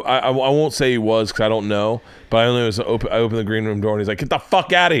won't say he was because I don't know. But I only I opened the green room door, and he's like, "Get the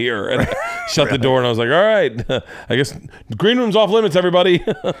fuck out of here!" And I shut the door, and I was like, "All right, I guess the green room's off limits, everybody."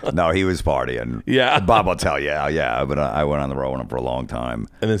 No, he was partying. Yeah. Bob will tell you. Yeah, but I went on the road with him for a long time.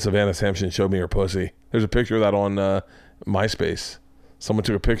 And then Savannah Sampson showed me her pussy. There's a picture of that on MySpace. Someone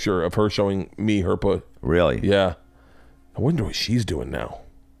took a picture of her showing me her pussy. Really? Yeah. I wonder what she's doing now.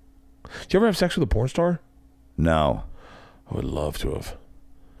 Did you ever have sex with a porn star? No. I would love to have.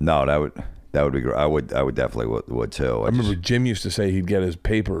 No, that would be great. I would definitely would too. I remember Jim used to say he'd get his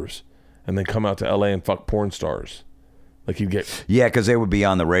papers and then come out to LA and fuck porn stars. Like he'd get. Yeah, because they would be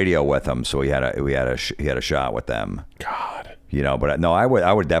on the radio with him, so he had a shot with them. God. But no, I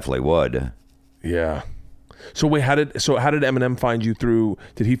would definitely would. Yeah. So wait, how did Eminem find you through?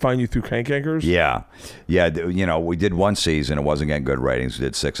 Did he find you through Crank Yankers? Yeah. We did one season. It wasn't getting good ratings. We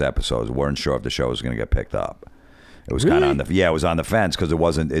did 6 episodes. We weren't sure if the show was going to get picked up. It was kind of it was on the fence because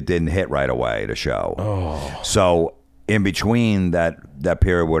it didn't hit right away, the show. Oh. So in between that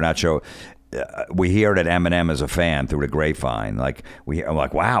period, we're not sure. We hear that Eminem is a fan through the grapevine. I'm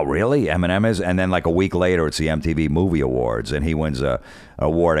like, wow, really? Eminem is? And then like a week later, it's the MTV Movie Awards, and he wins a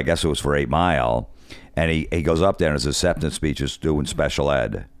award. I guess it was for 8 Mile. And he goes up there and his acceptance speech is doing special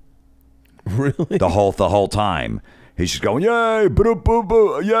ed. Really? The whole time. He's just going, yay,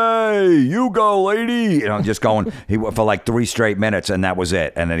 yay, you go, lady. Just going, for like 3 straight minutes, and that was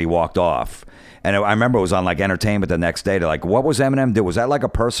it. And then he walked off. And I remember it was on like Entertainment the next day. They're like, what was Eminem do? Was that like a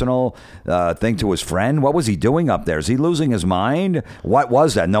personal thing to his friend? What was he doing up there? Is he losing his mind? What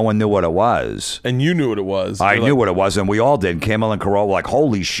was that? No one knew what it was. And you knew what it was. I knew what it was, and we all did. Kimmel and Carole were like,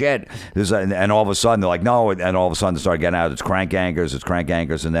 holy shit. And all of a sudden, they're like, no. And all of a sudden, they started getting out, it's Crank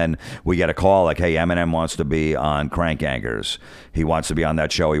Yankers. And then we get a call like, hey, Eminem wants to be on Crank Yankers. He wants to be on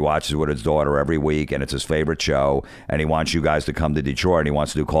that show. He watches with his daughter every week, and it's his favorite show. And he wants you guys to come to Detroit, and he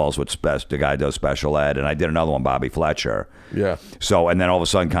wants to do calls with the guy does special ed. And I did another one, Bobby Fletcher. Yeah. So, and then all of a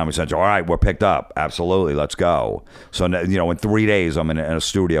sudden, Comedy Central, all right, we're picked up. Absolutely, let's go. So, in 3 days, I'm in a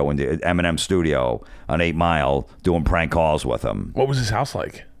studio, in the Eminem studio on 8 Mile, doing prank calls with him. What was his house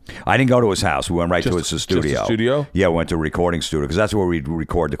like? I didn't go to his house. We went right to his studio. Just a studio? Yeah, we went to a recording studio, because that's where we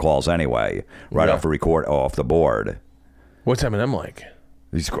record the calls anyway, right off the board. What's Eminem like?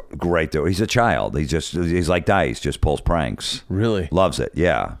 He's great, dude. He's a child. He's like Dice, just pulls pranks. Really? Loves it,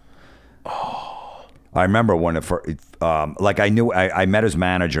 yeah. I remember when I met his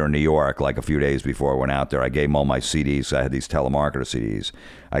manager in New York like a few days before I went out there. I gave him all my CDs. I had these telemarketer CDs.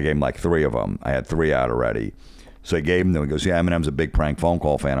 I gave him like 3 of them. I had 3 out already. So I gave him them. He goes, yeah, Eminem's a big prank phone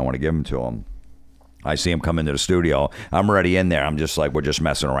call fan. I want to give them to him. I see him come into the studio. I'm already in there. I'm just like, we're just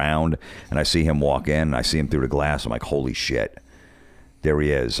messing around. And I see him walk in, and I see him through the glass. I'm like, holy shit. There he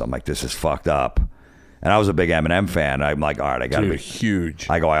is. I'm like, this is fucked up. And I was a big Eminem fan. I'm like, all right, I got to be huge.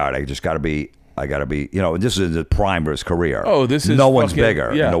 I go, all right, I got to be, this is the prime of his career. Oh, this is no one's fucking,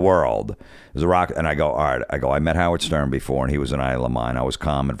 bigger yeah. in the world. There's a rock, and I go, all right. I met Howard Stern before, and he was an idol of mine. I was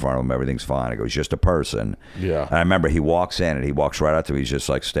calm in front of him. Everything's fine. I go, he's just a person. Yeah. And I remember he walks in, and he walks right up to me. He's just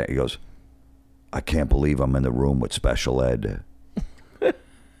like, he goes, I can't believe I'm in the room with special ed.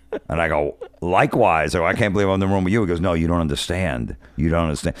 And I go, likewise. I go, I can't believe I'm in the room with you. He goes, no, you don't understand. You don't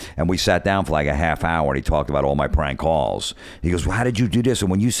understand. And we sat down for like a half hour, and he talked about all my prank calls. He goes, well, how did you do this?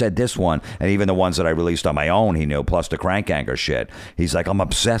 And when you said this one, and even the ones that I released on my own, he knew, plus the Crank Anchor shit. He's like, I'm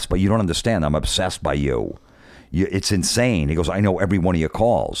obsessed, but you don't understand. I'm obsessed by you. It's insane. He goes, I know every one of your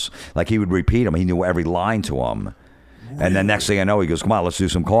calls. Like, he would repeat them. He knew every line to them. Really? And then next thing I know, he goes, come on, let's do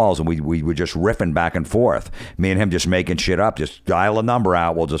some calls. And we were just riffing back and forth. Me and him just making shit up. Just dial a number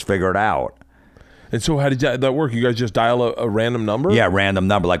out. We'll just figure it out. And so how did that work? You guys just dial a random number? Yeah, random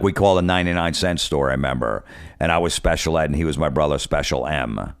number. Like we called a 99-cent store, I remember. And I was Special Ed, and he was my brother, Special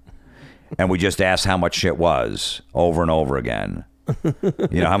M. and we just asked how much shit was over and over again.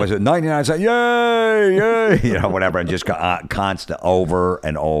 You know, how much? 99 cents. Yay, yay. You know, whatever, and just constant over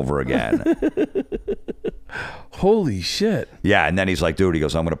and over again. Holy shit. Yeah, and then he's like, dude, he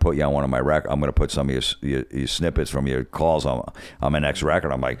goes, I'm going to put you on one of my records. I'm going to put some of your snippets from your calls on my next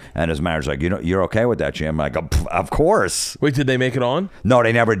record. I'm like, and his manager's like, you're okay with that, Jim? I'm like, of course. Wait, did they make it on? No,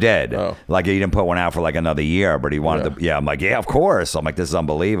 they never did. Oh. Like, he didn't put one out for like another year, but he wanted to. Yeah, I'm like, yeah, of course. I'm like, this is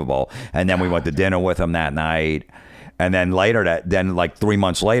unbelievable. And then we went to dinner with him that night. And then like 3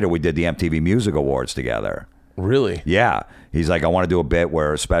 months later, we did the MTV Music Awards together. Really? Yeah. He's like, I want to do a bit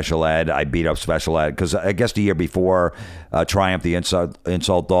where Special Ed, I beat up Special Ed. Because I guess the year before, Triumph the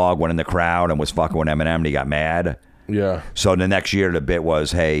Insult Dog went in the crowd and was fucking with Eminem and he got mad. Yeah. So the next year, the bit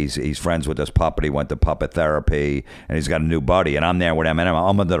was, hey, he's friends with this puppet. He went to puppet therapy and he's got a new buddy. And I'm there with Eminem.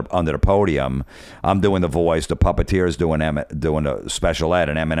 I'm under the podium. I'm doing the voice. The puppeteer's doing the Special Ed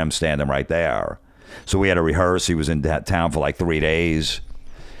and Eminem standing right there. So we had to rehearse. He was in that town for like 3 days.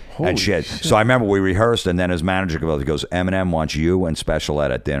 Holy and shit. So I remember we rehearsed, and then his manager goes, Eminem wants you and Special Ed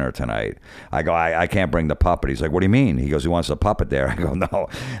at dinner tonight. I go, I can't bring the puppet. He's like, what do you mean? He goes, he wants the puppet there. I go, no.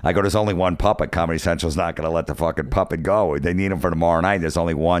 I go, there's only one puppet. Comedy Central's not going to let the fucking puppet go. They need him for tomorrow night. There's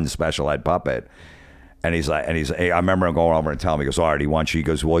only one Special Ed puppet. And he's like, I remember him going over and telling me, he goes, all right, he wants you. He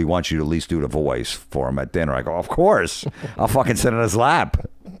goes, well, he wants you to at least do the voice for him at dinner. I go, of course. I'll fucking sit in his lap.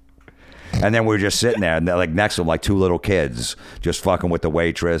 And then we were just sitting there, and like next to him, like two little kids, just fucking with the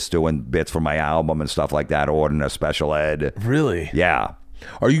waitress, doing bits for my album and stuff like that, ordering a Special Ed. Really? Yeah.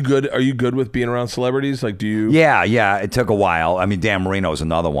 Are you good? Are you good with being around celebrities? Like, do you? Yeah. It took a while. I mean, Dan Marino's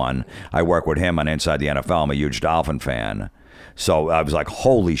another one. I work with him on Inside the NFL. I'm a huge Dolphin fan, so I was like,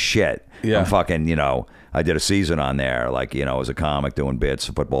 holy shit. Yeah. I'm fucking, I did a season on there, like, as a comic doing bits,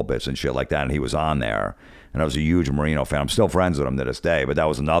 football bits and shit like that, and he was on there. And I was a huge Marino fan. I'm still friends with him to this day, but that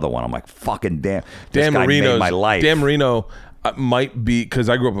was another one. I'm like, fucking damn. Dan Marino, my life. Dan Marino might be, because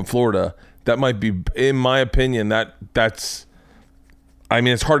I grew up in Florida, that might be, in my opinion, that's, I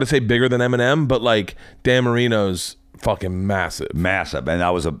mean, it's hard to say bigger than Eminem, but like Dan Marino's fucking massive. Massive. And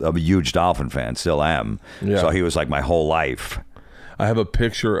I was a huge Dolphin fan, still am. Yeah. So he was like my whole life. I have a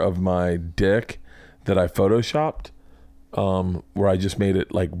picture of my dick that I photoshopped, where I just made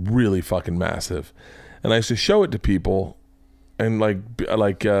it like really fucking massive. And I used to show it to people, and like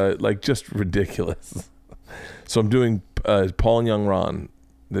just ridiculous. So I'm doing Paul and Young Ron.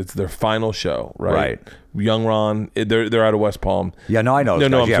 It's their final show, right? Right. Young Ron, they're out of West Palm. Yeah, no, I know.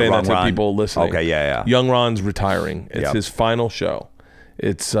 No, I'm yeah, saying Ron, that to Ron. people listening. Okay, yeah. Young Ron's retiring. It's Yep. his final show.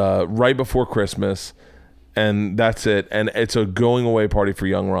 It's right before Christmas, and that's it. And it's a going away party for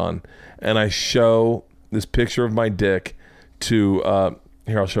Young Ron. And I show this picture of my dick to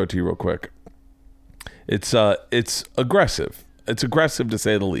here. I'll show it to you real quick. It's aggressive. It's aggressive to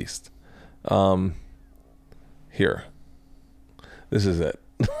say the least. Here. This is it.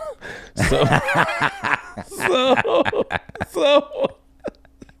 so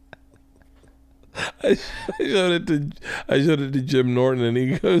I showed it to Jim Norton, and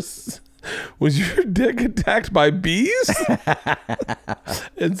he goes, was your dick attacked by bees?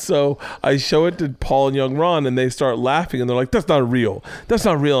 And so I show it to Paul and Young Ron, and they start laughing, and they're like, that's not real.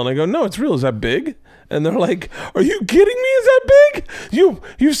 And I go, no, it's real. Is that big? And they're like, are you kidding me? Is that big?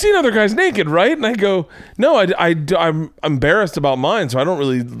 You've seen other guys naked, right? And I go, no, I'm embarrassed about mine, so I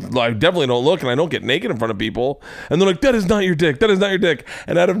definitely don't look, and I don't get naked in front of people. And they're like, that is not your dick. That is not your dick.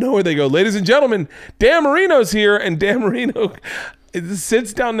 And out of nowhere, they go, ladies and gentlemen, Dan Marino's here. And Dan Marino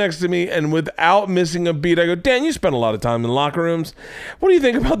sits down next to me, and without missing a beat, I go, Dan, you spend a lot of time in locker rooms. What do you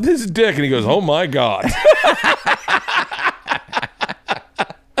think about this dick? And he goes, oh my God.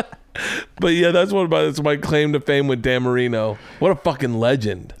 But yeah, that's my claim to fame with Dan Marino. What a fucking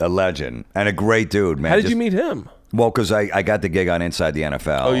legend. A legend. And a great dude, man. How did you meet him? Well, because I got the gig on Inside the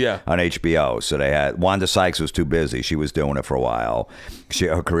NFL. Oh, yeah. On HBO. So they had, Wanda Sykes was too busy. She was doing it for a while.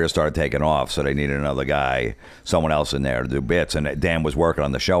 Her career started taking off, so they needed another guy, someone else in there to do bits. And Dan was working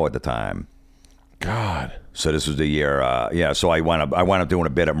on the show at the time. God. So this was the year, so I wound up doing a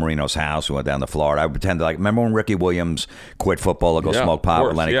bit at Marino's house. We went down to Florida. I pretended remember when Ricky Williams quit football to go smoke pot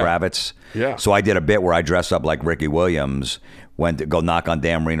with Lenny Kravitz? Yeah. So I did a bit where I dressed up like Ricky Williams, went to go knock on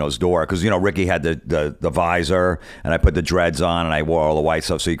Dan Marino's door. Because, Ricky had the visor, and I put the dreads on, and I wore all the white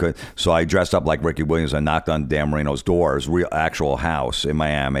stuff so I dressed up like Ricky Williams and knocked on Dan Marino's door, his actual house in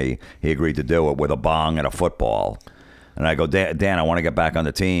Miami. He agreed to do it with a bong and a football. And I go, Dan, I want to get back on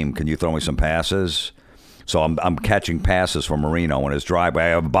the team. Can you throw me some passes? So I'm catching passes from Marino in his driveway. I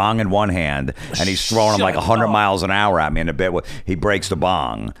have a bong in one hand, and he's throwing them like 100 miles an hour at me. In a bit, he breaks the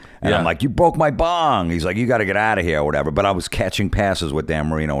bong, and I'm like, "You broke my bong." He's like, "You got to get out of here," or whatever. But I was catching passes with Dan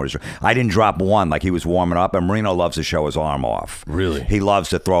Marino. I didn't drop one. Like, he was warming up, and Marino loves to show his arm off. Really? He loves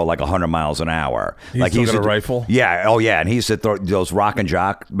to throw like 100 miles an hour. He's like still got a rifle? Yeah. Oh yeah. And he used to throw those Rock and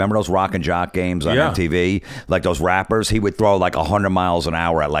Jock. Remember those Rock and Jock games on MTV? Like those rappers. He would throw like 100 miles an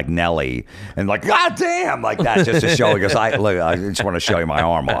hour at like Nelly, and like, God damn, like that, just to show. He goes, I just want to show you my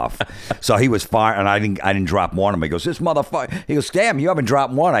arm off. So he was fine, and I didn't drop one of them. He goes, this motherfucker. He goes, damn, you haven't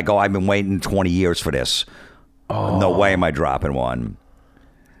dropped one. I go, I've been waiting 20 years for this. Oh. No way am I dropping one.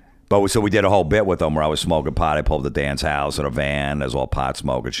 But so we did a whole bit with him where I was smoking pot. I pulled the Dan's house in a van. There's all pot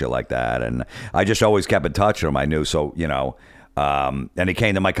smoke and shit like that. And I just always kept in touch with him. I knew, so, you know. And he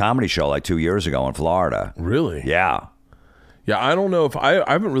came to my comedy show like 2 years ago in Florida. Really? Yeah. Yeah, I don't know if I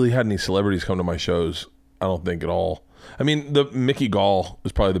haven't really had any celebrities come to my shows. I don't think at all. I mean, the Mickey Gall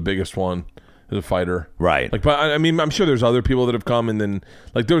is probably the biggest one as a fighter. Right. Like, but I mean, I'm sure there's other people that have come, and then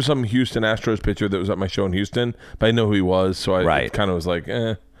like there was some Houston Astros pitcher that was at my show in Houston, but I know who he was, so I kind of was like,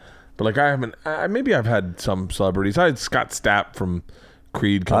 eh. But like I haven't. Maybe I've had some celebrities. I had Scott Stapp from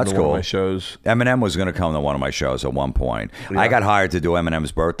Creed come to one of my shows. Eminem was going to come to one of my shows at one point. Yeah. I got hired to do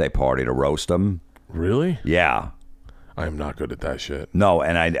Eminem's birthday party to roast him. Really? Yeah. I am not good at that shit. No,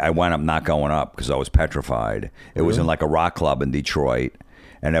 and I wound up not going up because I was petrified. It was in like a rock club in Detroit,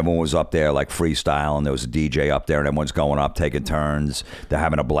 and everyone was up there like freestyling. There was a DJ up there, and everyone's going up, taking turns. They're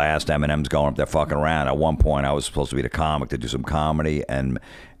having a blast. Eminem's going up there fucking around. At one point, I was supposed to be the comic to do some comedy and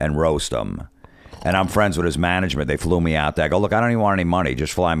roast him. And I'm friends with his management. They flew me out there. I go, look, I don't even want any money.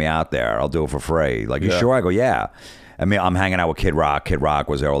 Just fly me out there. I'll do it for free. Like, you sure? I go, yeah. I mean, I'm hanging out with Kid Rock. Kid Rock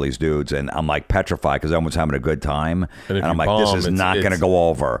was there, all these dudes, and I'm like petrified because everyone's having a good time. And I'm like, this is not going to go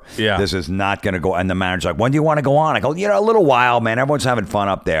over. Yeah. This is not going to go. And the manager's like, when do you want to go on? I go, a little while, man. Everyone's having fun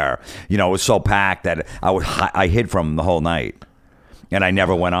up there. You know, it was so packed that I hid from him the whole night, and I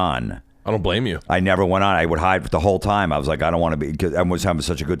never went on. I don't blame you. I never went on. I would hide the whole time. I was like, I don't want to be, because everyone's having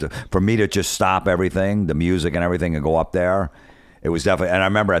such a good time. For me to just stop everything, the music and everything, and go up there, it was definitely, and I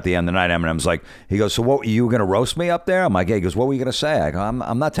remember at the end of the night, Eminem's like, he goes, so what, you going to roast me up there? I'm like, yeah. He goes, what were you going to say? I go,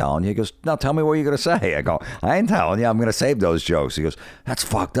 I'm not telling you. He goes, no, tell me what you're going to say. I go, I ain't telling you. I'm going to save those jokes. He goes, that's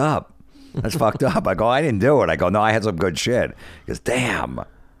fucked up. That's fucked up. I go, I didn't do it. I go, no, I had some good shit. He goes, damn.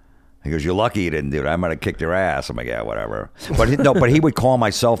 He goes, you're lucky you didn't do it. I might have kicked your ass. I'm like, yeah, whatever. But he would call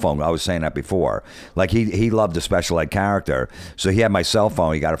my cell phone. I was saying that before. Like, he loved the special ed character. So he had my cell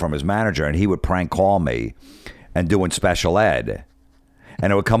phone. He got it from his manager, and he would prank call me and doing special ed.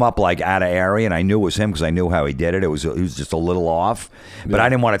 And it would come up like out of area, and I knew it was him because I knew how he did it. He was just a little off, but I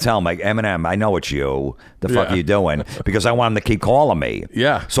didn't want to tell him, like, Eminem, I know it's you. The fuck are you doing? Because I want him to keep calling me.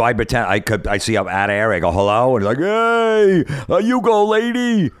 Yeah. So I pretend I see him out of area. I go, hello, and he's like, hey, you go,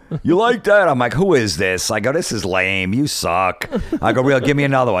 lady. You like that? I'm like, who is this? I go, this is lame. You suck. I go, real, give me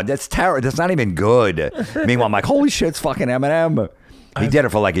another one. That's terrible. That's not even good. Meanwhile, I'm like, holy shit, it's fucking Eminem. He did it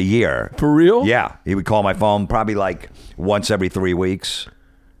for like a year. For real? Yeah. He would call my phone probably like once every 3 weeks.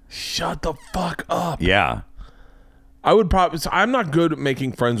 Shut the fuck up. Yeah. I'm not good at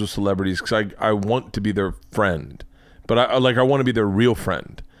making friends with celebrities because I want to be their friend. But I want to be their real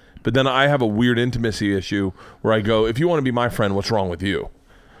friend. But then I have a weird intimacy issue where I go, if you want to be my friend, what's wrong with you?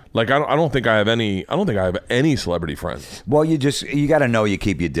 Like, I don't think I have any celebrity friends. Well, you got to know you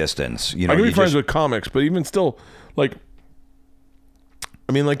keep your distance. You know, I can be friends with comics, but even still, like,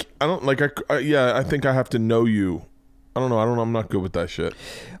 I mean, like, I don't, like, I think I have to know you. I don't know. I'm not good with that shit.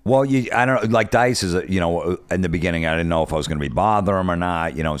 Well, I don't know. Like, Dice is, in the beginning, I didn't know if I was going to be bothering him or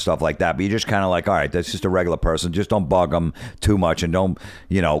not, and stuff like that. But you just kind of like, all right, that's just a regular person. Just don't bug him too much, and don't,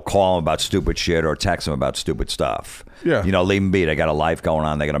 call him about stupid shit or text him about stupid stuff. Yeah. Leave them be. They got a life going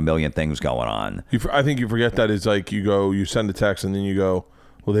on. They got a million things going on. I think you forget that it's like you send a text and then you go,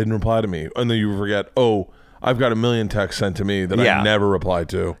 well, they didn't reply to me. And then you forget, oh, I've got a million texts sent to me that I never replied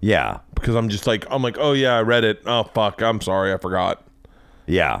to. Yeah. Because I'm like, oh yeah, I read it. Oh fuck, I'm sorry, I forgot.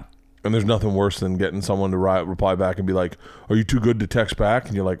 Yeah. And there's nothing worse than getting someone to reply back and be like, are you too good to text back?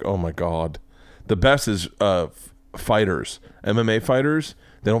 And you're like, oh my God. The best is fighters, MMA fighters.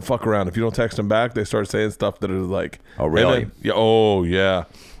 They don't fuck around. If you don't text them back, they start saying stuff that is like, oh really? Yeah. Oh yeah.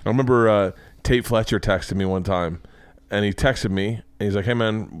 I remember Tate Fletcher texted me one time, and he texted me, and he's like, hey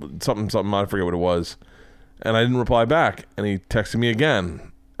man, something, I forget what it was. And I didn't reply back, and he texted me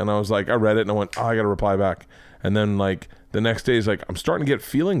again. And I was like, I read it, and I went, oh, I got to reply back. And then, like, the next day he's like, I'm starting to get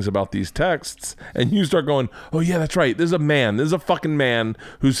feelings about these texts. And you start going, oh yeah, that's right. This is a man. This is a fucking man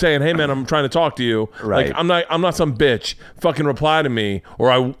who's saying, hey man, I'm trying to talk to you. Right. Like, I'm not some bitch. Fucking reply to me,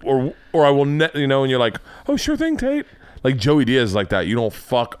 or I will, you know, and you're like, oh, sure thing, Tate. Like Joey Diaz is like that. You don't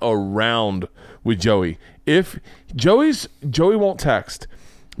fuck around with Joey. If Joey won't text,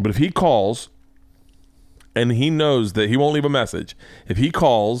 but if he calls and he knows that he won't leave a message, if he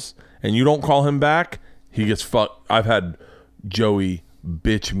calls and you don't call him back, he gets fucked. I've had Joey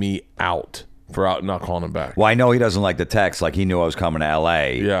bitch me out for not calling him back. Well, I know he doesn't like the text. Like, he knew I was coming to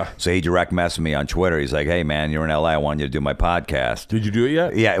L.A. Yeah. So he direct messaged me on Twitter. He's like, hey, man, you're in L.A. I want you to do my podcast. Did you do it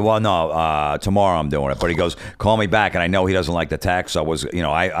yet? Yeah, well, no, tomorrow I'm doing it. But he goes, call me back. And I know he doesn't like the text. So I was, you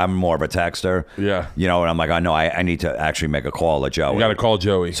know, I'm more of a texter. Yeah. You know, and I'm like, I know I need to actually make a call to Joey. You got to call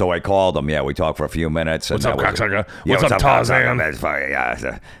Joey. So I called him. Yeah, we talked for a few minutes. What's up, cocksucker? Yeah, What's up, Tarzan?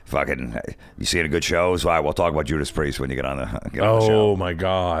 That's fucking, you seeing a good shows? All right, we'll talk about Judas Priest when you get on the show. Oh, my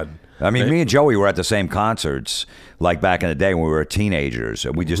God. I mean, me and Joey were at the same concerts like back in the day when we were teenagers.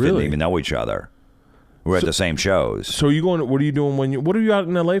 We just didn't even know each other. We were at the same shows. So you going? What are you doing what are you out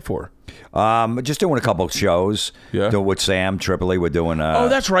in LA for? Just doing a couple of shows. Yeah. With Sam Tripoli, we're doing. Oh,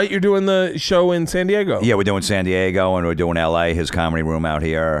 that's right. You're doing the show in San Diego. Yeah, we're doing San Diego and we're doing LA. His comedy room out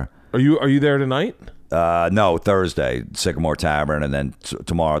here. Are you there tonight? No, Thursday, Sycamore Tavern, and then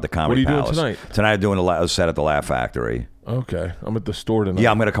tomorrow at the Comedy Palace. What are you doing tonight? Tonight I'm doing a set at the Laugh Factory. Okay, I'm at the store tonight.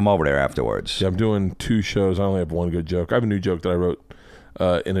 Yeah, I'm gonna come over there afterwards. Yeah, I'm doing 2 shows. I only have one good joke. I have a new joke that I wrote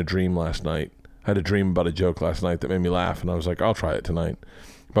in a dream last night. I had a dream about a joke last night that made me laugh, and I was like, I'll try it tonight.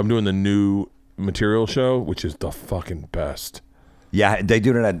 But I'm doing the new material show, which is the fucking best. Yeah, they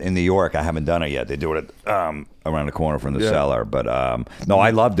do it in New York. I haven't done it yet. They do it around the corner from the cellar. But no, I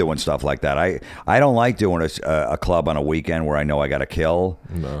love doing stuff like that. I don't like doing a club on a weekend where I know I got to kill.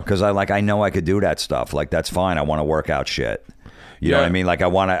 Because I know I could do that stuff. Like, that's fine. I want to work out shit. You know what I mean? Like,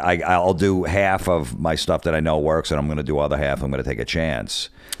 I'll do half of my stuff that I know works, and I'm going to do other half. I'm going to take a chance.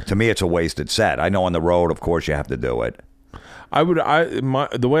 To me, it's a wasted set. I know on the road, of course, you have to do it.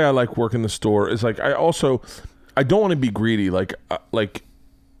 The way I like working the store is like, I don't want to be greedy.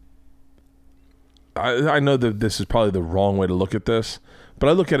 I know that this is probably the wrong way to look at this, but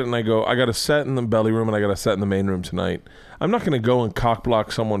I look at it and I go, I got a set in the belly room and I got a set in the main room tonight. I'm not going to go and cock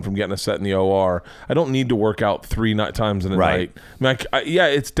block someone from getting a set in the OR. I don't need to work out 3 times in a night. I mean, yeah,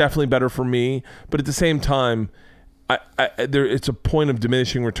 it's definitely better for me, but at the same time, it's a point of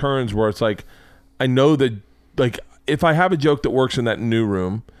diminishing returns where it's like, I know that, like, if I have a joke that works in that new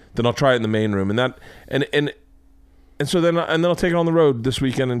room, then I'll try it in the main room, and so then I'll take it on the road this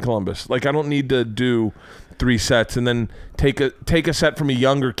weekend in Columbus. Like, I don't need to do 3 sets and then take a set from a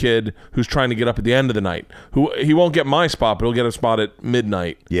younger kid who's trying to get up at the end of the night. He won't get my spot, but he'll get a spot at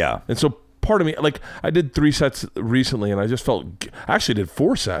midnight. Yeah. And so part of me, like, I did 3 sets recently, and I just felt. I actually did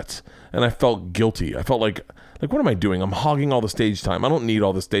 4 sets, and I felt guilty. I felt like what am I doing? I'm hogging all the stage time. I don't need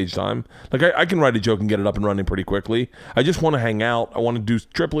all the stage time. Like, I can write a joke and get it up and running pretty quickly. I just want to hang out. I want to do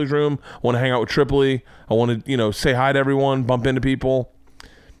Tripoli's room. I want to hang out with Tripoli. I want to, say hi to everyone, bump into people.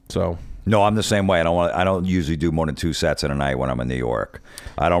 So. No, I'm the same way. I don't usually do more than 2 sets in a night when I'm in New York.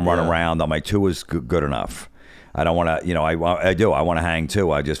 I don't run around. My 2 is good enough. I don't want to, I do. I want to hang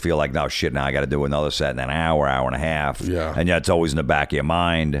too. I just feel like, no, shit, now I got to do another set in an hour and a half. Yeah. And it's always in the back of your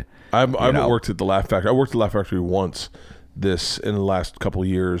mind. I haven't worked at the Laugh Factory. I worked at the Laugh Factory once in the last couple of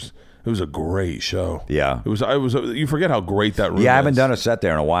years. It was a great show. Yeah. You forget how great that room is. Yeah, I haven't done a set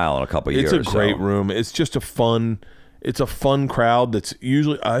there in a while, in a couple of years. It's a great room. It's just a fun crowd that's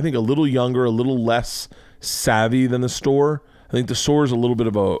usually, I think, a little younger, a little less savvy than the store. I think the store is a little bit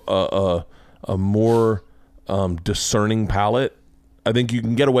of a more discerning palate. I think you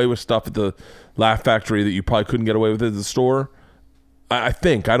can get away with stuff at the Laugh Factory that you probably couldn't get away with at the store. I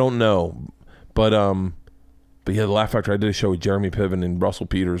think. I don't know. But yeah, the Laugh Factory, I did a show with Jeremy Piven and Russell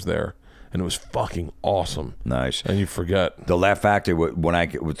Peters there, and it was fucking awesome. Nice. And you forget. The Laugh Factory, when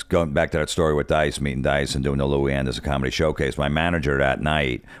I was going back to that story with Dice, meeting Dice and doing the Louis Anderson Comedy Showcase, my manager that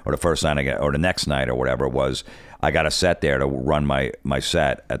night, or the first night, or the next night, or whatever it was, I got a set there to run my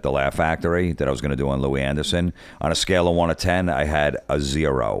set at the Laugh Factory that I was going to do on Louis Anderson. On a scale of 1 to 10, I had a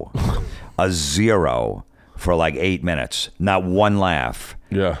 0. A 0 for like 8 minutes. Not one laugh.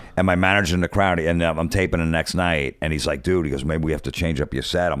 Yeah. And my manager in the crowd, and I'm taping the next night, and he's like, dude, he goes, maybe we have to change up your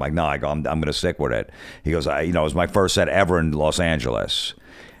set. I'm like, no, I'm going to stick with it. He goes, it was my first set ever in Los Angeles.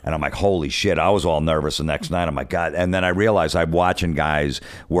 And I'm like, holy shit. I was all nervous the next night. I'm like, God. And then I realized I'm watching guys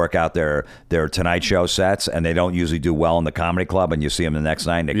work out their Tonight Show sets, and they don't usually do well in the comedy club, and you see them the next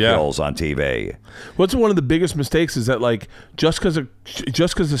night and it kills on TV. What's one of the biggest mistakes is that, like, just because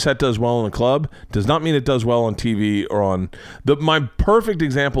the set does well in the club does not mean it does well on TV or on my perfect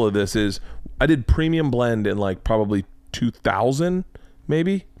example of this is I did Premium Blend in like probably 2000,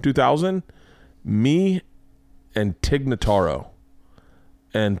 maybe 2000. Me and Tig Notaro.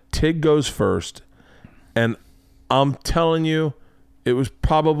 And Tig goes first, and I'm telling you, it was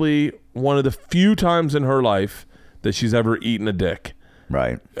probably one of the few times in her life that she's ever eaten a dick.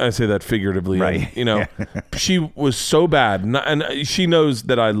 Right. I say that figuratively. Right. And, you know, she was so bad, and she knows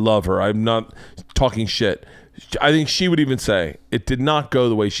that I love her. I'm not talking shit. I think she would even say it did not go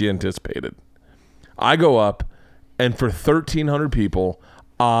the way she anticipated. I go up, and for 1,300 people,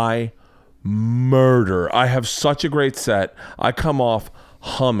 I murder. I have such a great set. I come off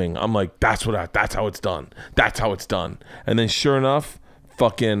humming. I'm like, that's how it's done. That's how it's done. And then sure enough,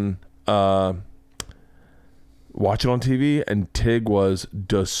 fucking watch it on TV, and Tig was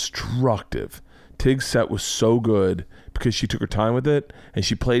destructive. Tig's set was so good because she took her time with it, and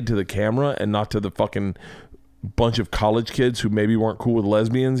she played to the camera and not to the fucking bunch of college kids who maybe weren't cool with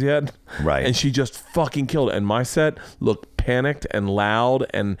lesbians yet. Right. And she just fucking killed it. And my set looked panicked and loud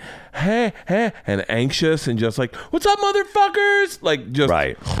and and anxious and just like, what's up, motherfuckers? Like, just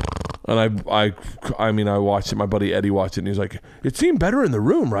right. And I mean, I watched it. My buddy Eddie watched it, and he's like, it seemed better in the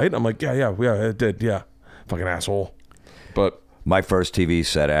room, right? I'm like, yeah, it did, yeah. Fucking asshole. But my first TV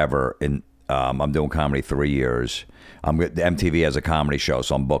set ever, I'm doing comedy 3 years. MTV has a comedy show,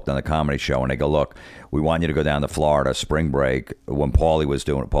 so I'm booked on the comedy show, and they go, look, we want you to go down to Florida spring break when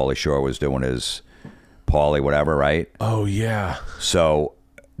Pauly Shore was doing his Pauly whatever, right? Oh, yeah. So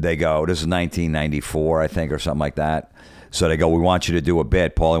they go, this is 1994, I think, or something like that. So they go, we want you to do a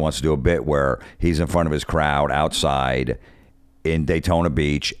bit. Pauly wants to do a bit where he's in front of his crowd outside in Daytona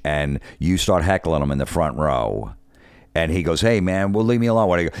Beach, and you start heckling him in the front row. And he goes, hey, man, well, leave me alone.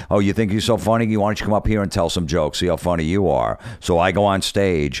 What? Oh, you think you're so funny? Why don't you come up here and tell some jokes, see how funny you are? So I go on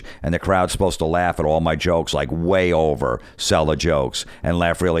stage, and the crowd's supposed to laugh at all my jokes, like way over, sell the jokes, and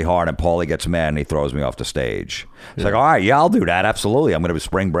laugh really hard. And Paulie gets mad, and he throws me off the stage. He's like, all right, yeah, I'll do that. Absolutely. I'm going to have a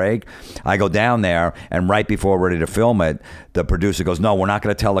spring break. I go down there, and right before we're ready to film it, the producer goes, no, we're not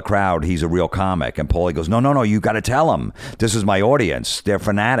going to tell the crowd he's a real comic. And Paulie goes, no, you got to tell them. This is my audience. They're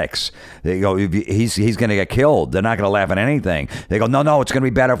fanatics. They go, he's going to get killed. They're not going to laugh at anything. They go, no, it's going to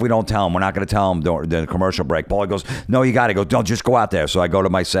be better if we don't tell him. We're not going to tell him during the commercial break. Paulie goes, no, you got to go. Don't just go out there. So I go to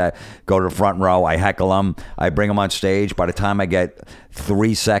my set, go to the front row. I heckle them. I bring them on stage. By the time I get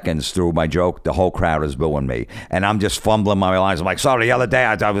 3 seconds through my joke, the whole crowd is booing me. And I'm just fumbling my lines. I'm like, sorry, the other day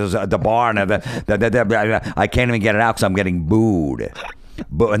I was at the bar and I can't even get it out because I'm getting booed.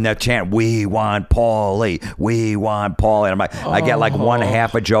 And that chant, we want Paulie. And I'm like, I get like one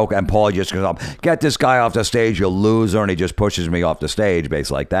half a joke, and Paulie just goes up, get this guy off the stage, you loser. And he just pushes me off the stage,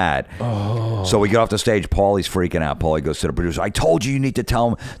 basically like that. So we get off the stage. Paulie's freaking out. Paulie goes to the producer, I told you need to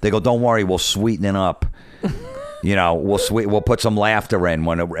tell him. They go, don't worry, we'll sweeten it up. You know, we'll put some laughter in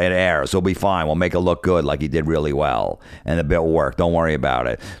when it airs. It'll be fine. We'll make it look good, like he did really well, and the bit will work. Don't worry about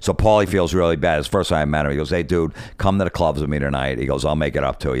it. So Paulie feels really bad. It's the first time I met him. He goes, hey, dude, come to the clubs with me tonight. He goes, I'll make it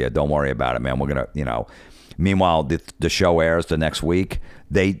up to you. Don't worry about it, man. We're gonna, you know. Meanwhile, the show airs the next week.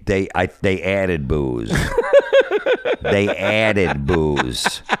 They added booze. They added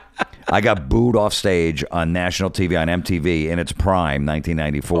booze. I got booed off stage on national TV, on MTV, in its prime,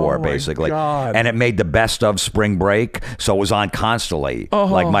 1994, basically. God. And it made the best of spring break, so it was on constantly,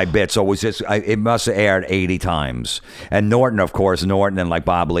 like my bit. So it was just, it must have aired 80 times. And Norton, of course, and like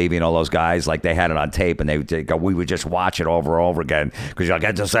Bob Levy and all those guys, like they had it on tape, and we would just watch it over and over again, because you're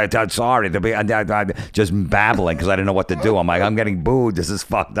like, I'm sorry, just babbling, because I didn't know what to do. I'm like, I'm getting booed. This is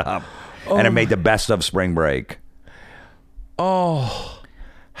fucked up. And it made the best of spring break. Oh,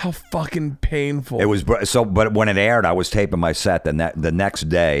 how fucking painful. It was so, but when it aired, I was taping my set. The next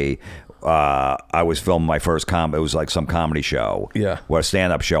day, I was filming my first it was like some comedy show, or a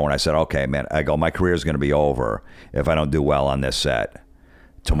stand-up show, and I said, okay, man, I go, my career's going to be over if I don't do well on this set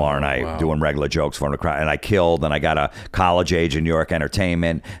tomorrow night, doing regular jokes for the crowd. And I killed, and I got a college age in New York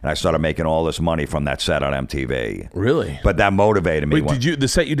Entertainment, and I started making all this money from that set on MTV. Really? But that motivated me. Wait, the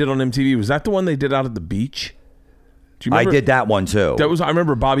set you did on MTV, was that the one they did out at the beach? I did that one too. I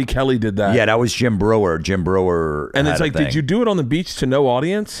remember Bobby Kelly did that. Yeah, that was Jim Brewer. And it's like, did you do it on the beach to no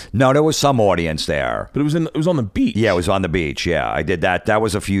audience? No, there was some audience there. But it was on the beach. Yeah, it was on the beach. Yeah, I did that. That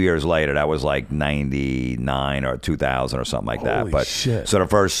was a few years later. That was like 99 or 2000 or something like that. Holy shit. So the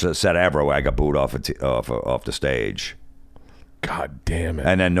first set ever where I got booed off the stage. God damn it.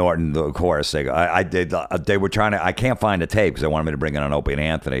 And then Norton, of course, they were trying to, I can't find the tape because they wanted me to bring in an Opie and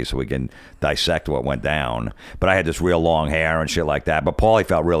Anthony so we can dissect what went down. But I had this real long hair and shit like that. But Paulie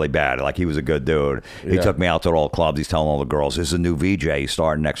felt really bad. Like, he was a good dude. He took me out to all the clubs. He's telling all the girls, this is a new VJ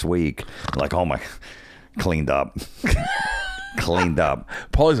starting next week. I'm like, oh my, cleaned up. Cleaned up.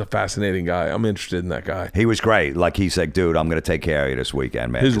 Paulie's a fascinating guy. I'm interested in that guy. He was great. Like, he said, dude, I'm going to take care of you this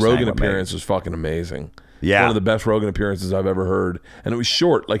weekend, man. His Just Rogan hang with me. appearance was fucking amazing. Yeah. One of the best Rogan appearances I've ever heard. And it was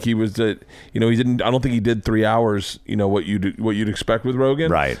short. Like, he was, I don't think he did 3 hours, what you'd expect with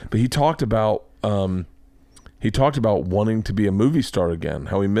Rogan. Right. But he talked about wanting to be a movie star again,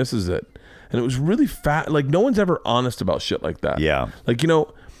 how he misses it. And it was really like, no one's ever honest about shit like that. Yeah. Like,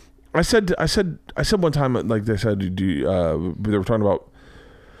 I said one time, like they said, they were talking about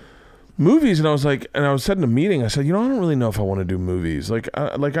movies, and I was like, and I was said in a meeting, I said, I don't really know if I want to do movies.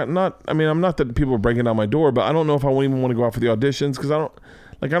 I'm not that people are breaking down my door, but I don't know if I even want to go out for the auditions because I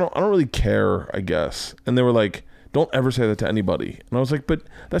don't really care, I guess. And they were like, don't ever say that to anybody. And I was like, but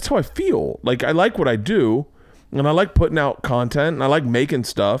that's how I feel. Like, I like what I do, and I like putting out content, and I like making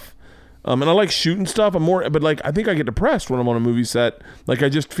stuff. And I like shooting stuff. But like, I think I get depressed when I'm on a movie set. Like, I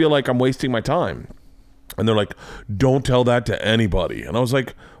just feel like I'm wasting my time. And they're like, don't tell that to anybody. And I was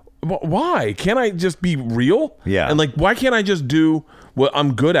like, why? Can't I just be real? Yeah. And like, why can't I just do what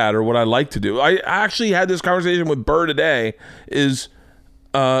I'm good at or what I like to do? I actually had this conversation with Burr today.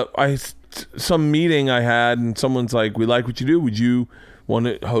 Some meeting I had, and someone's like, we like what you do. Would you want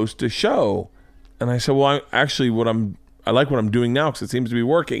to host a show? And I said, well, I like what I'm doing now because it seems to be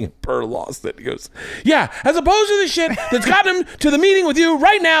working. And Burr lost it. He goes, yeah, as opposed to the shit that's got him to the meeting with you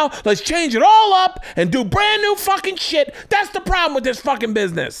right now, let's change it all up and do brand new fucking shit. That's the problem with this fucking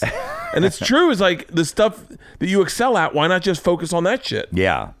business. And it's true. It's like the stuff that you excel at, why not just focus on that shit?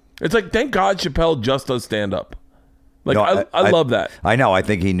 Yeah. It's like, thank God Chappelle just does stand up. Like, No, I love that. I know. I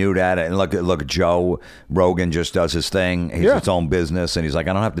think he knew that. And look, Joe Rogan just does his thing. He's his own business. And he's like,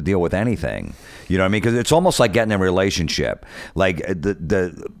 I don't have to deal with anything. You know what I mean? Because it's almost like getting a relationship. Like,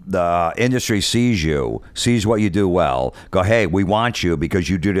 the industry sees what you do well. Go, hey, we want you because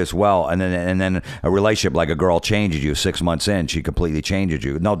you do this well. And then a relationship, like a girl changes you 6 months in. She completely changes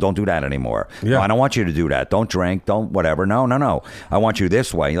you. No, don't do that anymore. Yeah. No, I don't want you to do that. Don't drink. Don't whatever. No. I want you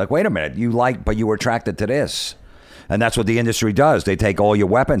this way. You're like, wait a minute. But you were attracted to this. And that's what the industry does. They take all your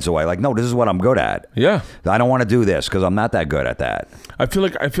weapons away. Like, no, this is what I'm good at. Yeah. I don't want to do this because I'm not that good at that. I feel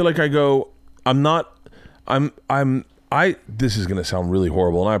like I go, this is going to sound really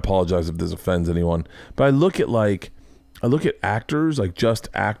horrible, and I apologize if this offends anyone, but I look at actors, like just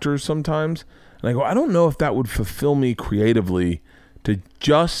actors sometimes, and I go, I don't know if that would fulfill me creatively to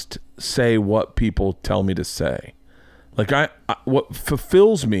just say what people tell me to say. Like, what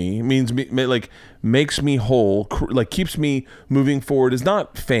fulfills me makes me whole, like keeps me moving forward is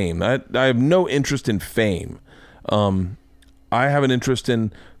not fame. I have no interest in fame. I have an interest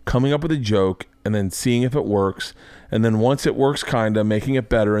in coming up with a joke and then seeing if it works. And then once it works, kinda making it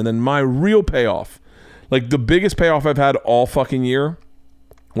better. And then my real payoff, like the biggest payoff I've had all fucking year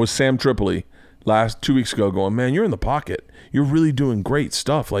was Sam Tripoli 2 weeks ago going, man, you're in the pocket. You're really doing great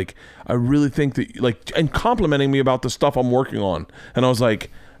stuff. Like, I really think that, like, and complimenting me about the stuff I'm working on. And I was like,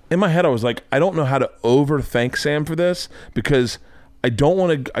 in my head, I was like, I don't know how to over thank Sam for this because I don't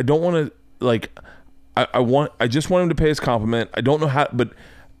want to, like, I just want him to pay his compliment. I don't know how, but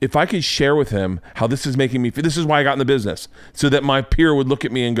if I could share with him how this is making me feel, this is why I got in the business, so that my peer would look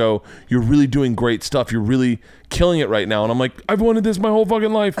at me and go, you're really doing great stuff. You're really killing it right now. And I'm like, I've wanted this my whole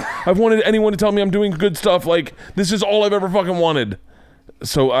fucking life. I've wanted anyone to tell me I'm doing good stuff. Like, this is all I've ever fucking wanted.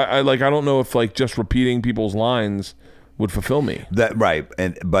 So I don't know if like just repeating people's lines would fulfill me. That right.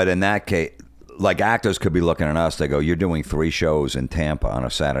 But in that case, like, actors could be looking at us. They go, you're doing 3 shows in Tampa on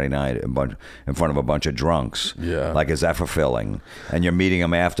a Saturday night in front of a bunch of drunks. Yeah. Like, is that fulfilling? And you're meeting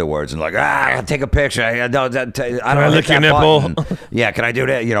them afterwards and like, take a picture. I don't I lick your nipple? Yeah, can I do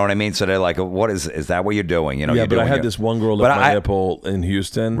that? You know what I mean? So they're like, what is that what you're doing? You know, yeah, but I had this one girl lick my nipple in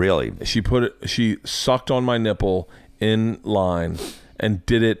Houston. Really? She sucked on my nipple in line and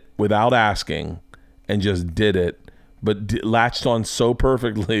did it without asking and just did it. But latched on so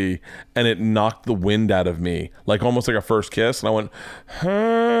perfectly, and it knocked the wind out of me, like almost like a first kiss. And I went,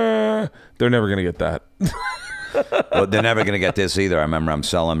 they're never gonna get that. Well, they're never gonna get this either. I remember I'm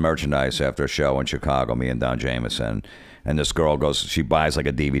selling merchandise after a show in Chicago, me and Don Jameson, and this girl goes, she buys like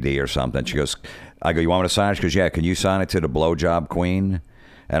a DVD or something. She goes, I go, you want me to sign it? She goes, yeah. Can you sign it to the Blowjob Queen?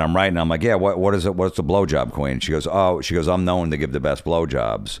 And I'm writing. I'm like, yeah. What is it? What's the Blowjob Queen? She goes, I'm known to give the best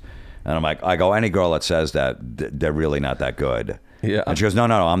blowjobs. And I'm like, any girl that says that, they're really not that good. Yeah. And she goes, no,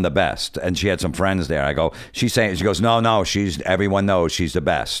 I'm the best. And she had some friends there. I go, she goes, no, everyone knows she's the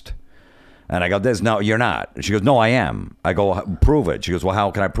best. And I go, no, you're not. She goes, no, I am. I go, prove it. She goes, well,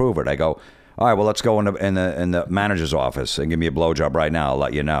 how can I prove it? I go, all right, well, let's go in the manager's office and give me a blowjob right now. I'll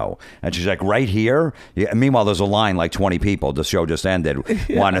let you know. And she's like, right here? Yeah. And meanwhile, there's a line like 20 people. The show just ended.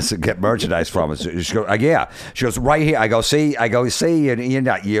 Want us to get merchandise from us. She goes, yeah. She goes, right here. I go, see,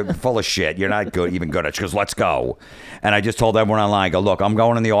 you're full of shit. You're not good, even good at it. She goes, let's go. And I just told everyone online, I go, look, I'm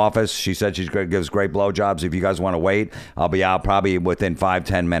going in the office. She said she gives great blowjobs. If you guys want to wait, I'll be out probably within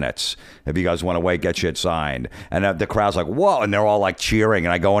 5-10 minutes. If you guys want to wait, get shit signed. And the crowd's like, whoa. And they're all like cheering.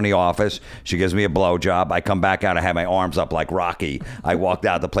 And I go in the office. She gives me a blowjob. I come back out. I have my arms up like Rocky. I walked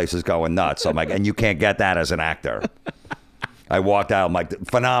out. The place is going nuts. I'm like, and you can't get that as an actor. I walked out. I'm like,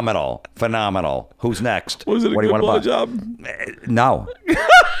 phenomenal. Who's next? Was it a what good do you want blowjob? No.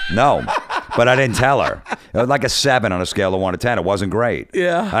 No. But I didn't tell her. It was like a 7 on a scale of 1 to 10. It wasn't great.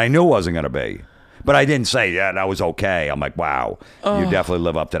 Yeah. I knew it wasn't going to be. But I didn't say, yeah, that was okay. I'm like, wow, you definitely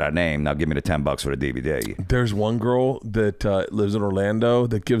live up to that name. Now give me the $10 for the DVD. There's one girl that lives in Orlando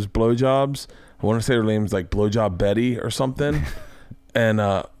that gives blowjobs. I want to say her name's like Blowjob Betty or something. And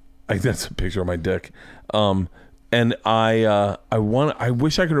that's a picture of my dick. And I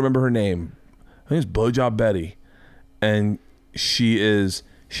wish I could remember her name. I think it's Blowjob Betty. And she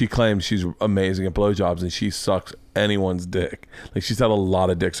claims she's amazing at blowjobs and she sucks anyone's dick. Like she's had a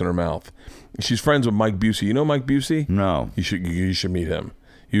lot of dicks in her mouth. She's friends with Mike Busey. You know Mike Busey? No. You should meet him.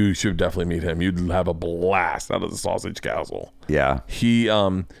 You should definitely meet him. You'd have a blast out of the Sausage Castle. Yeah.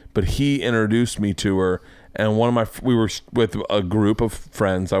 But he introduced me to her, and we were with a group of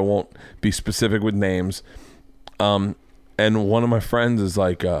friends. I won't be specific with names. And one of my friends is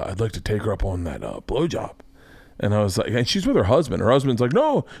like, I'd like to take her up on that blowjob. And I was like, and she's with her husband. Her husband's like,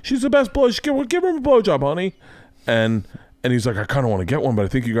 no, she's the best blow. Give her a blowjob, honey. And he's like, I kind of want to get one, but I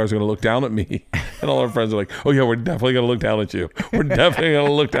think you guys are going to look down at me. And all our friends are like, oh, yeah, we're definitely going to look down at you. We're definitely going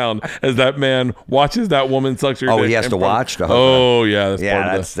to look down as that man watches that woman suck your dick. Oh, he has to watch? Oh, yeah.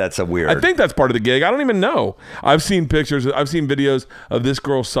 That's a weird. I think that's part of the gig. I don't even know. I've seen pictures. I've seen videos of this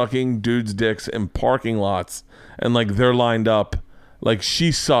girl sucking dudes' dicks in parking lots. And, like, they're lined up. Like,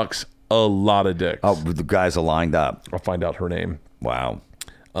 she sucks a lot of dicks. Oh, the guys are lined up. I'll find out her name. Wow.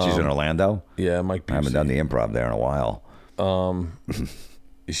 She's in Orlando? Yeah, Mike Busey. I haven't done the improv there in a while.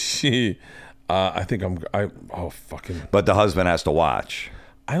 I think fucking. But the husband has to watch.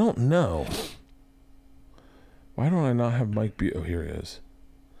 I don't know. Why don't I not have Mike B? Oh, here he is.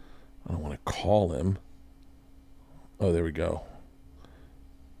 I don't want to call him. Oh, there we go.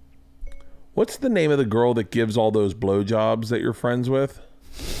 What's the name of the girl that gives all those blowjobs that you're friends with?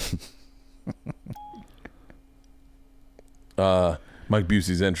 Mike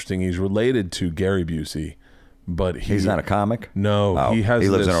Busey's interesting. He's related to Gary Busey. But he's not a comic? No. He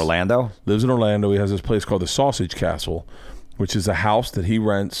lives in Orlando? Lives in Orlando. He has this place called the Sausage Castle, which is a house that he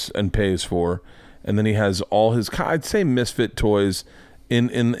rents and pays for. And then he has all his, I'd say, misfit toys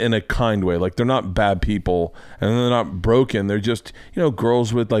in a kind way. Like, they're not bad people and they're not broken. They're just,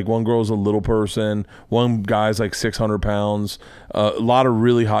 girls with, like, one girl's a little person. One guy's like 600 pounds. A lot of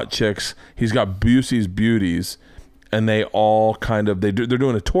really hot chicks. He's got Busey's Beauties. And they all kind of they're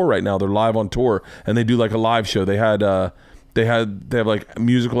doing a tour right now. They're live on tour, and they do like a live show. They have like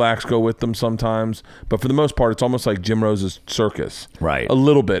musical acts go with them sometimes, but for the most part, it's almost like Jim Rose's circus, right? A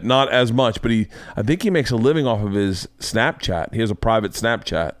little bit, not as much, but I think he makes a living off of his Snapchat. He has a private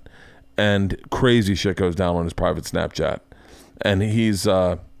Snapchat, and crazy shit goes down on his private Snapchat. And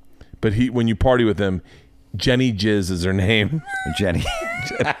when you party with him, Jenny Jizz is her name. Jenny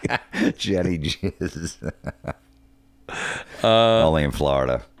Jizz. Only in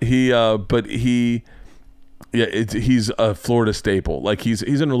Florida. He's a Florida staple. Like he's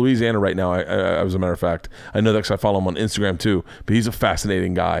in Louisiana right now. I as a matter of fact, I know that because I follow him on Instagram too. But he's a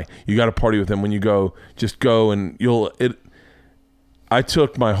fascinating guy. You got to party with him when you go. Just go and I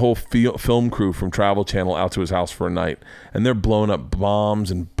took my whole film crew from Travel Channel out to his house for a night, and they're blowing up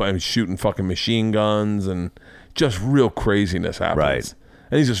bombs and shooting fucking machine guns, and just real craziness happens. Right.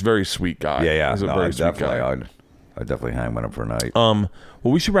 And he's just a very sweet guy. Yeah. He's a very sweet guy. I'd definitely hang with him for a night. Well,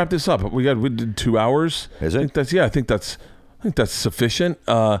 we should wrap this up. We did 2 hours. Is it? I think that's sufficient.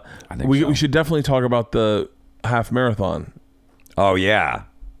 We should definitely talk about the half marathon. Oh yeah.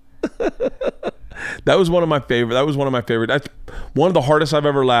 That was one of my favorite. one of the hardest I've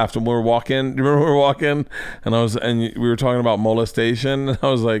ever laughed when we were walking. Do you remember when we were walking and we were talking about molestation? And I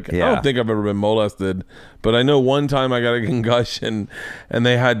was like, I don't think I've ever been molested, but I know one time I got a concussion and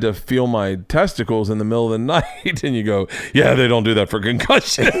they had to feel my testicles in the middle of the night. And you go, yeah, they don't do that for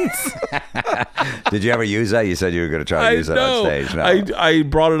concussions. Did you ever use that? You said you were going to try to use that on stage. No. I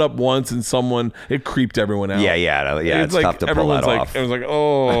brought it up once and it creeped everyone out. Yeah. It's tough to pull that off. It was like,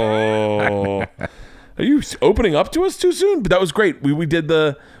 oh, are you opening up to us too soon? But that was great. We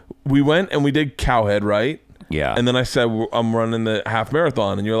went and we did Cowhead, right? Yeah. And then I said, I'm running the half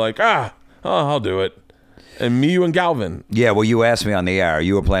marathon. And you're like, I'll do it. And me, you, and Galvin. Yeah, well, you asked me on the air.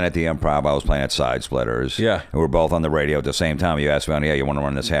 You were playing at the Improv. I was playing at Side Splitters. Yeah. And we're both on the radio at the same time. You asked me on the air, you want to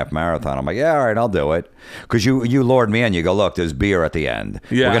run this half marathon? I'm like, yeah, all right, I'll do it. Because you lured me in. You go, look, there's beer at the end.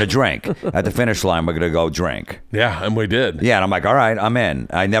 Yeah. We're going to drink. At the finish line, we're going to go drink. Yeah, and we did. Yeah, and I'm like, all right, I'm in.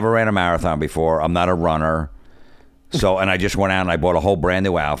 I never ran a marathon before. I'm not a runner. So, and I just went out and I bought a whole brand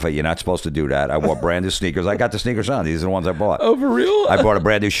new outfit. You're not supposed to do that. I wore brand new sneakers. I got the sneakers on. These are the ones I bought. Oh, for real? I bought a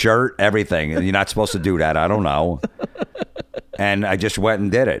brand new shirt, everything. And you're not supposed to do that. I don't know. And I just went and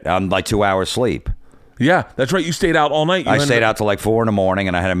did it. I'm like 2 hours sleep. Yeah, that's right. You stayed out all night. I stayed out till like 4 a.m.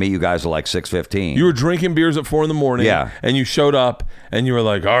 and I had to meet you guys at like 6:15. You were drinking beers at 4 a.m. Yeah. And you showed up and you were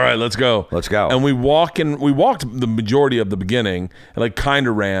like, all right, let's go. Let's go. And we walked the majority of the beginning and like kind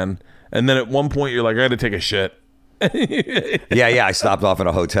of ran. And then at one point you're like, I got to take a shit. Yeah. I stopped off at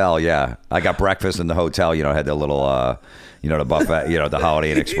a hotel. Yeah. I got breakfast in the hotel, had the little, the buffet, the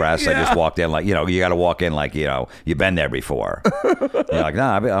Holiday Inn Express. Yeah. I just walked in like, you got to walk in like, you've been there before. You're like,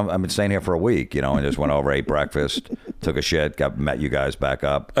 nah, I've been staying here for a week, and just went over, ate breakfast, took a shit, met you guys back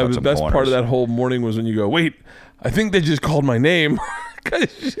up. The best part of that whole morning was when you go, wait, I think they just called my name.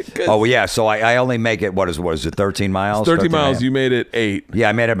 Oh, yeah. So I only make it, what is it, 13 miles? 13 miles. You made it 8. Yeah,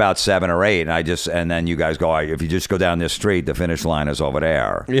 I made it about 7 or 8. And then you guys go, all right, if you just go down this street, the finish line is over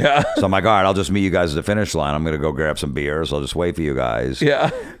there. Yeah. So I'm like, all right, I'll just meet you guys at the finish line. I'm going to go grab some beers. I'll just wait for you guys. Yeah.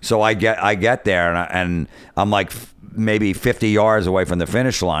 So I get there and I'm like maybe 50 yards away from the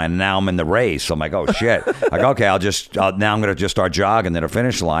finish line. And now I'm in the race. So I'm like, oh shit. Like, okay, now I'm going to just start jogging to the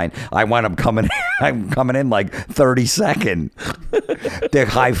finish line. I wind up coming in like 32nd. They're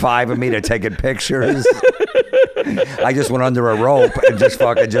high-fiving me. They're taking pictures. I just went under a rope and just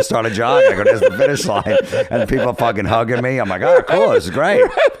started jogging. I go, there's the finish line. And people are fucking hugging me. I'm like, oh, cool. This is great. We're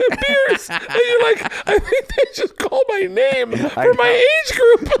having beers. And you're like, I think they just called my name for my age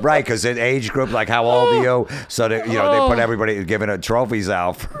group. Right, because in age group, like, how old are you? So, they put everybody giving trophies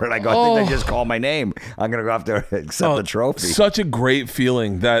out. And I go, I think they just called my name. I'm going to go have to accept the trophy. Such a great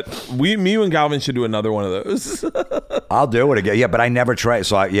feeling that me, you, and Galvin should do another one of those. I'll do it again. Yeah, but I never tried.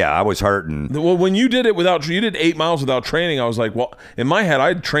 So, I was hurting. Well, when you did it you did 8 miles without training, I was like, well, in my head,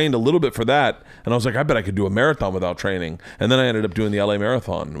 I'd trained a little bit for that. And I was like, I bet I could do a marathon without training. And then I ended up doing the LA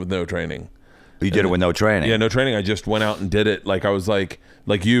Marathon with no training. You did it with no training? Yeah, no training. I just went out and did it. Like I was like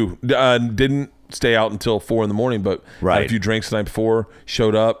you. Didn't stay out until 4 a.m, but had a few drinks the night before,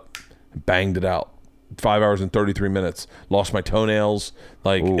 showed up, banged it out. 5 hours and 33 minutes. Lost my toenails.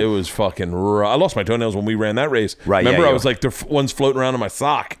 Like, It was fucking I lost my toenails when we ran that race. Right. Remember, I was like the ones floating around in my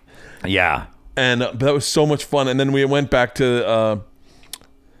sock. Yeah. And but that was so much fun. And then we went back to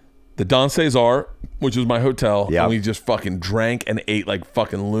the Don Cesar, which was my hotel. Yeah. And we just fucking drank and ate like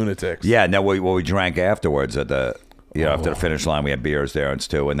fucking lunatics. Yeah. No, we drank afterwards at the, after the finish line. We had beers there and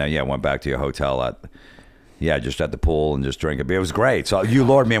too. And then, went back to your hotel just at the pool and just drink a beer. It was great. So you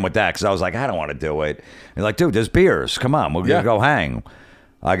lured me in with that because I was like, I don't want to do it. And you're like, dude, there's beers. Come on. We're going to go hang.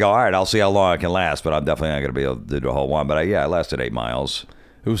 I go, all right, I'll see how long I can last, but I'm definitely not going to be able to do the whole one. But I lasted 8 miles.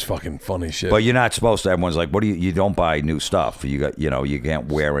 It was fucking funny shit. But you're not supposed to. Everyone's like, what do you don't buy new stuff. You got, you can't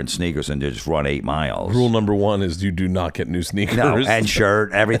wear in sneakers and just run 8 miles. Rule number 1 is you do not get new sneakers. No, and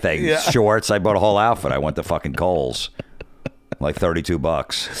shirt, everything. Yeah. Shorts. I bought a whole outfit. I went to fucking Kohl's. Like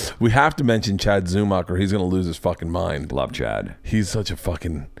 $32. We have to mention Chad Zumacher. He's going to lose his fucking mind. Love Chad. He's such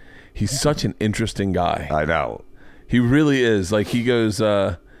an interesting guy. I know. He really is. Like he goes,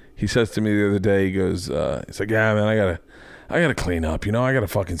 he says to me the other day, he goes, he's like, yeah, man, I gotta clean up, I gotta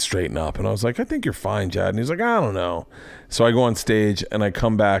fucking straighten up. And I was like, I think you're fine, Chad. And he's like, I don't know. So I go on stage and I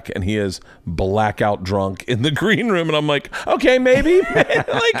come back and he is blackout drunk in the green room. And I'm like, okay, maybe.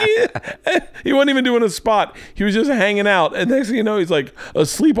 Like he wasn't even doing a spot. He was just hanging out. And next thing you know, he's like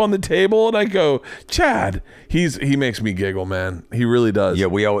asleep on the table. And I go, Chad, he makes me giggle, man. He really does. Yeah,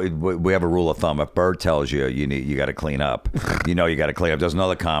 we have a rule of thumb. If Bird tells you you got to clean up, you got to clean up. There's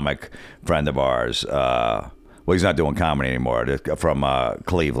another comic friend of ours. Well, he's not doing comedy anymore. From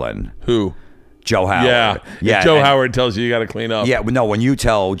Cleveland. Who? Joe Howard. Yeah. If Joe Howard tells you got to clean up. Yeah, no, when you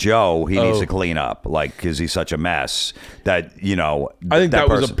tell Joe he needs to clean up, like, because he's such a mess that, I think that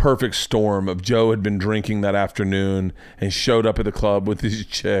was a perfect storm of Joe had been drinking that afternoon and showed up at the club with his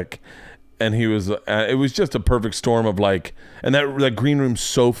chick. And he was, it was just a perfect storm of like, and that green room's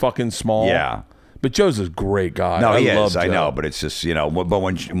so fucking small. Yeah. But Joe's a great guy. No, he love is. Joe. I know, but it's just, but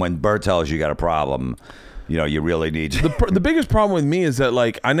when Bert tells you got a problem, you really need to. The biggest problem with me is that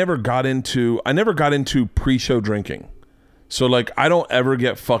like I never got into pre-show drinking. So like I don't ever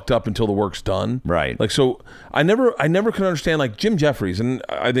get fucked up until the work's done. Right. Like so I never could understand like Jim Jeffries, and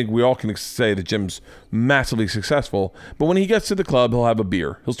I think we all can say that Jim's massively successful, but when he gets to the club, he'll have a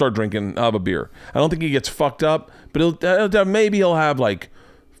beer. He'll start drinking, have a beer. I don't think he gets fucked up, but maybe he'll have like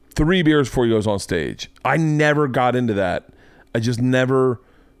 3 beers before he goes on stage. I never got into that. I just never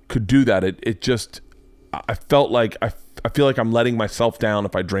could do that. It just I felt like I feel like I'm letting myself down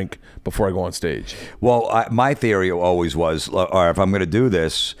if I drink before I go on stage. Well, my theory always was, or if I'm going to do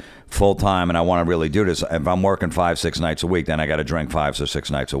this full time and I want to really do this, if I'm working 5-6 nights a week, then I got to drink 5 or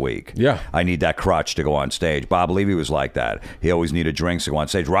 6 nights a week. Yeah. I need that crutch to go on stage. Bob Levy was like that. He always needed drinks to go on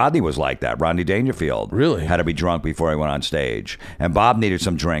stage. Rodney was like that. Rodney Dangerfield. Really? Had to be drunk before he went on stage. And Bob needed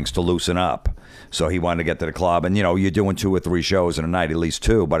some drinks to loosen up. So he wanted to get to the club. And, you're doing 2 or 3 shows in a night, at least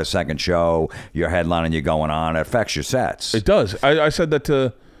 2. But a second show, you're headlining, you're going on. It affects your sets. It does. I said that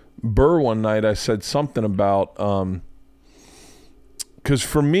to Burr one night. I said something about... because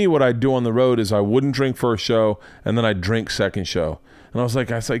for me, what I do on the road is I wouldn't drink first show and then I'd drink second show. And I was like,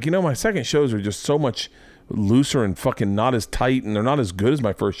 my second shows are just so much looser and fucking not as tight, and they're not as good as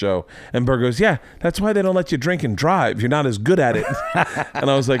my first show. And Burr goes, yeah, that's why they don't let you drink and drive. You're not as good at it. And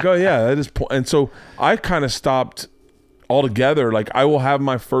I was like, oh yeah, that is. And so I kind of stopped altogether. Like I will have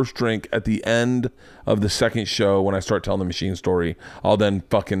my first drink at the end of the second show when I start telling the machine story. I'll then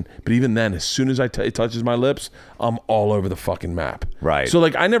but even then, as soon as it touches my lips, I'm all over the fucking map. Right. So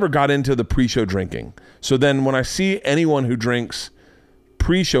like I never got into the pre-show drinking. So then when I see anyone who drinks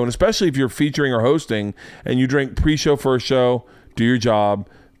pre-show, and especially if you're featuring or hosting and you drink pre-show first show, do your job,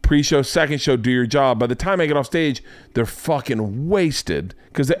 pre-show second show, do your job, by the time I get off stage, they're fucking wasted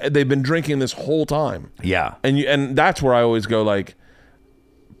because they've been drinking this whole time. Yeah. And that's where I always go like,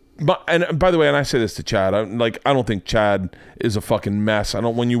 and by the way, and I say this to Chad, I don't think Chad is a fucking mess.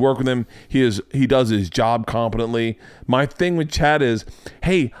 When you work with him, he does his job competently. My thing with Chad is,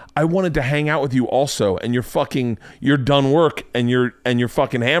 hey, I wanted to hang out with you also, and you're done work and you're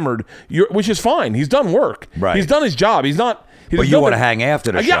fucking hammered, which is fine. He's done work. Right. He's done his job. He's not. But you want to hang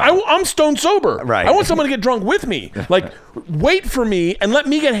after the show. Yeah, I'm stone sober. Right. I want someone to get drunk with me. Like, wait for me and let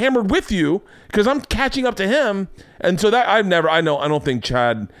me get hammered with you because I'm catching up to him. And so that I don't think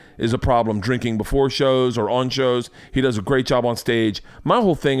Chad is a problem drinking before shows or on shows. He does a great job on stage. My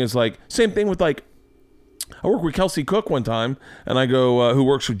whole thing is like, same thing with like, I worked with Kelsey Cook one time, and I go, who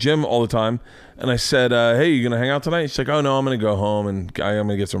works with Jim all the time, and I said, hey, you going to hang out tonight? She's like, oh, no, I'm going to go home, and I'm going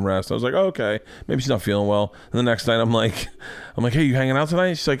to get some rest. I was like, oh, okay. Maybe she's not feeling well. And the next night, I'm like, hey, you hanging out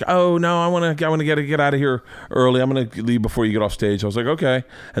tonight? She's like, oh, no, I want to get out of here early. I'm going to leave before you get off stage. I was like, okay.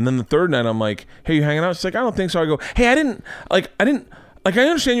 And then the third night, I'm like, hey, you hanging out? She's like, I don't think so. I go, hey, I didn't. Like, I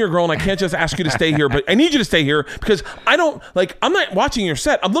understand you're a girl and I can't just ask you to stay here, but I need you to stay here because I'm not watching your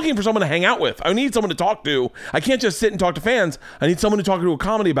set. I'm looking for someone to hang out with. I need someone to talk to. I can't just sit and talk to fans. I need someone to talk to a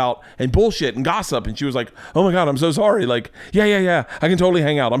comedy about and bullshit and gossip. And she was like, oh my God, I'm so sorry. Like, yeah. I can totally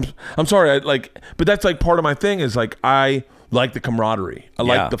hang out. I'm sorry. But that's like part of my thing is like, I like the camaraderie. I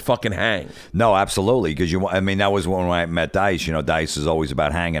like the fucking hang. No, absolutely. Because that was when I met Dice. Dice is always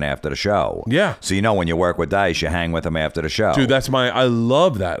about hanging after the show. Yeah. So when you work with Dice, you hang with him after the show. Dude, I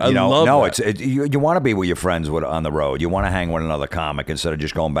love that. I love that. You want to be with your friends on the road. You want to hang with another comic instead of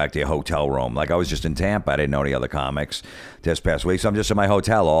just going back to your hotel room. Like I was just in Tampa. I didn't know the other comics this past week. So I'm just in my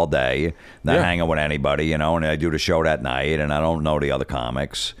hotel all day, not hanging with anybody, and I do the show that night, and I don't know the other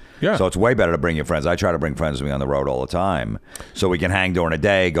comics. Yeah. So it's way better to bring your friends. I try to bring friends with me on the road all the time, so we can hang during the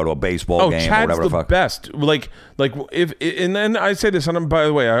day, go to a baseball game, Chad's or whatever. The best. Like if and then I say this, and by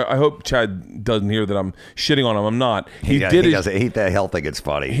the way, I hope Chad doesn't hear that I'm shitting on him. I'm not. He'll think it's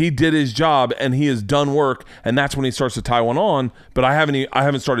funny. He did his job, and he has done work, and that's when he starts to tie one on. But I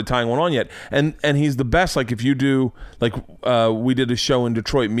haven't started tying one on yet. And he's the best. Like if you do, we did a show in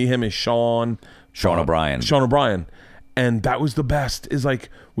Detroit, me, him, and Sean O'Brien. And that was the best, is like,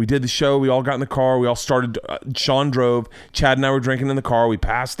 we did the show, we all got in the car, we all started, Sean drove, Chad and I were drinking in the car, we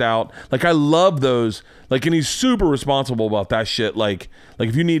passed out. Like, I love those, like, and he's super responsible about that shit. Like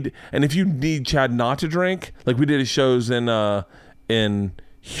if you need Chad not to drink, like we did his shows in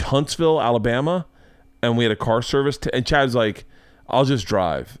Huntsville, Alabama, and we had a car service, and Chad's like, I'll just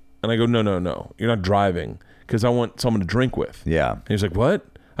drive. And I go, no, you're not driving because I want someone to drink with. Yeah. And he's like, what?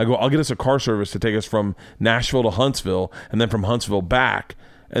 I go, I'll get us a car service to take us from Nashville to Huntsville and then from Huntsville back.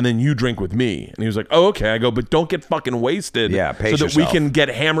 And then you drink with me. And he was like, oh, okay. I go, but don't get fucking wasted. Yeah, pace so that we yourself. can get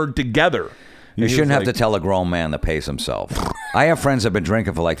hammered together. You shouldn't have to tell a grown man to pace himself. I have friends that have been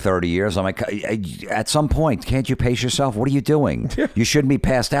drinking for like 30 years. I'm like, at some point, can't you pace yourself? What are you doing? Yeah. You shouldn't be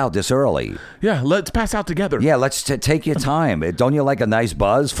passed out this early. Yeah, let's pass out together. Yeah, let's take your time. Don't you like a nice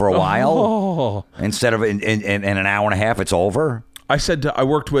buzz for a while? Oh. Instead of in an hour and a half, it's over? I said, I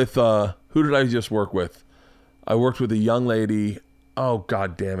worked with, who did I just work with? I worked with a young lady. Oh,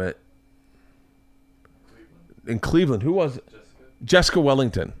 God damn it. In Cleveland. Who was it? Jessica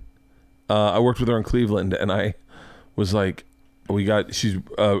Wellington. I worked with her in Cleveland, and I was like, she's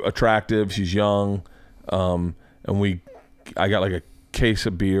attractive, she's young, and I got like a case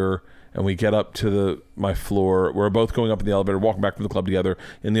of beer, and we get up to my floor. We're both going up in the elevator, walking back from the club together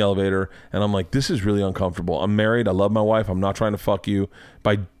in the elevator, and I'm like, this is really uncomfortable. I'm married, I love my wife, I'm not trying to fuck you.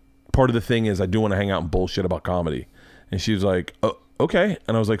 Part of the thing is I do want to hang out and bullshit about comedy. And she was like, oh, okay.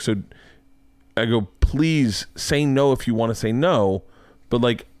 And I was like, I go, please say no if you want to say no, but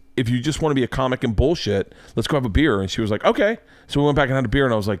like, if you just want to be a comic and bullshit, let's go have a beer. And she was like, okay. So we went back and had a beer,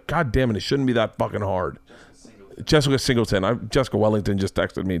 and I was like, God damn it, it shouldn't be that fucking hard. Jessica Singleton. Jessica Wellington just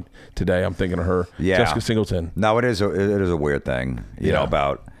texted me today. I'm thinking of her. Yeah. Jessica Singleton. No, it is a weird thing, you know,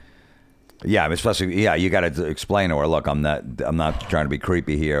 about. Yeah, especially you got to explain to her, look, I'm not trying to be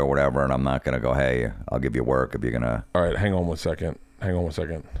creepy here or whatever, and I'm not going to go, hey, I'll give you work if you're going to. All right, hang on one second.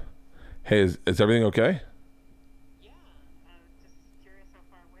 Hey, is everything okay?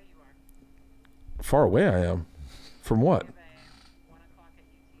 Far away I am. From what?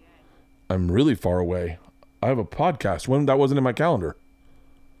 I'm really far away. I have a podcast. When that wasn't in my calendar.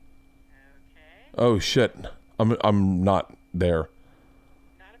 Okay. Oh shit. I'm not there.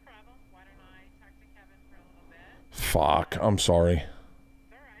 Not a problem. Why don't I talk to Kevin for a little bit? Fuck. I'm sorry. It's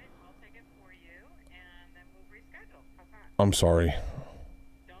all right. I'll take it for you, and then we'll reschedule. How's that? I'm sorry.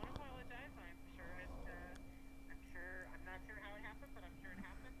 Don't apologize. I'm not sure how it happened, but I'm sure it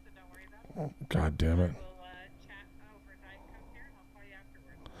happened, so don't worry about it. God damn it. We'll chat over Diet Coke here, and I'll call you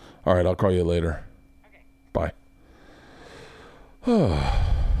afterwards. All right, I'll call you later. Okay. Bye.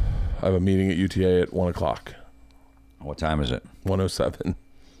 I have a meeting at UTA at 1 o'clock. What time is it? 1:07.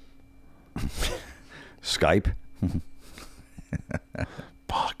 Skype?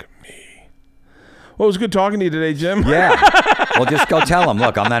 Fuck me. Well, it was good talking to you today, Jim. Yeah. Well, just go tell him,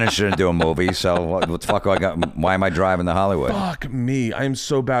 look, I'm not interested in doing movies, so what the fuck do I got? Why am I driving to Hollywood? Fuck me. I am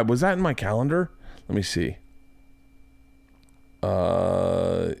so bad. Was that in my calendar? Let me see.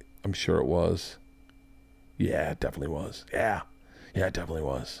 I'm sure it was. Yeah, it definitely was. Yeah, it definitely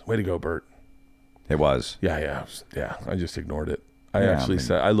was. Way to go, Bert. It was. Yeah. I just ignored it. I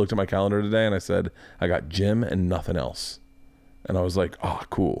said, I looked at my calendar today and I said, I got Jim and nothing else. And I was like, oh,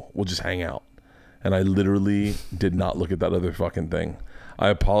 cool. We'll just hang out. And I literally did not look at that other fucking thing. I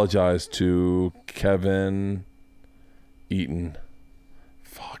apologize to Kevin Eaton.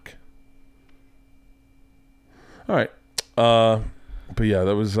 Fuck. All right. But yeah,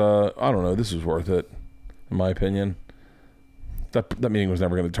 that was, I don't know. This was worth it, in my opinion. That meeting was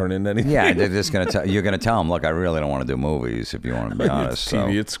never going to turn into anything. Yeah, they're just going to you're going to tell them, look, I really don't want to do movies, if you want to be honest. It's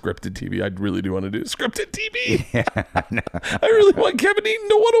TV. It's scripted TV. I really do want to do scripted TV. Yeah, I really want Kevin Eaton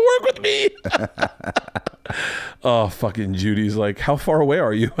to want to work with me. Oh, fucking Judy's like, how far away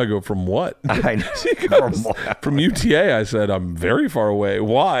are you? I go, from what? I know. From UTA. I said, I'm very far away.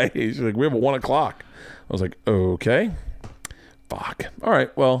 Why? She's like, we have a 1 o'clock. I was like, okay. Fuck. All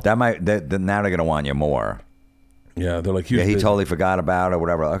right, well. Now they're going to want you more. Yeah, they're like, he totally forgot about it or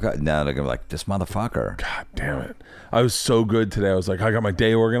whatever. Okay, now they're going to be like, this motherfucker. God damn it. I was so good today. I was like, I got my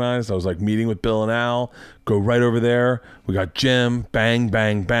day organized. I was like, meeting with Bill and Al. Go right over there. We got Jim. Bang,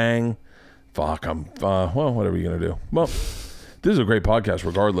 bang, bang. Fuck, well, whatever you're going to do. Well, this is a great podcast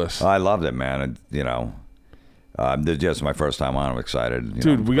regardless. I loved it, man. And, you know, this is just my first time on. I'm excited.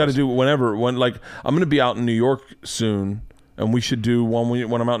 Dude, we got to do when I'm going to be out in New York soon. And we should do one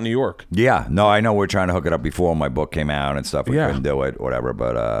when I'm out in New York. Yeah. No, I know we're trying to hook it up before my book came out and stuff. We couldn't do it, whatever.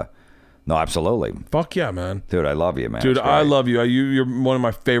 But no, absolutely. Fuck yeah, man. Dude, I love you, man. Dude, I love you. You're one of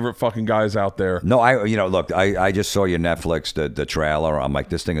my favorite fucking guys out there. No, look, I just saw your Netflix, the trailer. I'm like,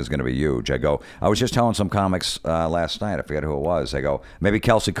 this thing is going to be huge. I was just telling some comics last night. I forget who it was. I go, maybe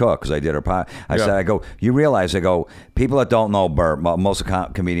Kelsey Cook, because I did her pod. I go, you realize, people that don't know Bert, most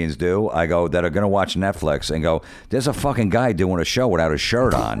comedians do, that are going to watch Netflix and go, there's a fucking guy doing a show without his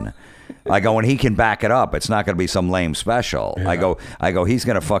shirt on. I go, and he can back it up. It's not going to be some lame special. Yeah. I go, he's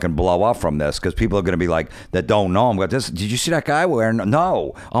going to fucking blow up from this because people are going to be like, that don't know him. Go, did you see that guy wearing?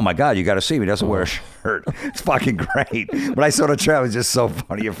 No. Oh my God, you got to see him. He doesn't wear a shirt. It's fucking great. But I saw the trailer. It was just so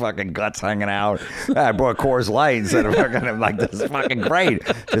funny. Your fucking guts hanging out. I brought Coors Light instead of fucking. I'm like, this is fucking great.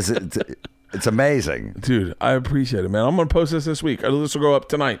 It's amazing. Dude, I appreciate it, man. I'm going to post this week. This will go up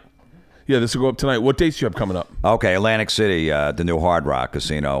tonight. Yeah, this will go up tonight. What dates do you have coming up? Okay, Atlantic City, the new Hard Rock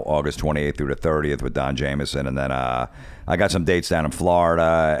Casino, August 28th through the 30th with Don Jameson. And then I got some dates down in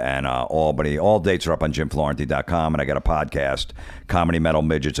Florida and Albany. All dates are up on JimFlorentine.com. And I got a podcast, Comedy Metal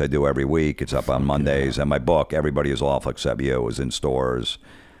Midgets, I do every week. It's up on Mondays. And my book, Everybody is Awful Except You, is in stores,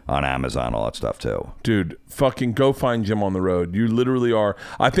 on Amazon, all that stuff too. Dude, fucking go find Jim on the road. You literally are.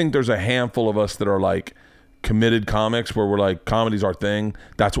 I think there's a handful of us that are like committed comics where we're like, comedy's our thing.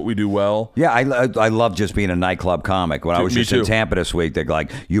 That's what we do well. Yeah, I love just being a nightclub comic. When I was just in Tampa this week, they're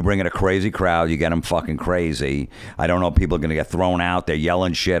like, you bring in a crazy crowd, you get them fucking crazy. I don't know if people are going to get thrown out. They're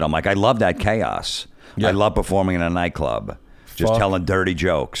yelling shit. I'm like, I love that chaos. Yeah. I love performing in a nightclub. Just telling dirty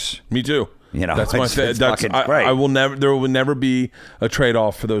jokes. Me too. You know, that's my thing. That's great. I will never. There will never be a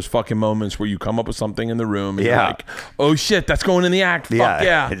trade-off for those fucking moments where you come up with something in the room and you're like, "Oh shit, that's going in the act." Fuck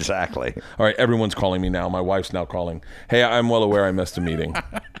yeah, exactly. All right, everyone's calling me now. My wife's now calling. Hey, I'm well aware I missed a meeting.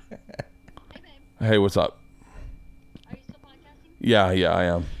 Hey, what's up? Are you still podcasting? Yeah, I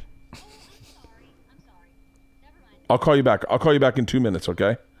am. Oh, I'm sorry. Never mind. I'll call you back. I'll call you back in 2 minutes.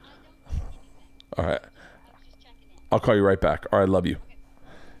 Okay. All right. I was just checking in. I'll call you right back. All right, love you.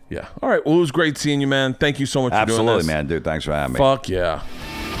 Yeah. All right. Well, it was great seeing you, man. Thank you so much for doing this. Absolutely, man, dude. Thanks for having me. Fuck yeah.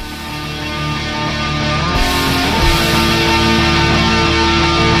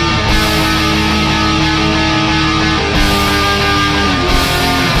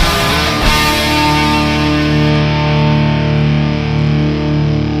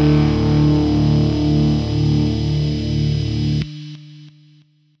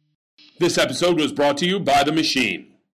 This episode was brought to you by The Machine.